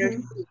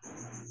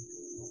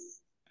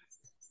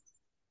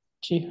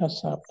 She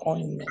has an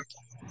appointment.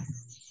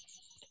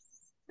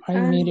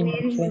 I'm meeting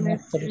my friend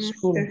after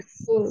school.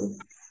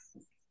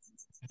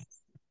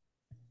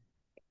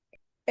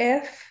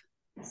 F.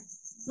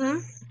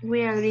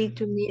 We agreed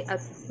to meet at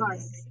the park.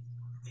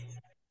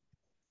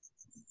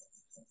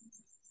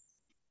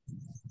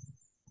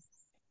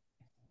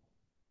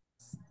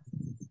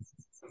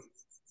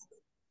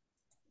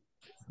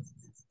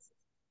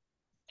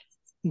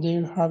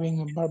 They're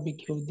having a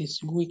barbecue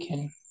this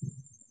weekend.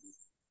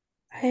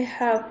 I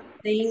have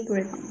the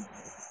ingredient.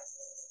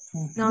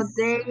 No,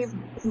 they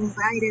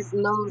invited a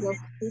lot of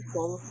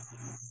people.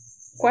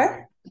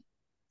 What?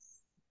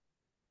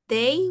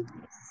 They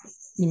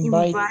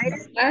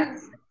Invited a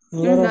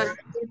lot of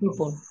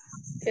people.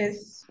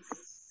 Is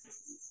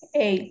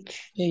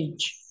H.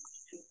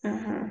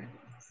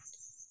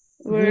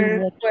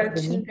 We're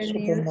watching the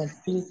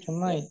news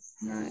tonight.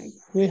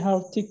 We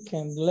have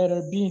ticket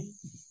letter B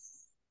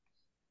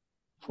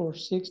for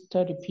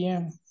 6:30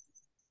 p.m.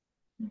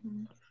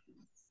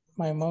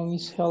 My mom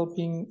is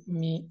helping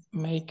me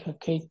make a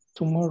cake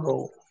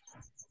tomorrow.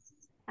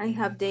 I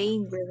have the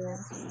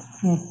ingredients.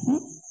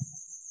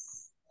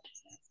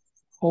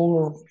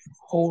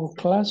 Our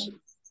class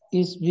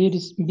is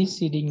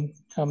visiting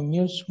a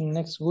museum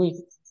next week.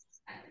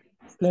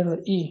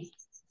 Letter E.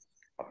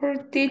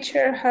 Our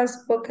teacher has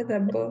booked a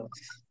bus.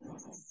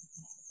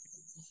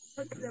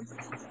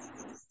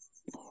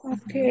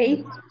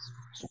 Okay.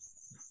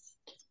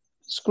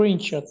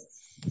 Screenshot.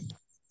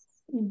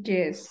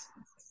 Yes.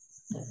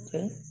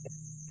 Okay.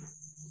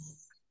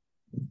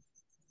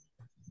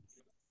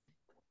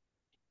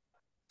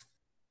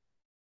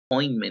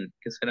 Appointment,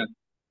 ¿qué será?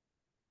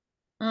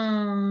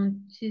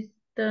 She's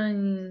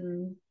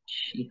done.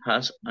 She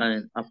has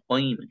an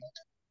appointment.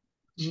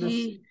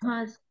 She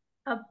has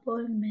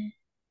appointment.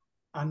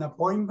 An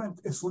appointment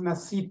es una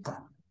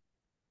cita.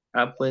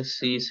 Ah, pues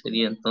sí,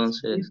 sería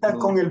entonces. Cita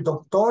con el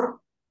doctor,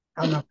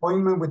 an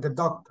appointment with the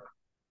doctor.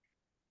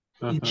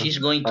 She's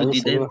going to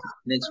the dentist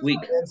next week.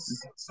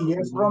 Si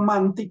es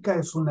romántica,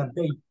 es una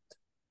date.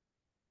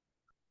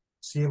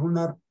 Si es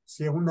una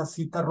Si es una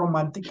cita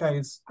romántica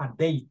es a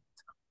date,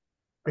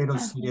 pero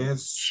si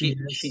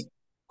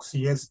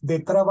es de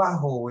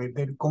trabajo o es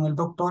con el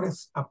doctor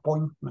es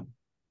appointment.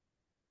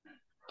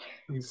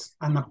 Es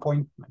an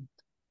appointment.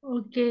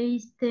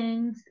 Okay,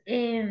 thanks.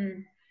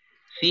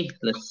 Sí,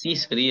 la sí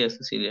sería,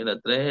 Cecilia. La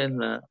 3 es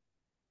la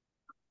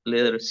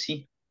letter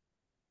C.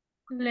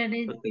 Let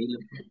it, Porque ahí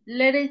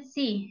let it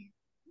see.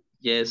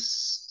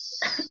 yes.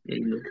 Y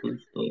ahí le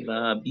puso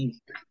la B.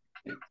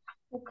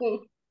 Okay.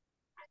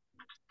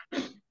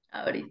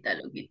 Ahorita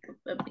lo quito,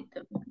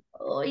 permítame.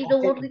 Ay, lo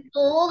borré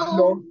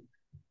todo.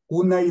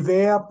 Una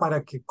idea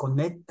para que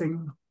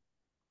conecten,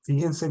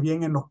 fíjense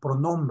bien en los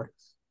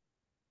pronombres.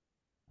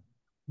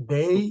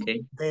 They,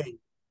 Okay. they.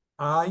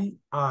 I,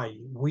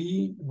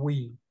 we.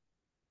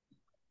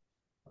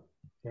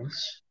 Okay.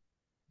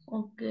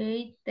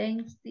 Okay,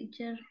 thanks,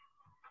 teacher.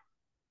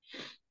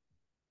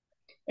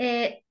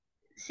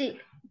 Sí,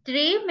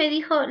 3 me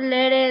dijo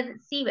letter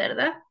sí,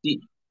 ¿verdad? Sí,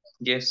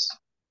 yes.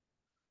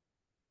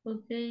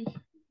 Okay,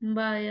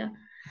 vaya.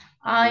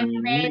 I'm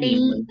I'm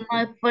meeting meeting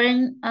my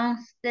friend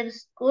after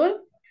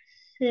school.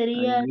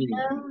 Sería I'm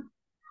meeting.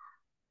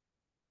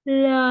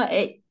 la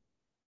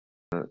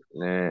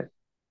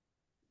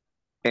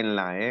En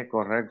la E,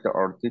 correcto.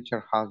 Our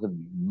teacher has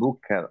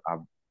booked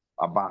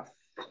a bus.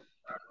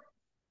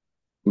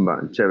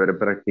 Va, chévere,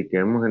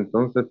 practiquemos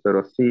entonces,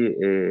 pero sí,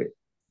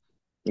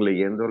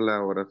 leyendo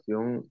la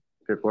oración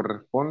que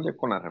corresponde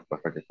con la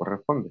respuesta que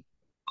corresponde.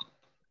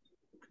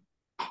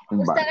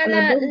 Usted Vale.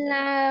 haga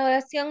la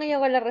oración y yo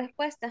hago la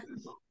respuesta.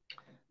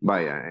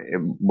 Vaya,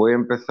 voy a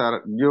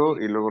empezar yo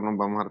y luego nos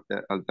vamos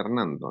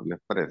alternando, ¿les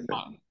parece?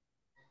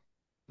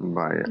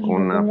 Vaya,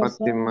 una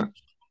Fátima.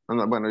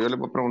 No, bueno, yo le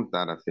voy a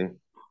preguntar así.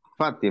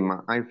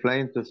 Fátima, I'm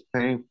flying to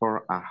Spain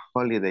for a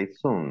holiday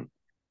soon.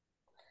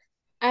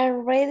 I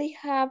already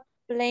have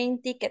plane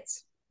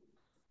tickets.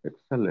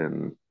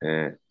 Excellent.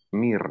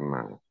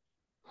 Mirna.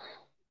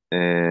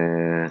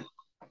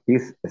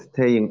 He's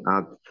staying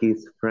at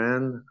his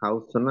friend's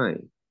house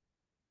tonight.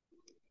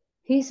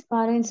 His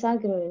parents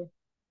agree.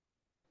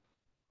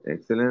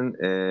 Excellent.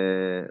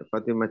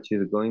 Fatima,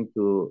 she's going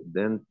to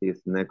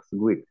dentist next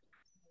week.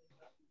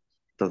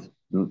 Entonces,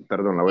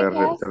 perdón, la voy a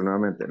repetir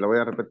nuevamente. La voy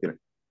a repetir.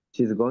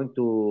 She's going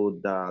to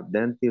the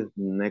dentist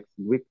next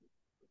week.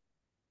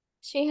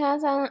 She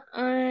has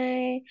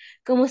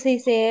 ¿cómo se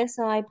dice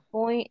eso?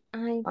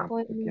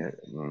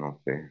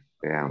 No sé,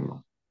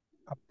 veamos.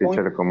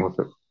 Teacher, ¿cómo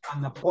se?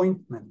 An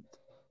appointment.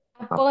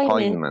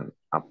 Appointment.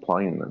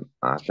 Appointment.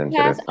 Ah, está She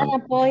has an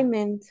interesante.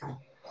 appointment.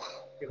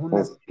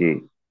 Ok.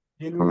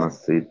 Una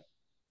cita.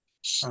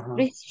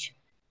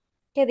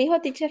 ¿Qué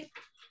dijo, teacher?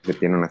 Que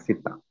tiene una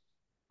cita.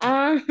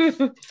 Ah.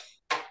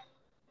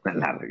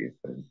 La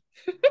revista.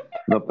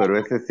 No, pero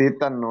esa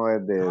cita no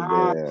es de...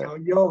 ¿Qué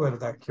oyó,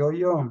 verdad? ¿Qué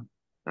oyó?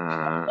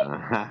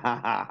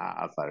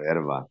 A saber,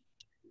 va.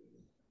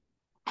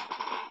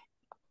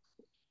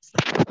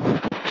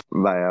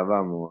 Vaya,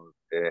 vamos.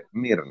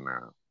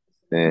 Mirna.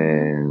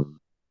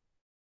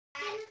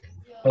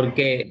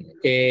 Porque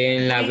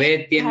en la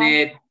B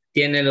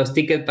tiene los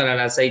tickets para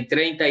las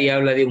 6:30 y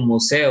habla de un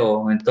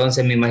museo.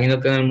 Entonces me imagino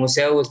que en el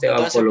museo usted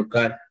va a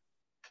colocar.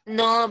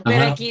 No,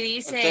 pero Ajá. aquí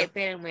dice,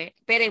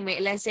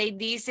 espérenme, la 6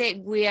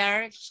 dice, we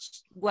are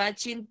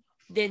watching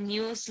the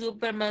new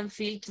Superman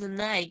film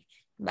tonight.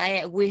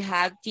 Vaya, we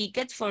have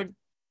tickets for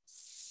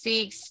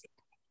 6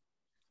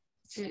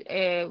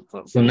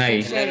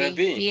 Tonight. 6:30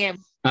 p.m.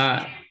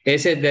 Ah,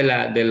 ese es de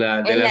la Es B.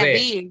 la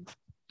B.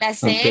 La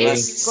C Okay.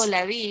 con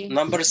la B.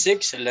 Number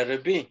 6,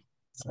 letter B.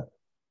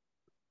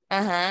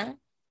 Ajá.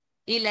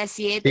 Y la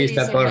 7 Sí,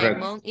 está dice, correcto.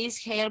 my mom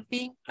is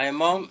helping. My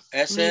mom,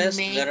 SS,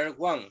 Me make- letter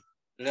 1.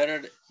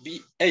 Letter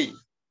B, A.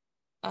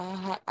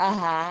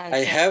 Ajá.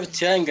 I exacto. have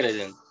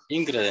 2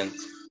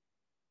 ingredients.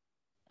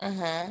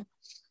 Ajá.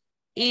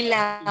 Y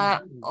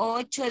la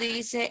 8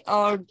 dice,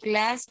 our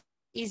class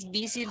is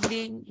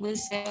visiting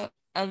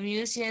a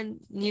museum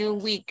new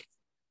week.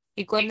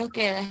 ¿Y cuándo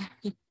queda?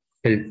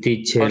 El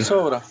teacher. ¿Cuál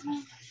sobra?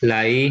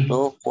 La I.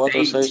 2,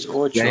 4, 6,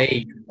 8. La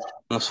I.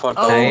 Nos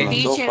falta Oh, una.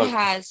 teacher 2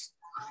 falta. has.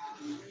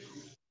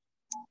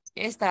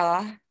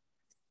 Estaba.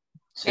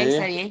 Sí.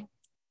 Está bien.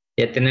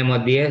 Ya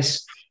tenemos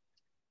 10.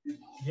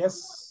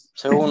 Yes.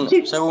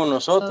 Según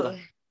nosotros.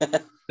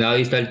 ¿No ha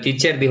visto el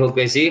teacher? Dijo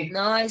que sí.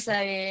 No,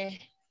 está bien.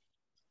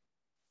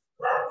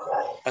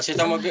 Así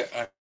estamos aquí.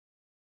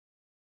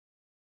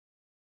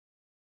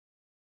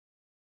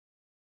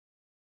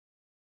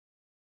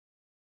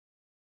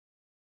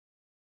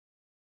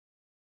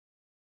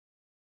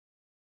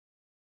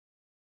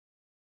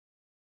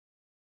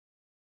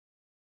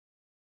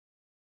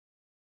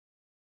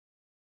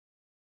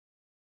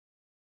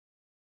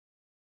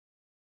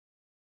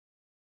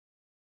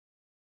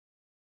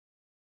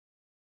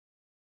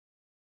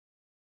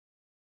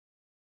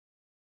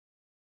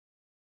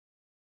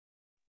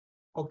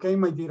 Ok,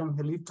 my dear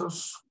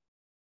angelitos.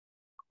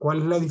 ¿Cuál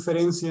es la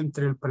diferencia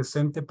entre el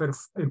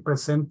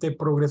presente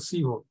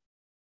progresivo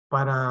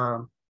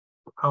para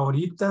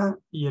ahorita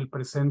y el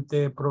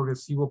presente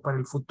progresivo para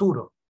el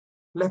futuro?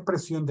 La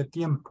expresión de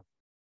tiempo.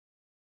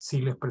 Si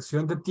la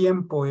expresión de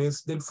tiempo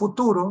es del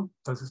futuro,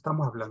 entonces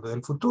estamos hablando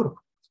del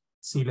futuro.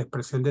 Si la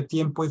expresión de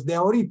tiempo es de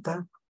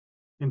ahorita,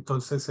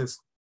 entonces es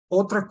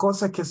otra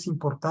cosa que es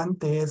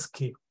importante es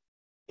que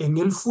en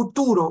el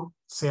futuro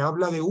se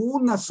habla de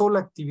una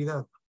sola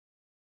actividad.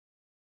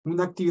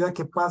 Una actividad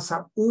que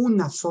pasa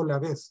una sola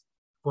vez.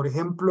 Por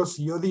ejemplo,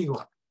 si yo digo,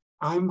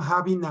 I'm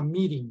having a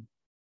meeting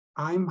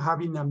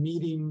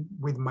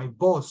with my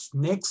boss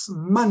next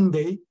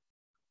Monday,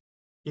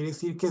 quiere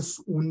decir que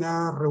es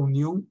una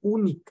reunión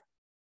única.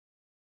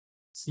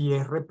 Si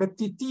es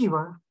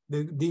repetitiva,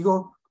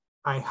 digo,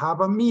 I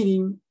have a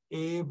meeting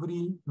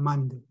every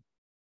Monday.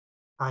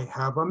 I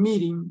have a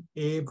meeting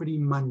every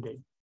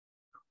Monday.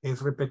 Es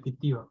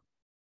repetitiva.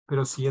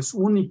 Pero si es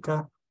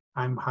única,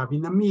 I'm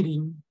having a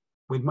meeting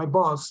with my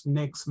boss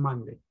next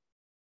Monday.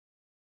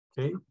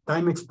 Okay,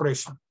 time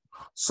expression.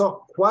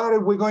 So, what are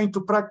we going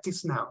to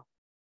practice now?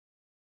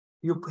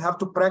 You have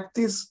to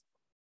practice,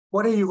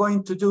 what are you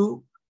going to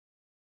do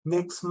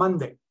next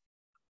Monday?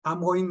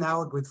 I'm going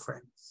out with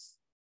friends.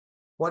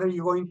 What are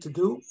you going to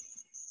do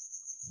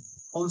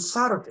on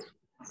Saturday?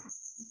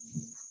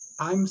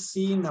 I'm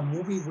seeing a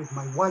movie with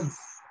my wife.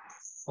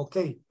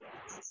 Okay,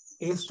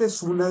 esta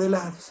es una de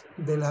las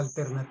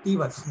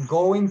alternativas.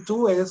 Going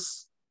to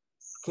es,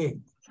 ¿qué?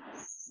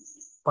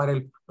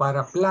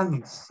 Para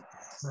planes,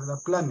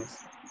 ¿verdad? Planes.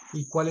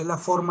 ¿Y cuál es la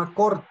forma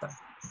corta?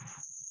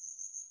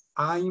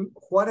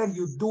 What are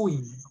you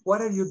doing?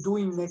 What are you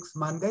doing next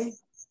Monday?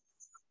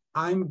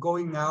 I'm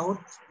going out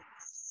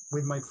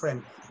with my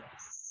friend.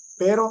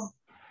 Pero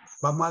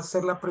vamos a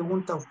hacer la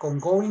pregunta con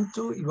going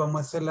to y vamos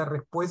a hacer la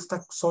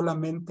respuesta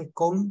solamente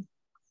con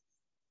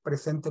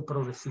presente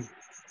progresivo.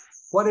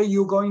 What are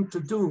you going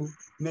to do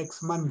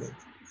next Monday?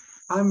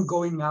 I'm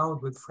going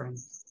out with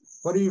friends.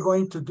 What are you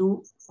going to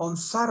do on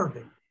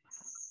Saturday?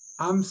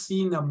 I'm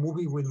seeing a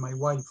movie with my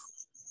wife.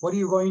 What are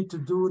you going to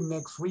do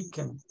next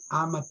weekend?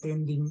 I'm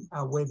attending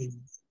a wedding.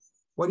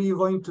 What are you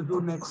going to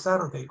do next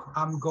Saturday?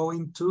 I'm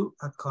going to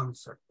a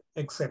concert,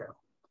 etc.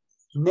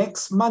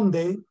 Next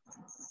Monday,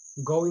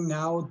 going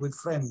out with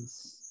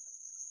friends.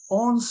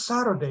 On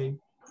Saturday,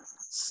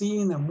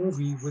 seeing a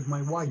movie with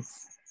my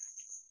wife.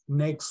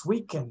 Next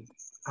weekend,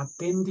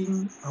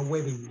 attending a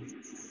wedding.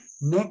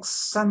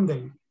 Next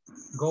Sunday,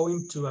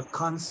 going to a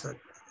concert.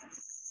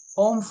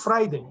 On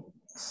Friday,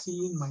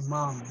 seeing my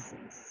mom.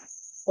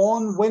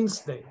 On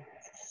Wednesday,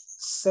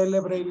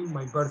 celebrating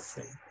my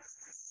birthday.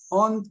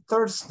 On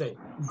Thursday,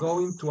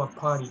 going to a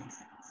party.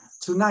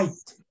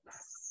 Tonight,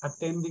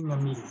 attending a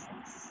meeting.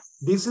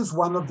 This is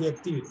one of the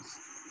activities.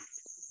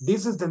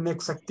 This is the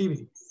next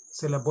activity.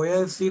 Se las voy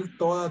a decir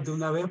todas de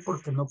una vez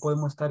porque no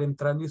podemos estar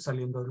entrando y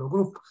saliendo de los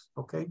grupos,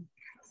 ¿ok?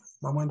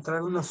 Vamos a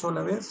entrar una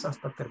sola vez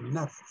hasta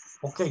terminar.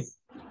 Ok.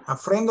 A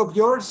friend of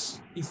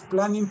yours is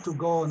planning to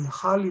go on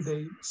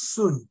holiday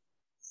soon.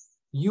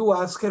 You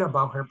ask her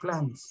about her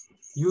plans.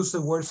 Use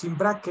the words in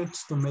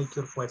brackets to make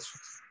your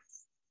questions.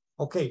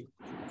 Okay.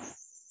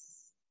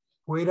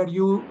 Where are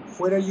you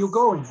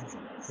going?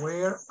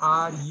 Where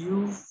are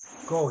you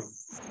going?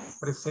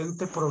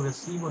 Presente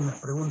progresivo en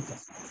las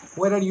preguntas.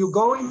 Where are you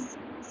going?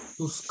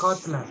 To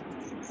Scotland.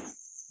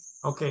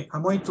 Okay,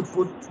 I'm going to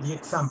put the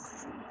example.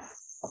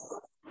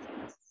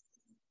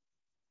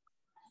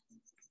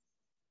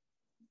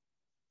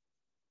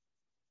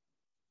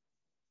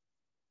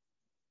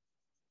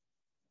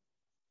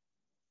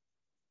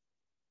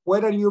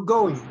 Where are you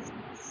going?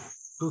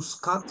 To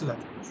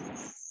Scotland.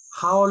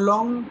 How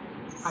long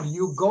are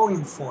you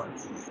going for?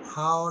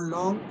 How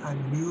long are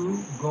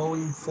you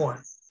going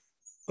for?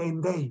 10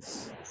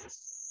 days.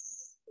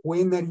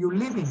 When are you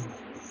leaving?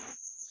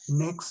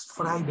 Next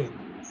Friday.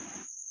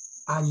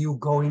 Are you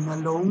going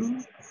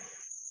alone?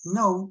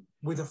 No,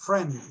 with a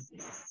friend.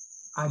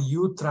 Are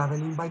you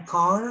traveling by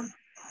car?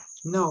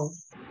 No,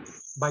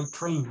 by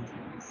train.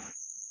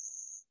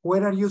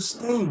 Where are you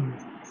staying?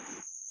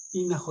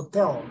 In a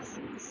hotel.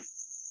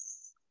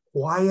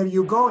 Why are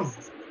you going?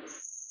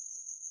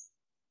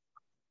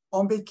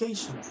 On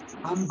vacation.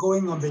 I'm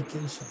going on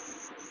vacation.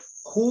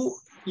 Who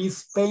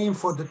is paying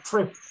for the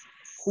trip?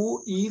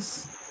 Who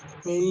is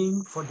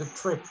paying for the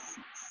trip?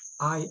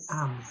 I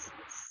am.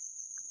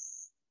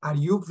 Are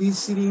you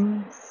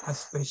visiting a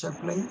special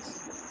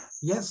place?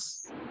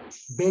 Yes.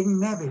 Ben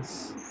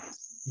Nevis.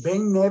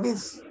 Ben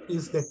Nevis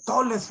is the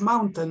tallest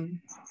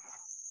mountain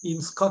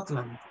in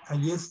Scotland.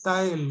 Allí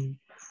está el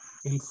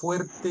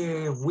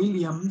fuerte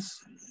Williams.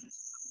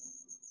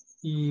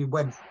 Y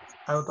bueno,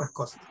 hay otras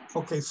cosas.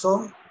 Okay,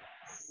 so,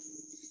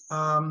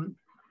 are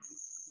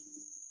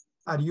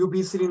you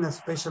visiting a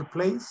special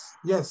place?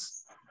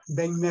 Yes,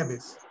 Ben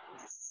Nevis.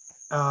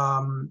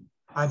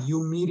 Are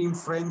you meeting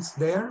friends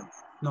there?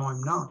 No,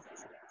 I'm not.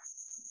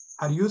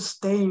 Are you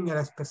staying at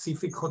a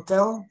specific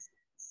hotel?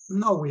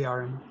 No, we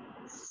aren't.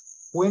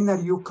 When are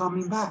you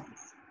coming back?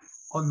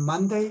 On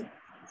Monday,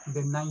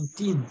 the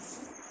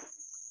 19th.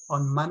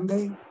 On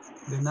Monday,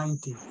 the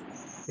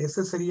 19th.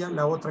 Esa sería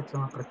la otra que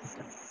vamos a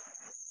practicar.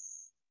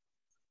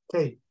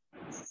 Okay.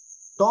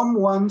 Tom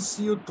wants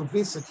you to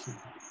visit him,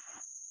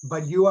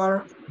 but you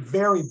are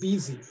very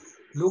busy.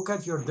 Look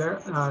at your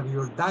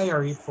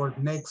diary for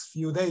the next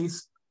few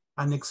days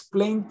and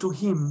explain to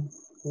him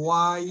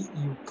why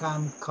you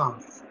can't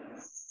come.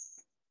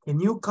 Can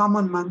you come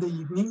on Monday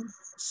evening?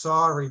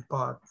 Sorry,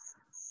 but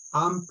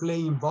I'm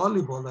playing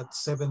volleyball at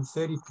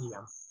 7:30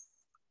 p.m.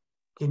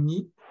 Can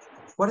you?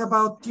 What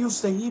about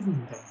Tuesday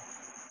evening then?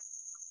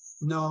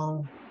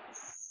 No,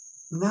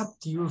 not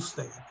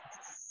Tuesday.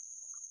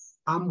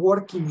 I'm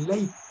working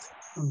late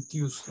on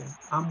Tuesday.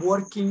 I'm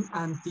working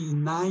until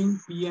 9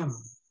 p.m.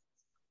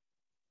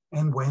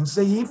 And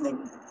Wednesday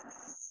evening?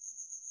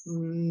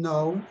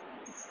 No,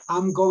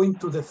 I'm going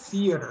to the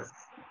theater.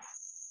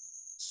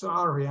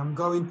 Sorry, I'm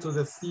going to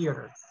the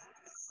theater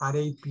at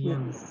 8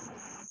 p.m.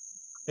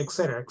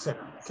 Etc.,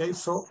 etc. Okay,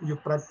 so you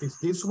practice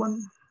this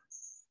one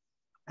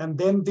and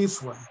then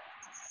this one.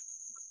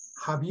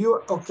 Have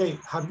you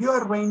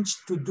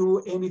arranged to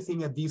do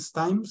anything at these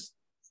times?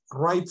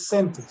 Write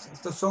sentences.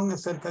 Estas son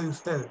acerca de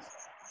ustedes.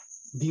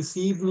 This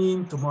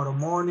evening, tomorrow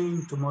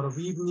morning, tomorrow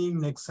evening,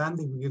 next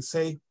Sunday, we will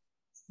say,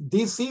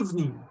 this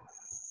evening,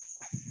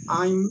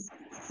 I'm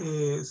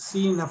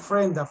seeing a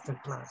friend after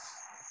class.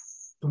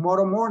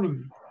 Tomorrow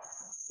morning,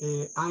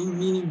 I'm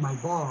meeting my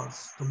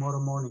boss tomorrow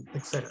morning,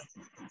 etc.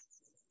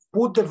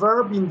 Put the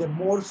verb in the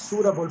more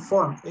suitable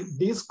form.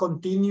 This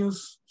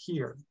continues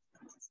here,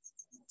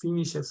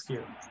 finishes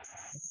here.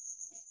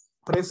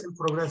 Present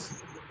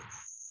progressive.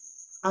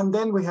 And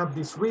then we have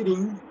this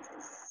reading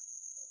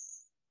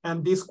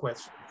and this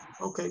question.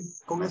 Okay,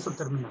 con eso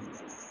terminamos.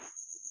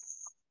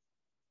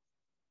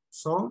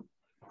 So,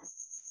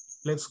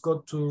 let's go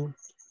to,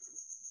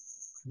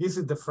 this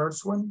is the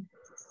first one.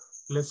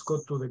 Let's go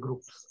to the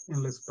groups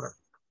and let's practice.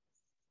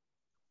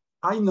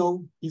 I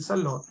know it's a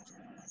lot,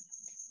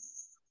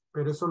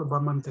 pero eso lo va a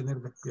mantener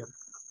despierto.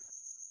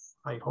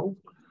 I hope.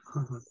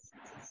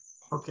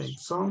 Okay,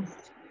 so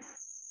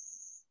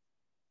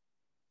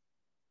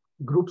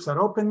groups are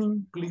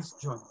opening, please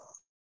join.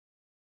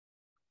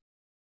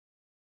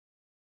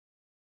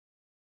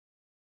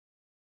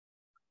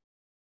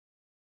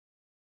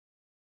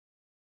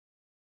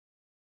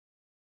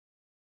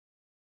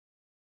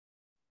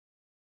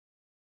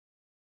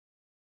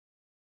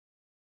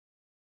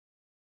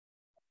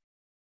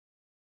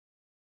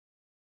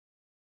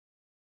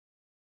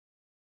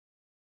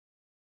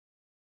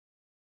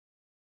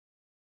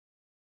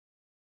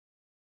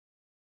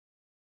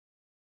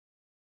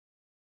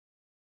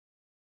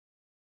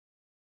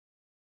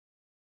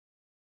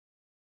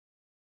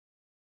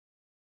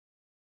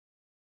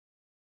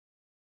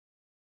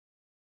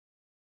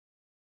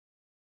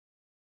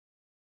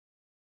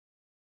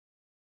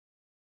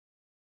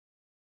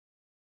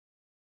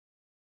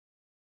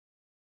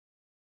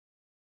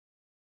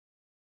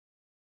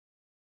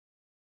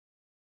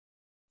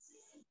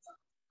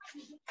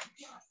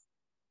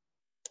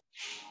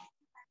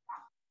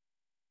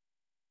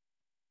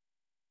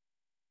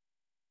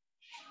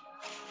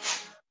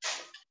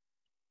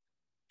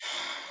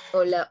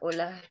 Hola,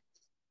 hola.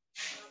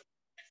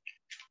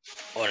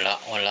 Hola,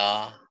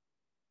 hola.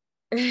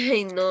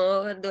 Ay,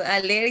 no,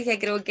 alergia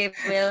creo que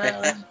me ha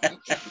dado.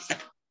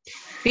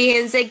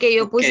 Fíjense que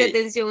yo puse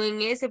atención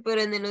en ese, pero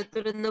en el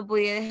otro no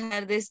podía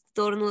dejar de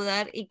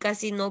estornudar y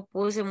casi no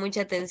puse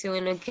mucha atención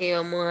en lo que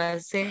íbamos a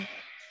hacer.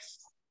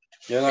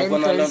 Yo en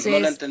alguna no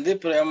la entendí,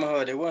 pero ya vamos a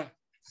averiguar.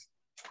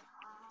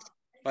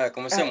 Vaya,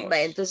 comencemos.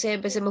 Vaya, entonces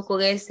empecemos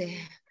con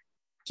ese.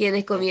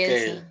 ¿Quiénes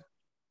comienzan? Okay.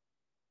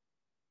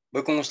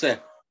 Voy con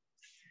usted.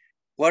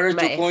 What are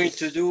you going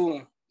to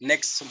do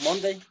next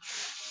Monday?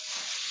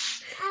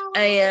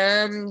 I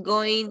am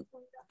going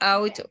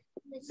out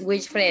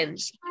with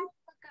friends.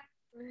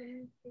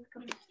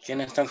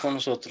 ¿Quiénes están con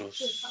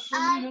nosotros?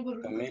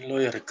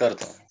 Camilo y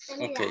Ricardo.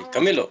 Ok,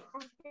 Camilo.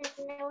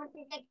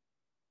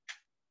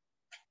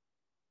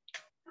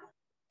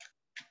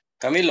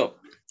 Camilo,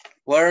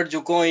 what are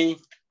you going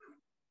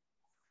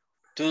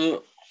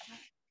to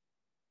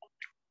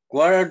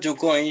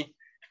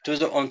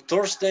do on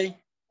Thursday?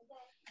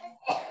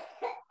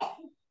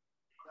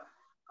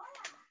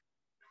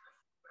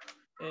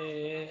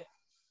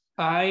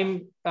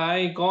 I'm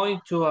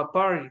going to a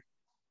party.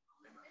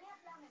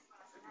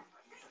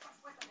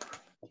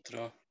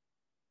 Otro.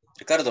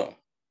 Ricardo,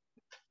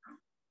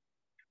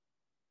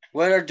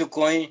 where are you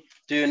going to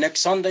do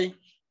next Sunday?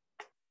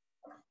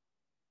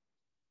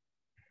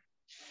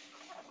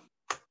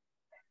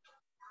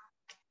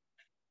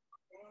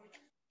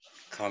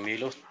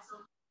 Camilo.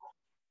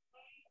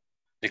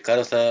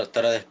 Ricardo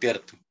estará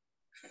despierto.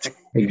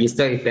 Aquí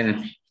estoy,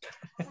 espera.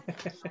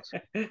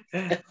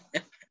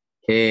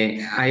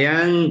 I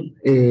am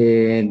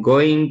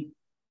going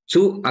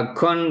to a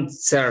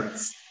concert.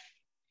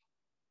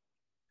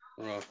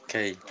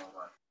 Okay.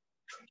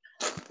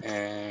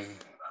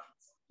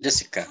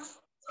 Jessica,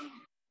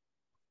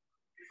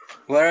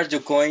 where are you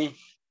going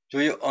to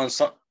you on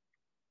Sunday?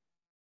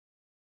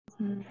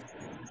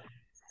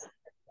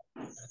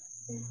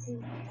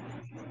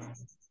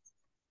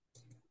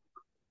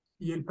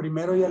 Y el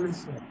primero ya lo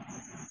hice.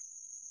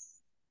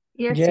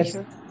 Yes, Yes.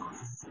 teacher.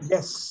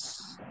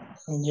 Yes.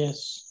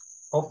 Yes.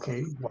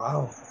 Okay,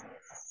 wow.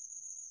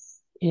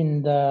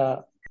 In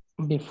the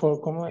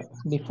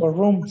Before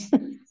room.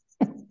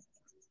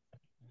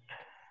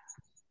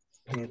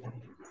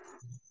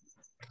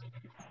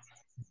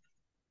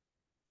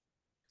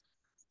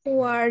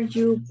 Who are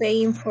you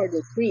paying for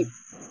the trip?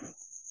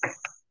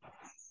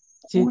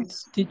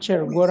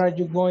 Teacher, where are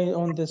you going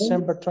on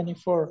December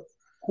 24th?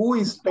 Who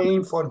is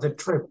paying for the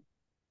trip?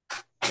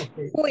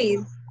 Okay. Who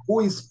is? Who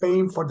is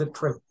paying for the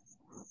trip?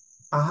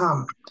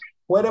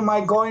 Where am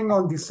I going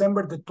on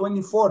December the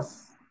 24th?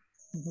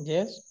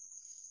 Yes.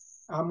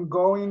 I'm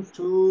going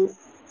to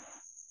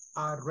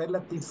a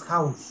relative's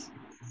house.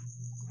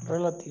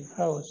 Relative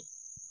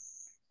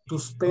house. To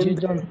spend. You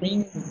don't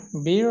drink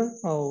beer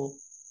or?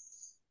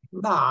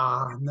 No.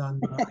 I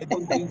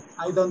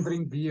don't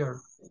drink beer.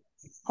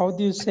 How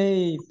do you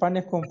say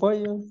panes con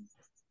pollo?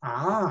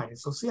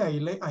 Eso sí, ahí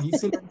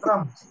sí le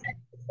entramos.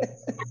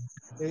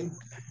 Okay.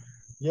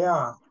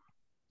 Yeah.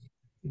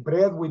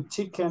 Bread with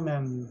chicken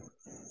and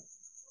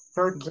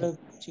turkey. Bread,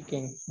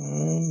 chicken.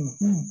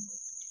 Mm-hmm.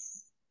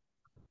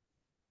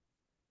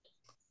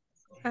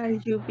 Are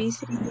you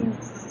visiting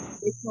a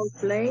special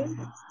place?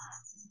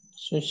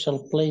 Social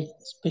play,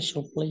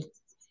 special play.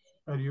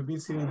 Are you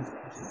visiting a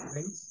special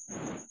place?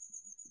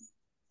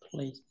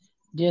 Place.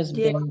 Yes,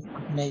 Yeah.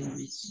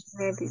 maybe.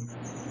 Maybe.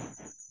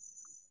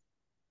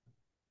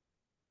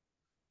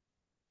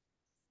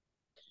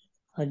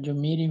 Are you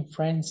meeting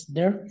friends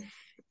there?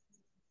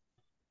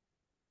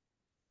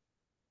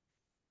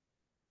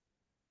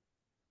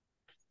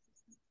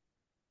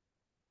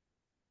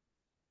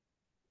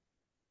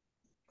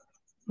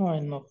 No,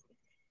 I'm not.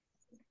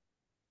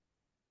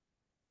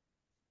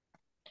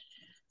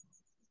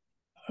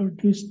 Are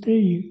you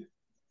staying?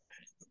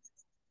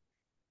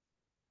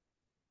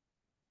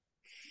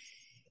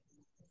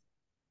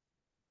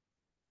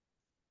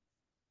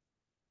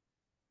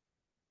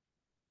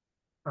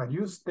 Are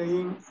you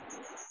staying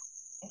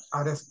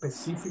at a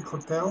specific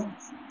hotel?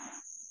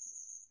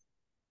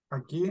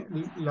 Aquí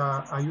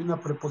hay una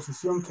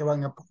preposición que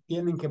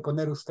tienen que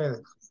poner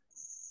ustedes.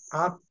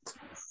 At.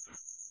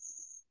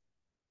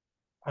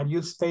 Are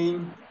you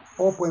staying?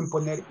 O pueden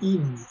poner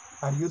in.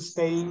 Are you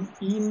staying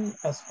in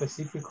a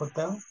specific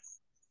hotel?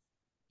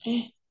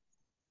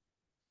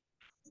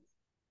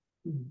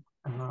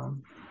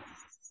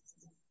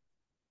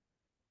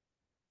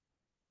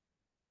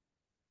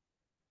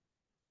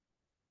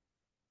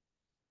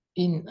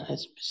 In a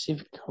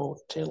specific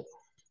hotel.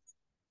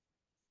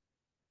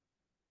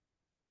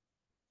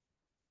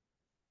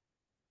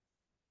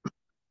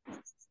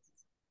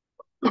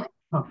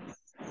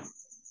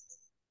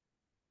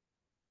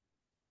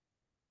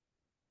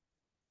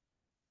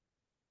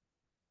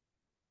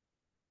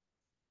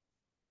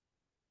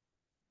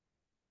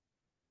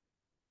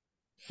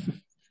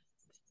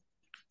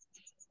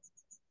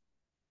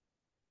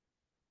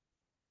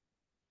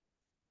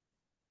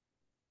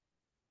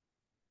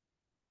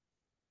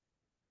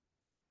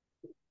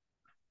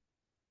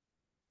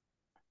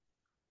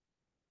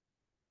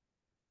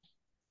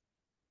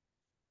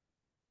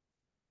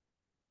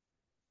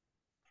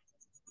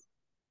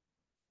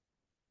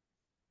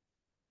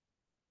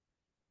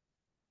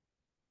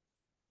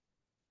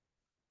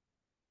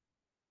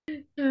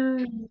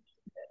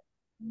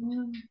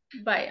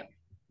 Vaya.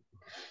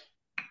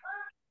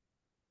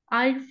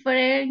 Are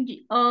friends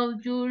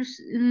of yours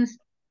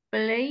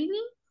planning,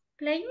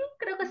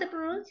 creo que se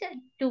pronuncia,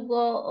 to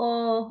go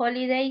on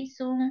holiday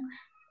soon?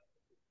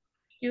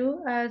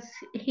 You ask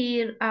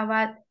here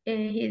about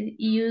he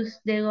use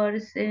the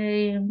words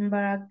in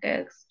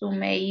brackets to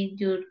make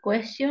your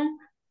question.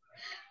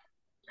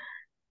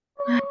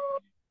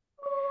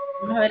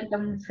 Vamos a ver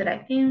cómo será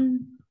aquí.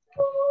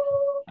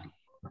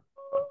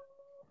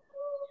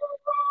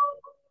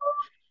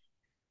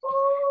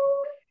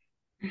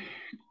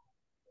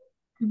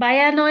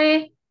 Vaya,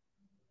 Noé.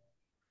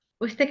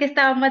 Usted que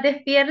estaba más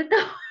despierto.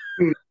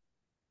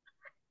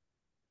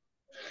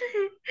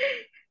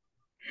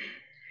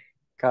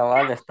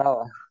 Cabal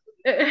estaba.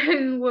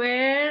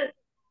 Where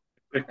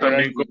Es Where are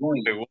también you como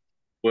going?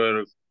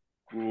 where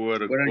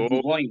Where are go.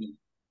 you going?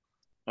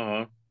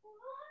 Ajá.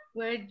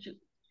 where you,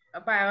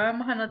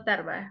 vamos a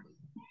anotar, va.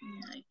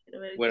 Ay, quiero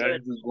ver, Where are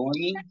you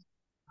going?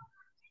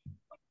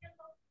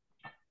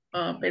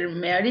 pero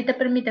ahorita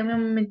permítame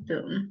un momento.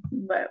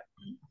 Va.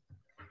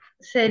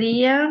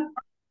 Sería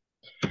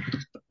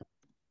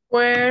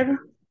where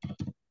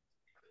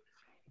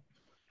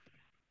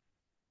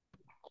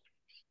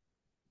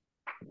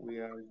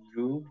Where are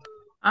you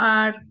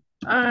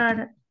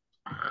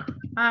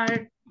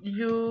are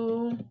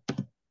you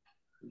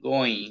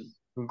going?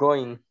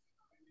 Going.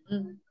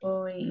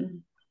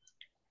 going?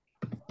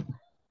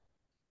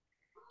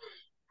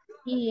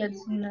 Y el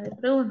signo de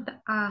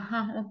pregunta.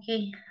 Ajá, ok.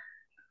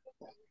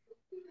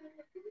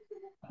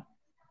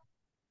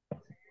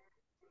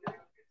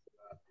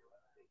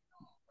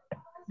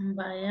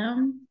 Vaya.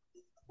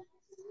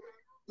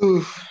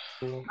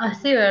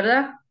 Así,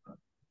 ¿verdad?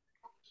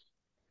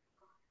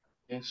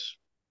 Yes.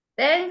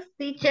 Thanks,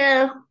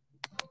 teacher.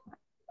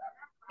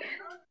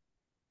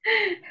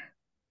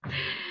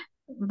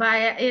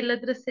 Vaya, el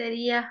otro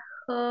sería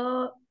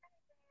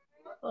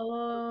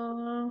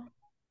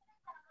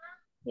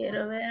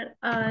Quiero ver.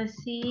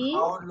 Sí.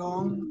 How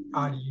long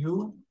are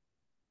you?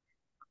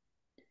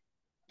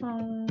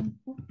 Are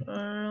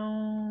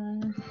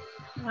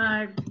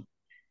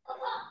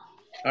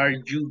Are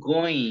you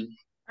going?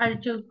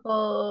 you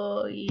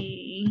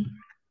going?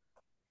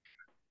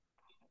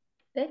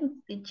 Thanks,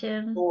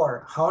 teacher.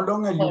 For. How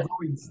long are you For.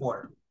 going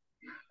for?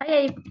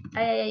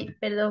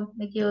 Perdón,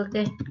 me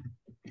equivoqué.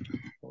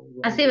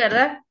 Así,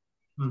 ¿verdad?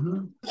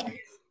 Mhm.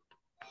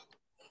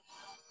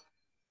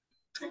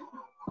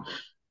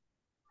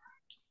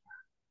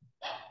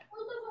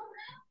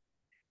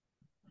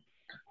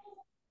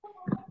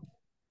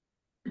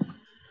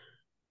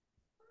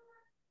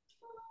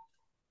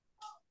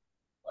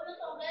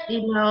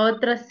 Y la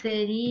otra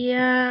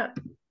sería...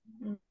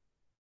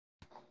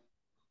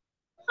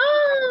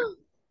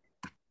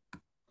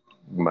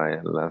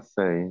 Vaya, las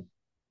 6.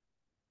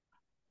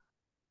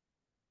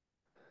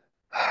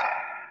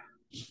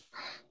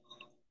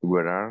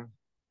 Where are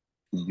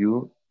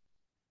you?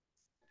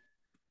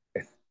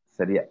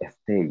 Sería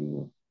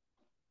staying.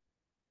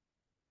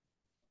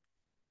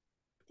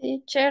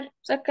 Teacher,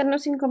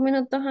 sácanos 5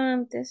 minutos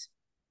antes.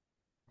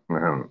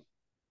 Ajá.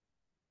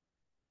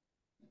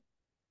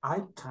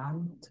 I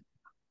can't.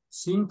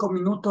 5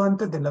 minutos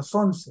antes de las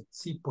 11.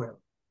 Sí puedo.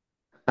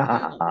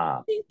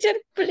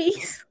 Teacher,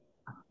 please.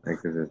 Es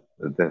que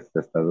se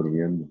está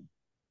durmiendo.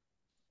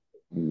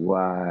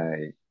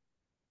 Why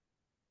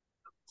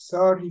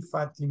Sorry,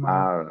 Fatima.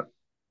 are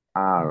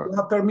You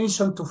have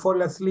permission to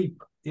fall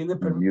asleep. Tiene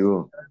permiso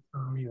you de quedarse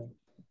dormido.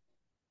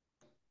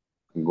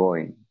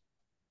 going?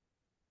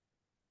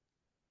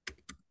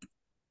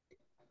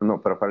 No,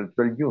 pero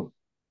faltó el you.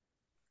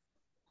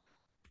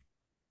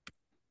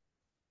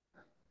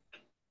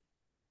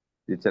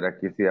 Teacher,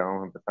 aquí sí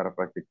vamos a empezar a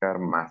practicar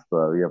más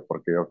todavía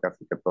porque yo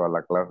casi que toda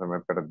la clase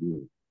me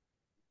perdí.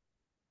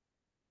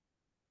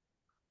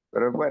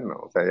 Pero es bueno,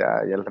 o sea,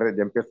 ya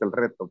empieza el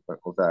reto, pues,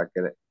 o sea,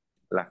 que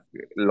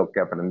lo que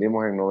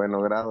aprendimos en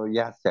 9º grado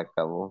ya se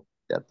acabó,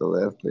 ya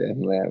todo esto ya es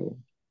nuevo.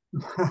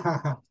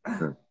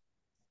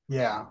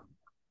 Yeah.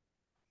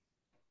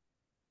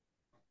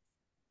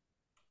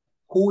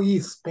 Who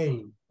is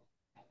paying?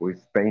 Who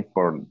is paying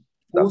for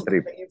the Who's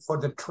trip? paying for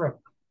the trip?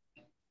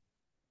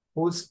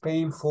 Who's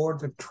paying for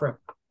the trip?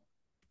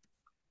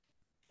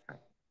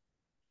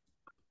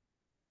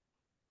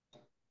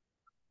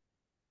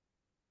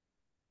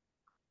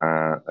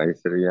 Ahí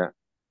sería,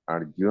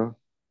 are you?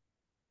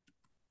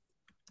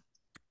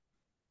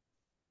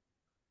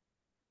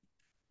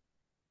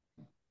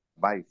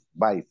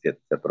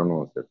 Visit se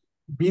pronuncia.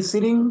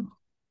 Visiting?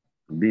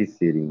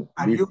 Visiting.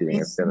 Are you Visiting.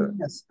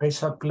 visiting a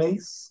special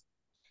place?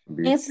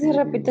 Ese se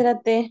repite la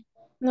T.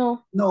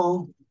 No.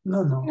 No.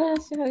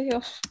 Gracias a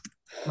Dios.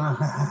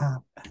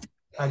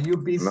 Are you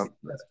visiting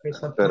No, a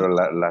special pero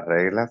place? la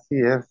regla sí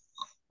es,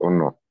 o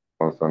no,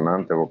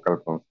 consonante,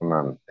 vocal,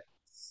 consonante.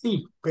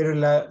 Sí, pero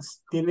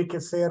tiene que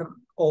ser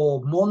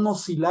o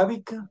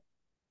monosilábica,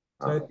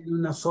 o sea, tiene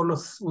una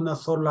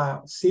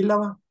sola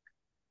sílaba,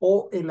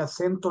 o el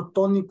acento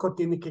tónico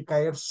tiene que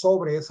caer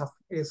sobre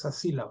esa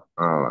sílaba.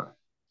 Va.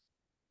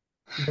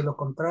 De lo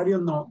contrario,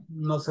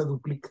 no se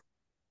duplica.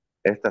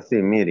 Esta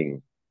sí,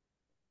 meeting.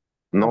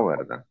 No,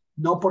 ¿verdad?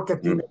 No porque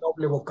tiene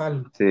doble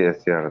vocal. Sí,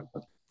 es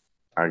cierto.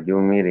 Are you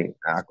meeting?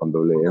 Con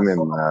doble M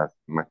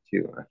más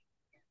chido.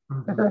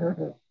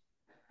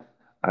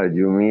 Are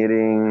you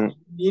meeting?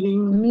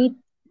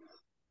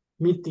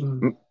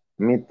 Meeting.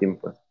 Meeting,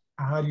 pues.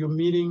 Are you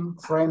meeting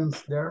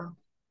friends there?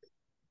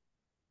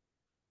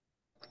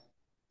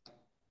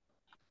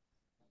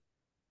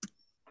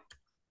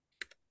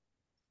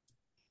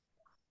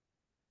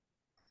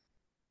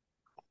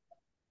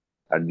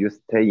 Are you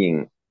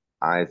staying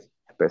a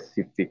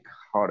specific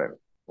hotel?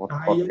 What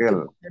Ahí hay que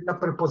hotel? poner la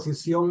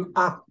preposición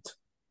at.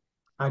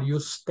 Are you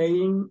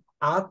staying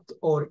at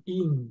or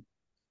in?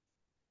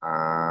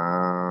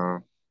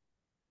 Are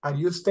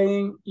you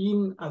staying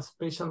in a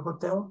special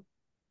hotel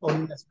or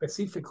in a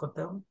specific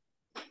hotel?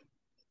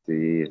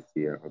 Sí, es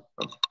cierto.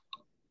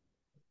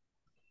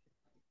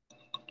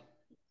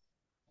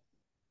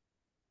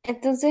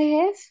 Entonces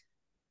es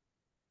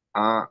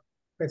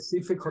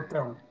Specific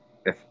hotel.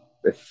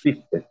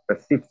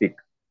 Specific.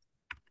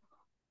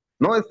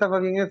 No, estaba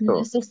bien eso.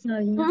 Eso está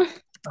bien.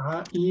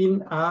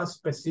 In a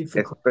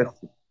specific hotel.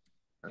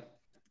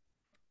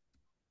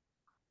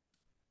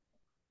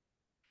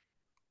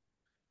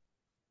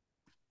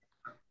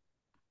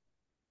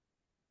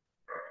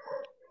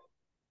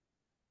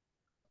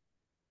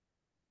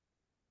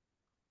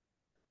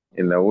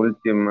 En la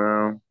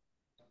última,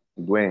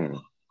 when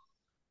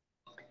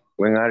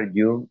are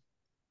you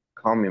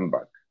coming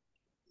back?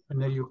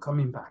 When are you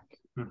coming back?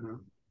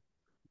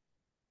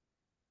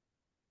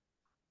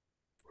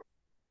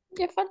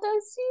 Ya faltan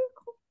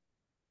 5.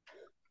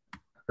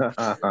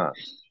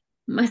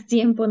 Más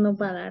tiempo no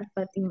va a dar,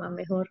 Fátima,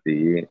 mejor.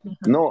 Sí.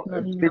 Mejor No,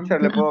 digamos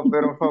teacher, ¿le nada. puedo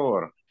pedir un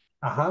favor?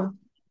 Ajá.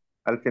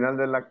 Al final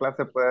de la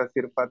clase puede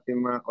decir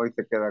Fátima, hoy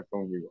se queda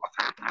conmigo.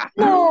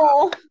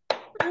 No.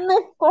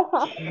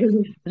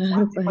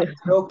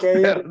 Creo que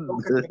ella le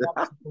toca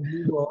quedarse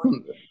conmigo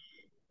hoy.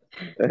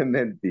 Es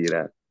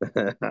mentira. Lo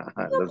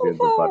Por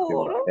siento,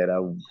 favor.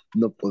 Fátima.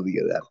 No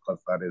podía dejar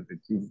pasar ese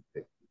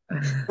chiste.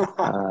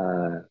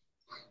 Ah,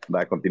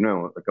 va,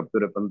 continuemos.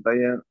 Captura de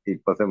pantalla y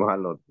pasemos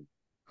al otro.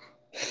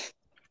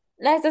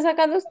 La está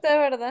sacando usted,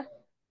 ¿verdad?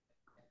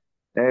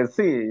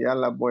 Sí, ya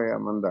la voy a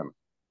mandar.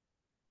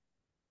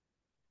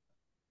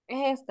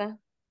 Es esta.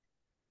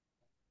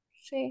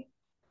 Sí.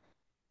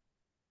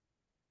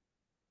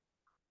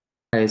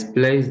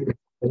 Display,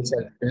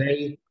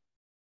 play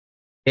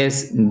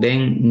es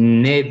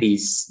Ben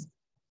Nevis.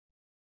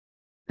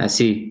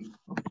 Así.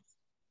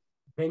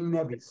 Ben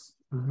Nevis.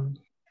 Ujú.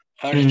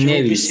 Are you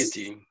Nevis.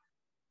 visiting?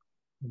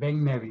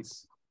 Ben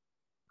Nevis.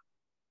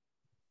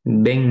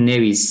 Ben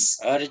Nevis.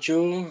 Are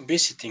you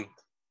visiting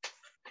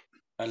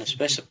a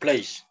special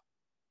place?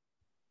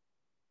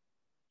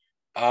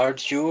 Are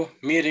you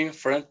meeting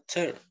friends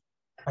there?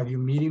 Are you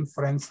meeting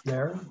friends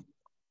there?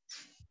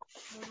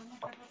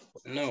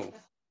 No,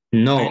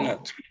 No, I'm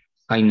not.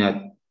 I'm not.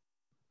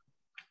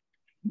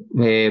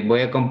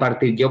 Voy a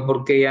compartir yo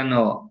porque ya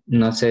no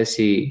sé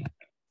si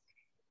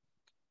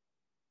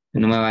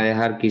no me va a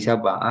dejar quizás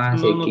va. Ah,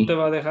 sí, No, no te aquí.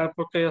 va a dejar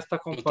porque ya está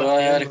No te voy a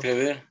dejar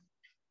compartiendo. escribir.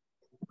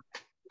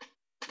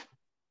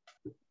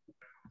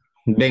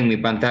 Ven mi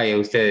pantalla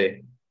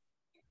ustedes.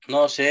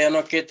 No, si ella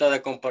no quita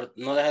de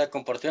compartir, no deja de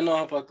compartir, no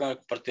vas a poder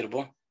compartir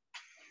vos.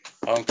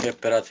 Aunque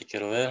espérate,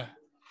 quiero ver.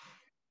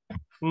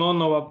 No,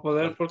 no va a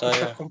poder porque está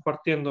Pantalla.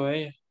 compartiendo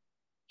ella.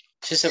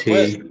 Sí se Sí.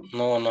 puede.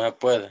 No, no se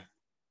puede.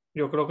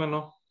 Yo creo que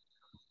no.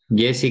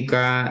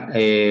 Jessica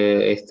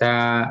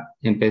está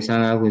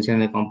empezando la función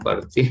de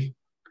compartir.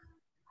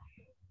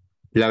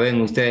 ¿La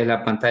ven ustedes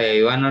la pantalla?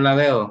 Yo no la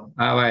veo.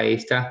 Ah, va, ahí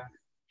está.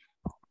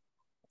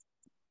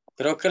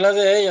 Creo que la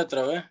de ella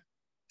otra vez.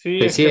 Sí,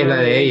 Pues es sí, que es la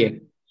de ella.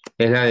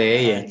 Es la de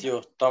Ay, ella.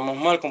 Dios, estamos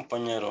mal,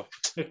 compañero.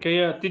 Es que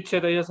ella,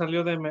 teacher, ella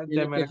salió de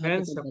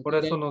emergencia, por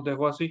eso nos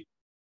dejó así.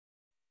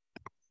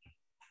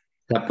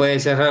 ¿La puede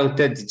cerrar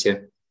usted,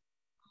 teacher?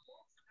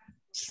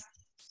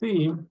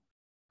 Sí.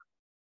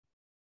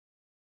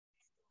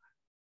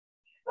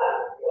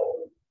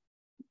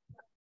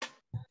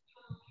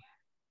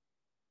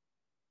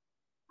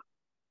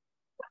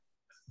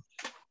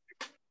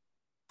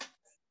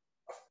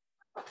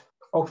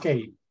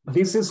 Okay,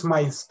 this is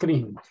my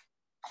screen.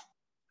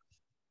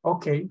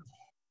 Ok,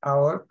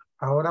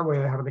 ahora voy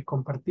a dejar de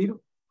compartir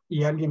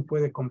y alguien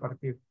puede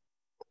compartir.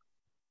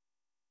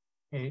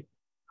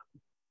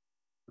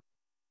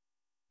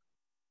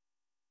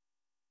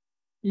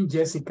 Y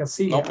Jessica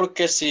sigue. No,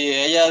 porque si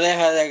ella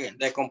deja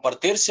de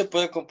compartir, se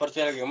puede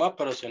compartir a alguien más,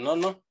 pero si no,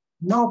 no.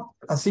 No,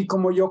 así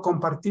como yo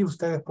compartí,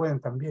 ustedes pueden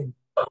también.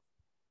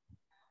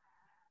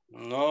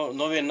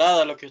 No vi nada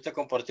de lo que usted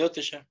compartió,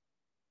 teacher.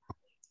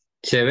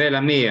 Se ve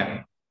la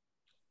mía.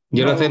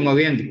 Yo lo No. estoy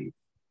moviendo.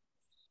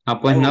 Ah,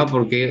 pues no,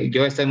 porque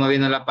yo estoy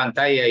moviendo la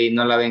pantalla y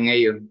no la ven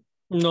ellos.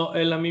 No,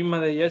 es la misma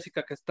de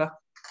Jessica que está.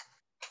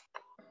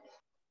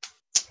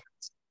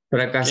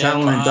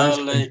 Fracasamos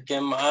entonces.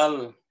 Qué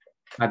mal.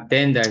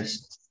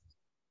 Attendance.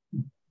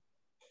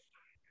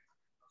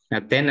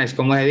 Attendance,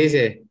 ¿cómo se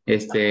dice?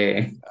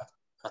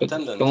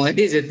 ¿Cómo se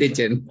dice,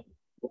 teacher?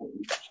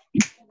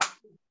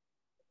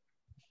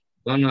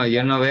 No,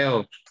 yo no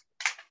veo.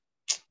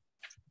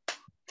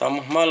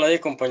 Estamos mal ahí,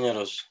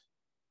 compañeros.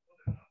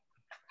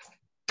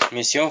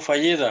 Misión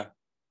fallida.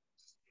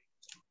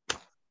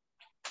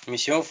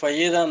 Misión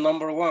fallida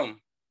number 1.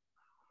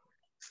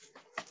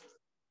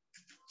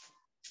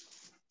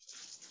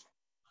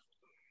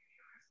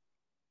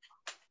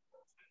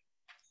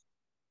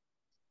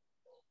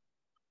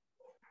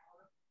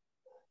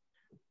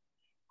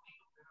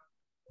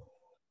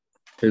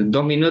 Pues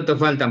 2 minutos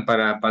faltan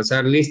para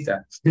pasar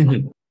lista.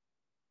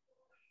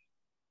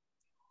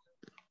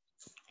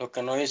 Lo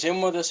que nos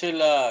hicimos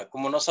decirla,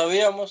 como no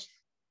sabíamos,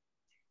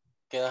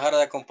 que dejara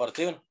de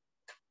compartir.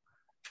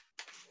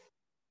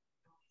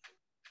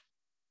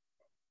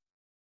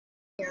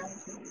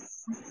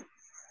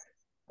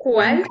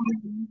 ¿Cuál?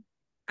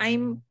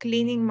 I'm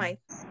cleaning my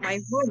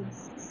room.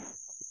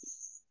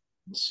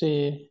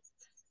 Sí.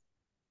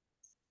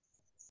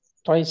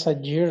 Twice a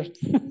year.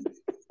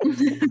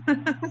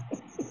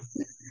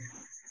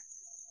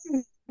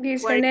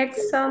 This Where-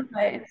 next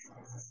Sunday.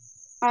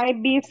 I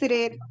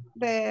visited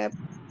the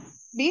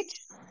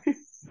beach.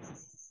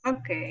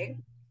 Okay.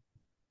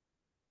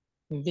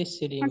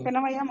 Visiting. Aunque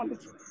no vayamos.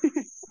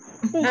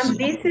 I'm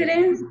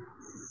visiting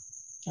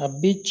A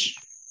beach.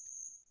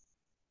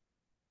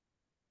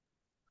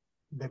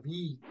 The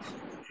beach.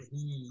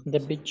 The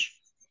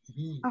beach.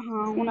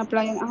 Ajá, una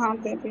playa. Ajá,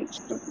 the beach.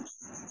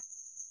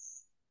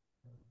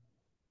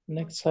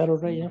 Next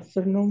Saturday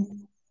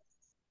afternoon.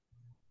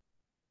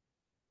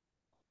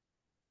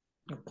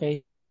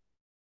 Okay.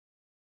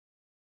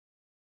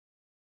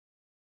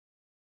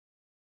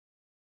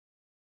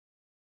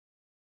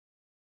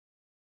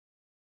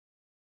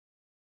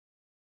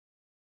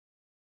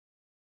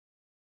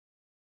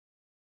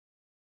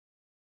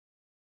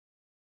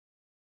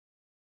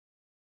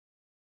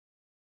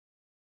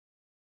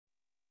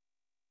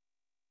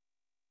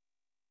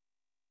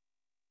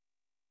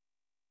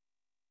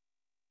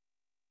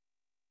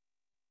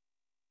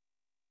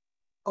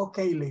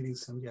 Okay,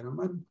 ladies and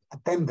gentlemen,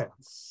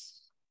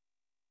 attendance.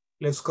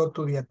 Let's go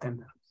to the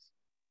attendance.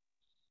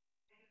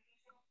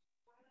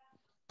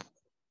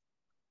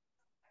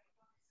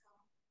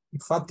 Y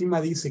Fátima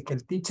dice que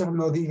el teacher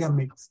no diga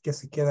que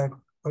se queda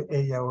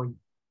ella hoy.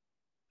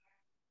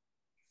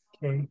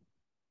 Okay.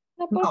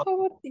 No, por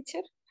favor,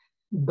 teacher.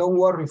 Don't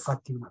worry,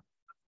 Fátima.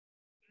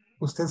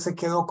 Usted se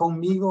quedó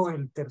conmigo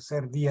el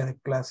tercer día de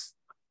clase.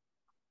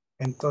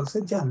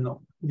 Entonces ya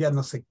no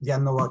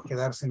va a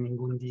quedarse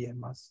ningún día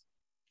más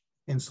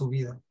en su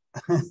vida.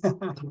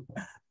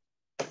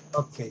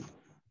 Okay.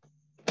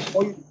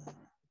 Hoy,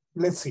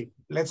 let's see.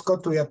 Let's go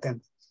to the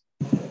attendance.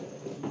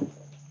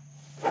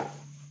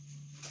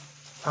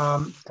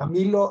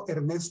 Camilo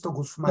Ernesto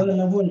Guzmán.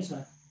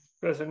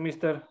 Present,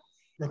 mister.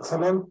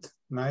 Excellent.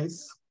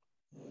 Nice.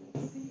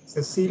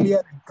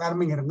 Cecilia del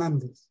Carmen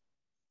Hernández.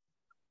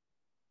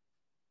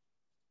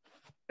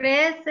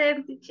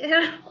 Present,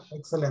 teacher.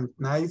 Excellent.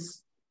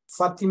 Nice.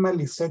 Fátima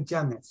Lisset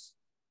Llanes.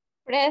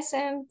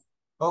 Present.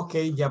 Ok,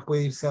 ya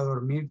puede irse a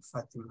dormir,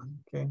 Fátima.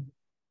 Okay.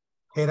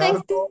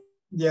 Gerardo.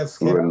 Yes,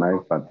 Good Gerardo.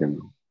 night,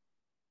 Fátima.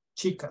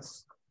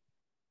 Chicas.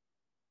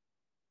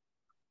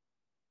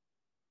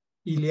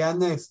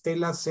 Ileana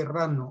Estela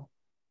Serrano.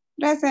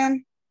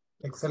 Present.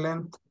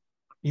 Excellent.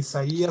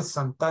 Isaías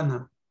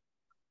Santana.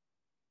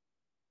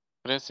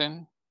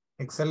 Present.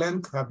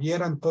 Excellent.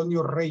 Javier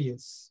Antonio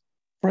Reyes.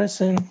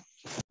 Present.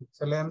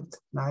 Excellent.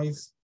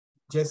 Nice.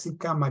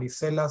 Jessica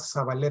Marisela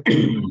Zabaleta.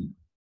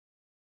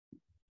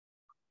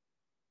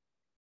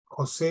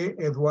 José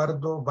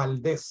Eduardo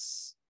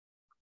Valdés.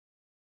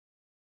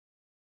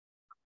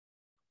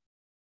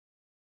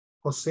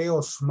 José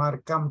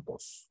Osmar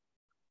Campos.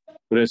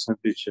 Present,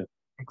 teacher.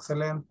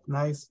 Excellent.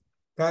 Nice.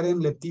 Karen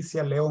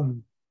Leticia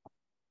León.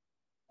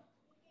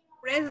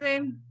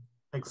 Present.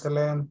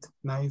 Excellent.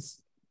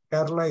 Nice.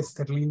 Carla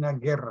Esterlina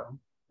Guerra.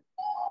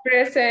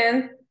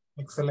 Present.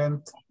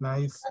 Excellent.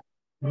 Nice.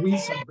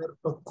 Luis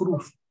Alberto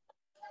Cruz.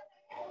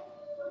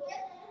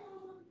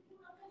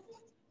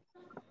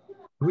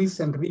 Luis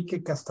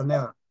Enrique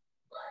Castaneda.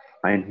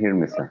 I'm here,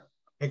 mister.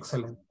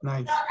 Excellent.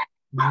 Nice.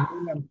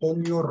 Manuel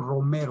Antonio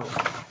Romero.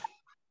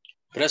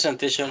 Present,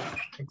 teacher.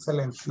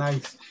 Excellent.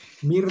 Nice.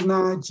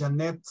 Mirna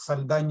Janet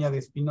Saldaña de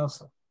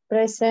Espinosa.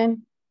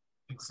 Present.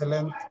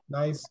 Excellent.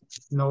 Nice.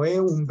 Noé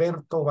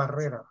Humberto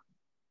Barrera.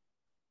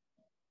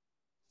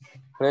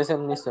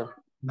 Present, mister.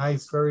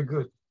 Nice. Very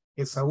good.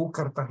 Esaú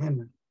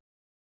Cartagena.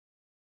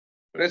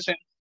 Present.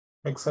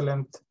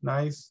 Excellent.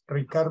 Nice.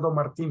 Ricardo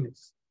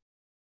Martínez.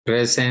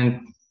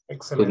 Present.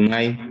 Excellent. Good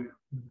night.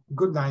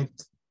 Good night.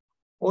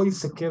 Hoy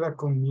se queda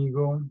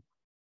conmigo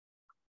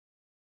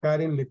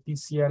Karen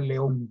Leticia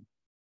León.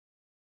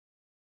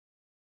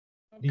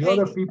 The Okay.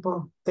 other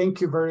people, thank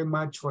you very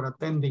much for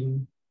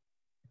attending.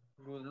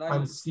 Good I'll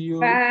night. see you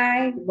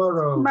Bye.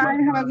 tomorrow. Bye.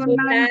 Have a good Good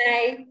night.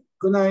 night.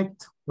 Good night.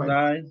 Good Bye.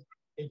 night.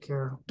 Take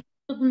care.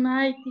 Good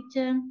night,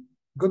 teacher.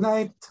 Good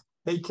night.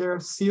 Take care.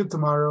 See you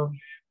tomorrow.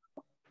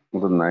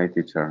 Good night,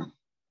 teacher.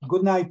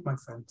 Good night, my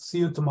friend. See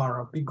you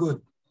tomorrow. Be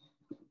good.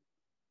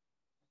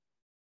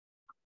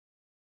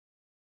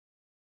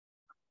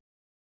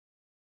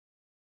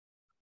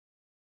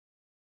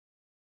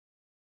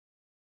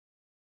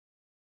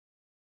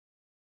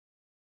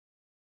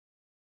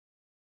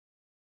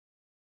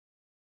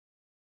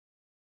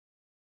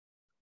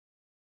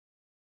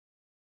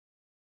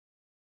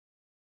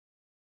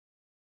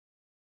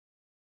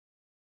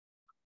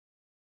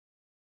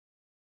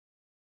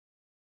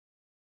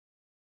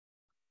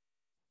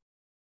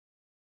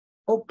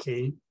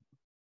 Okay.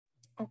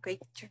 Okay,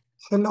 teacher.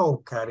 Hello,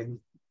 Karen.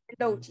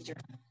 Hello, teacher.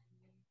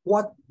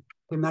 What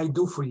can I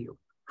do for you?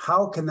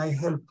 How can I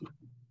help you?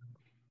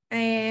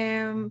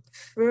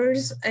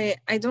 First,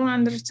 I don't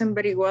understand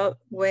very well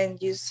when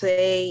you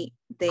say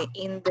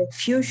in the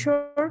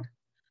future,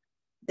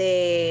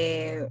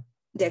 the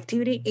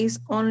activity is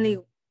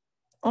only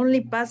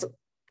pass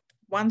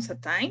once a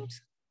time.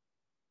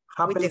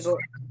 Happens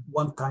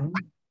one time.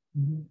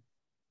 Mm-hmm.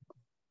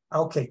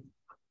 Okay.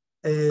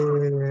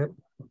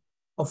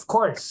 Of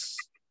course,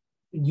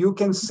 you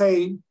can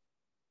say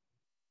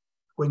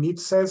when it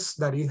says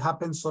that it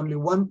happens only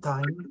one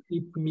time,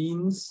 it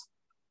means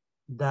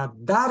that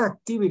that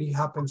activity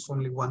happens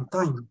only one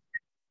time.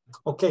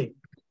 Okay,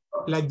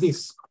 like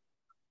this.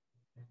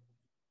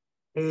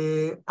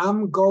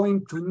 I'm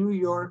going to New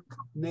York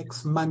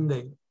next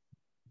Monday.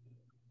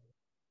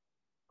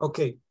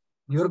 Okay,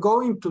 you're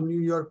going to New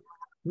York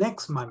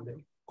next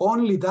Monday.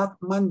 Only that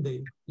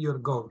Monday you're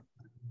going.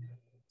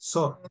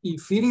 So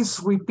if it is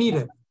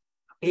repeated,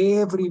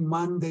 every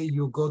Monday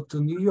you go to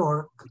New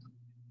York,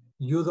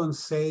 you don't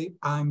say,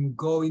 I'm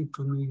going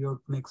to New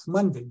York next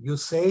Monday. You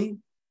say,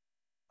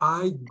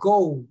 I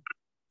go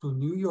to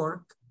New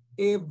York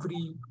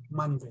every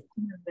Monday.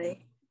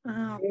 Okay.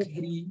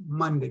 Every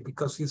Monday,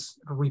 because it's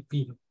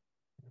repeated.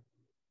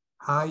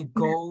 I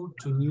go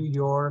to New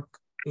York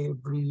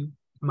every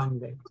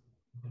Monday.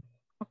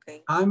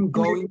 Okay. I'm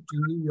going to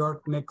New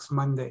York next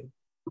Monday.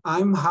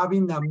 I'm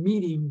having a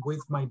meeting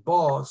with my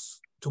boss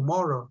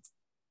tomorrow.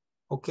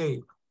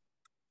 Okay.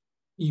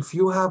 If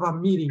you have a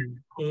meeting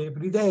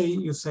every day,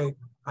 you say,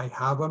 I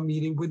have a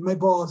meeting with my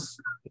boss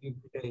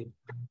every day.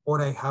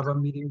 Or I have a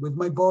meeting with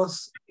my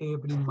boss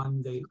every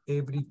Monday,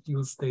 every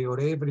Tuesday, or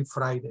every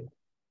Friday.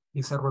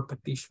 It's a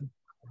repetition.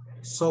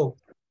 So,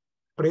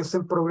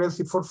 present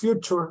progressive for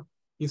future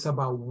is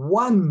about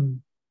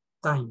one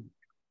time.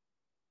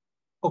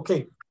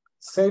 Okay,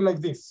 say like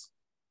this.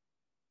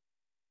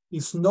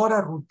 It's not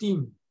a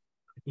routine.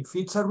 If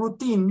it's a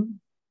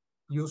routine,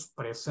 use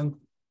present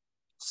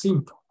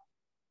simple.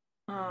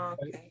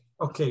 Okay.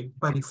 Okay,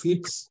 but if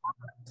it's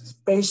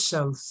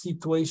special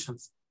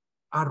situations,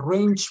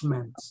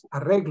 arrangements,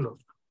 arreglos.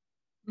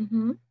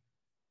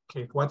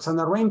 Okay, what's an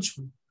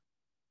arrangement?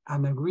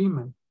 An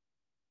agreement.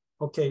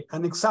 Okay,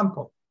 an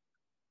example.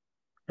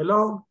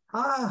 Hello,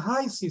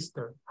 hi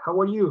sister, how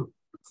are you?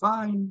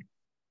 Fine.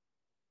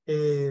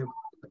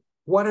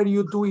 What are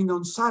you doing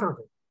on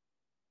Saturday?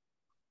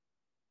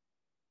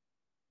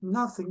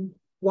 Nothing.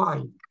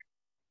 Why?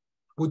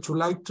 Would you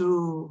like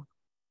to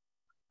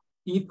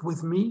eat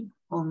with me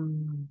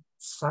on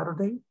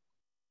Saturday?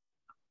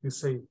 You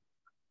say,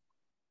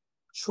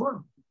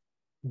 sure.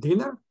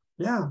 Dinner?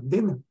 Yeah,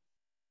 dinner.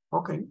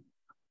 Okay.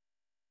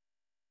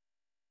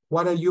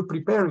 What are you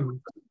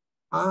preparing?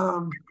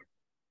 I'm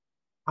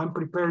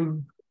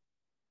preparing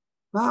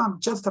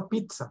just a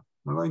pizza.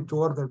 I'm going to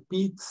order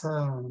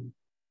pizza.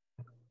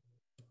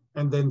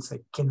 And then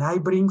say, can I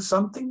bring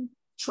something?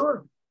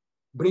 Sure.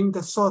 Bring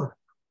the soda.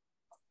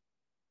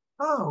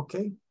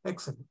 Okay,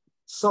 excellent.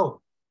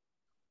 So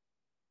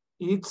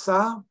it's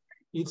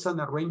an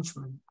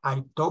arrangement.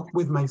 I talked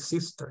with my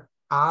sister.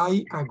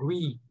 I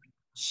agree.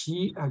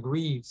 She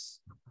agrees.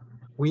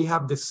 We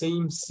have the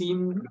same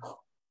scene.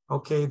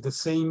 Okay, the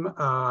same,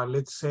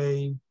 let's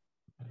say,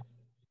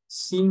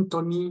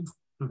 syntony.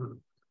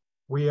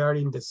 We are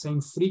in the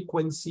same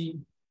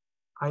frequency.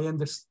 I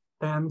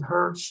understand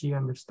her. She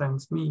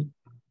understands me.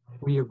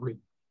 We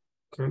agree.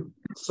 Okay,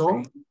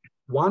 so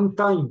one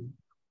time.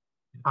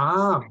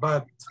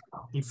 But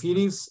if it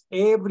is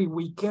every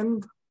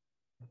weekend,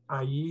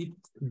 I eat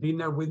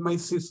dinner with my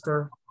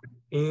sister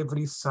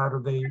every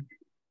Saturday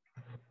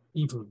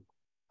evening.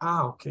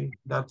 Okay,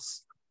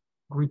 that's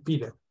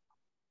repeated.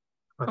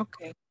 But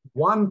okay.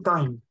 One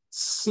time,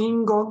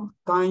 single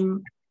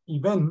time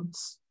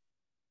events,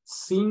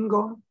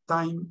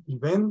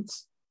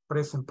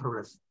 present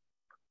progressive.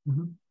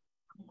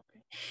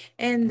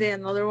 And the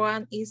another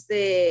one is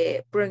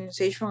the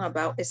pronunciation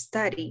about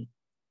studying.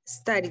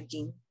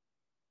 Studying,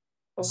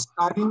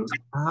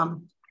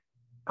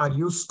 are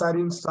you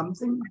studying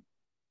something?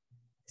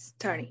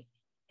 Study.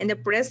 In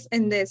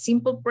the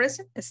simple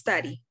present,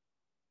 study.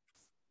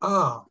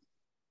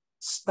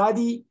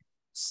 Study.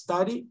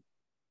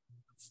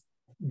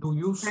 Do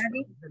you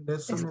study the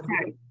lesson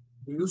every day?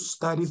 Do you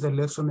study the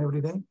lesson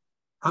every day?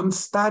 I'm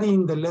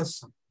studying the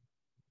lesson.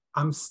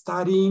 I'm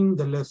studying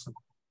the lesson.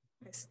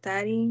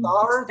 Studying.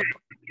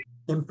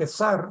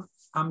 Empezar.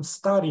 I'm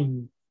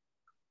studying.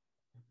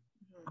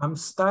 I'm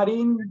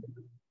studying.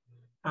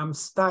 I'm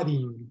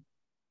studying.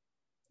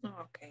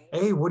 Okay.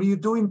 Hey, what are you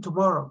doing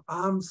tomorrow?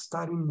 I'm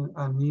starting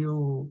a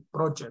new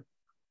project.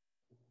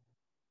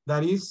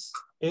 That is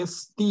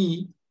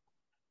S-T-A-R-T-I-N-G.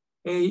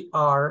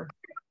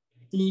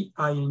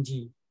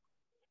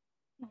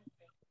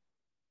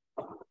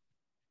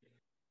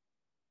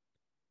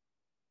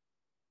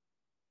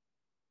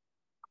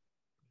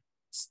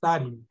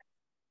 Studying.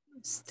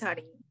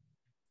 Studying.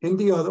 And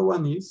the other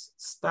one is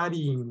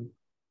studying.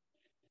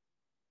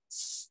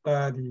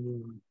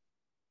 Studying.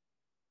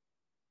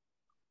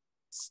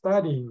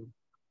 Studying.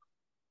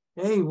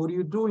 Hey, what are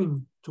you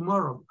doing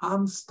tomorrow?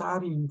 I'm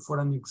studying for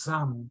an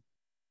exam.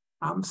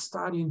 I'm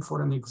studying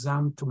for an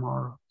exam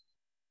tomorrow.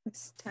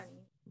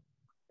 Studying.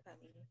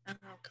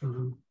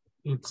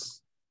 Okay.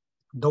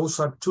 Those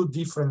are two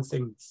different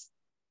things.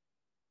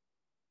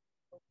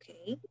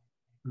 Okay.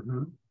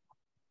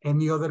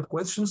 Any other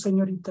questions,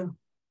 señorita?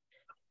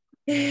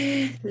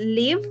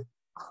 Leave.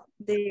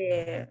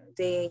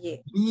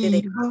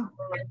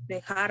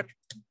 Dejar.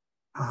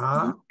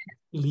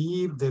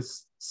 Leave,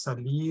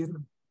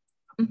 salir.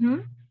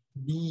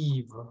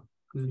 Leave.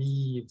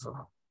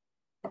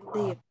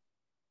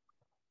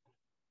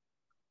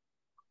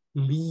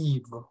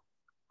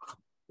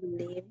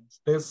 Leave.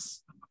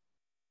 Es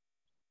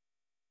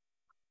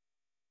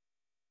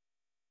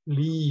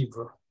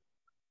leave.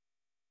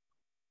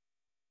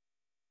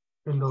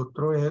 El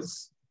otro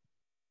es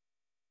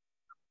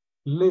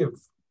live.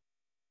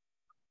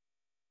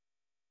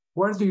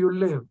 Where do you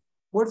live?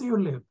 Where do you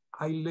live?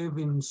 I live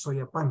in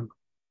Soyapango.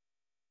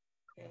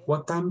 Okay.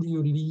 What time do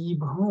you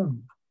leave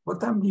home? What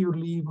time do you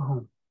leave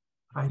home?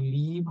 I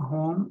leave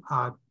home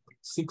at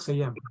 6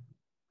 a.m.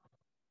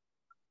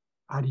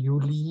 Are you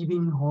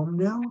leaving home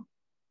now?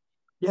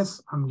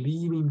 Yes, I'm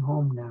leaving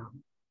home now.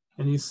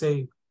 And you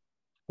say,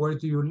 where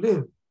do you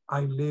live?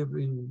 I live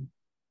in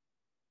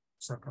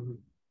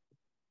Sacramento.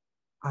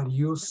 Are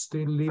you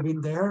still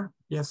living there?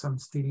 Yes, I'm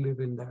still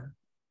living there.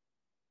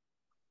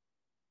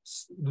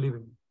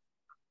 Living.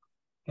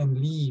 And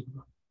leave.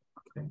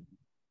 Okay.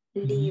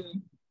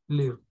 Leave.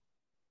 Live.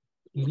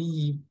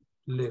 Leave.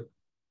 Live.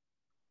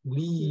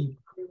 Live,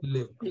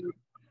 live.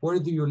 Where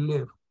do you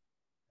live?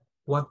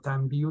 What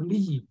time do you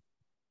leave?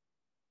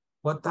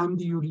 What time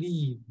do you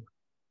leave?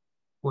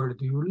 Where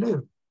do you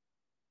live?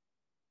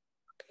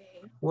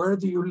 Okay. Where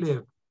do you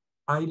live?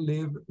 I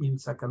live in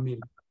Sacamil.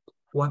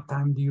 What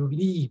time do you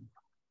leave?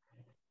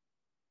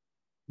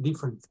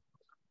 Different.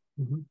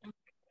 Mhm.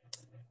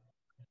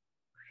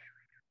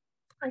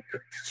 Okay.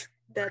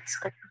 That's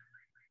all.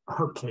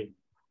 Okay.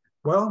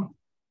 Well,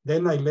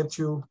 then I let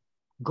you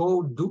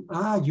go do.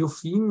 You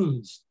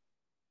finished.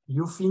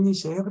 You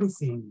finished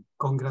everything.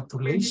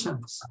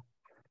 Congratulations.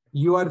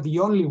 You are the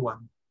only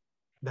one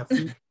that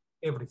finished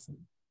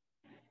everything.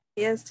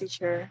 Yes,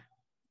 teacher.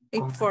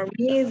 For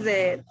me,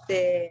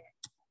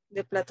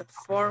 the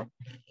platform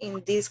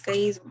in this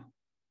case,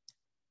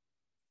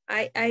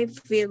 I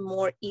feel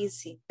more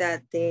easy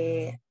than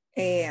the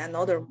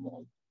another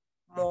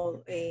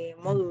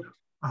module.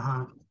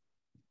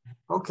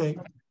 Okay.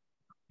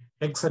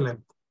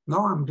 Excellent.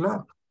 No, I'm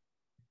glad.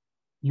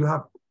 You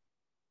have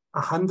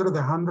 100,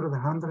 100,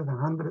 100,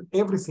 100.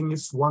 Everything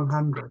is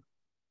 100.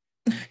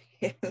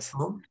 Yes.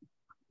 So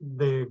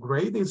the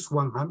grade is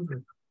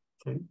 100.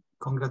 Okay.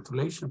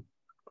 Congratulations.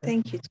 Okay.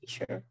 Thank you,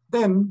 teacher.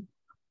 Then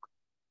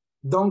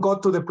don't go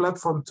to the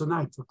platform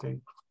tonight, okay?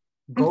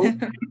 Go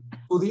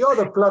to the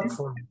other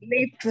platform.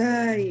 Sleep.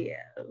 Yeah.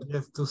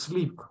 Yes, to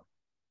sleep.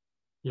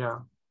 Yeah.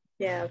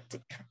 Yeah,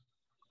 teacher.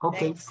 Okay.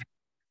 Thanks.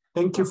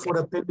 Thank you for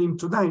attending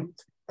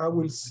tonight. I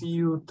will see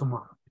you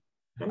tomorrow.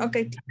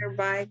 Okay, teacher.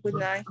 Bye. Good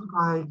night.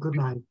 Bye. Good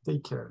night.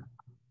 Take care.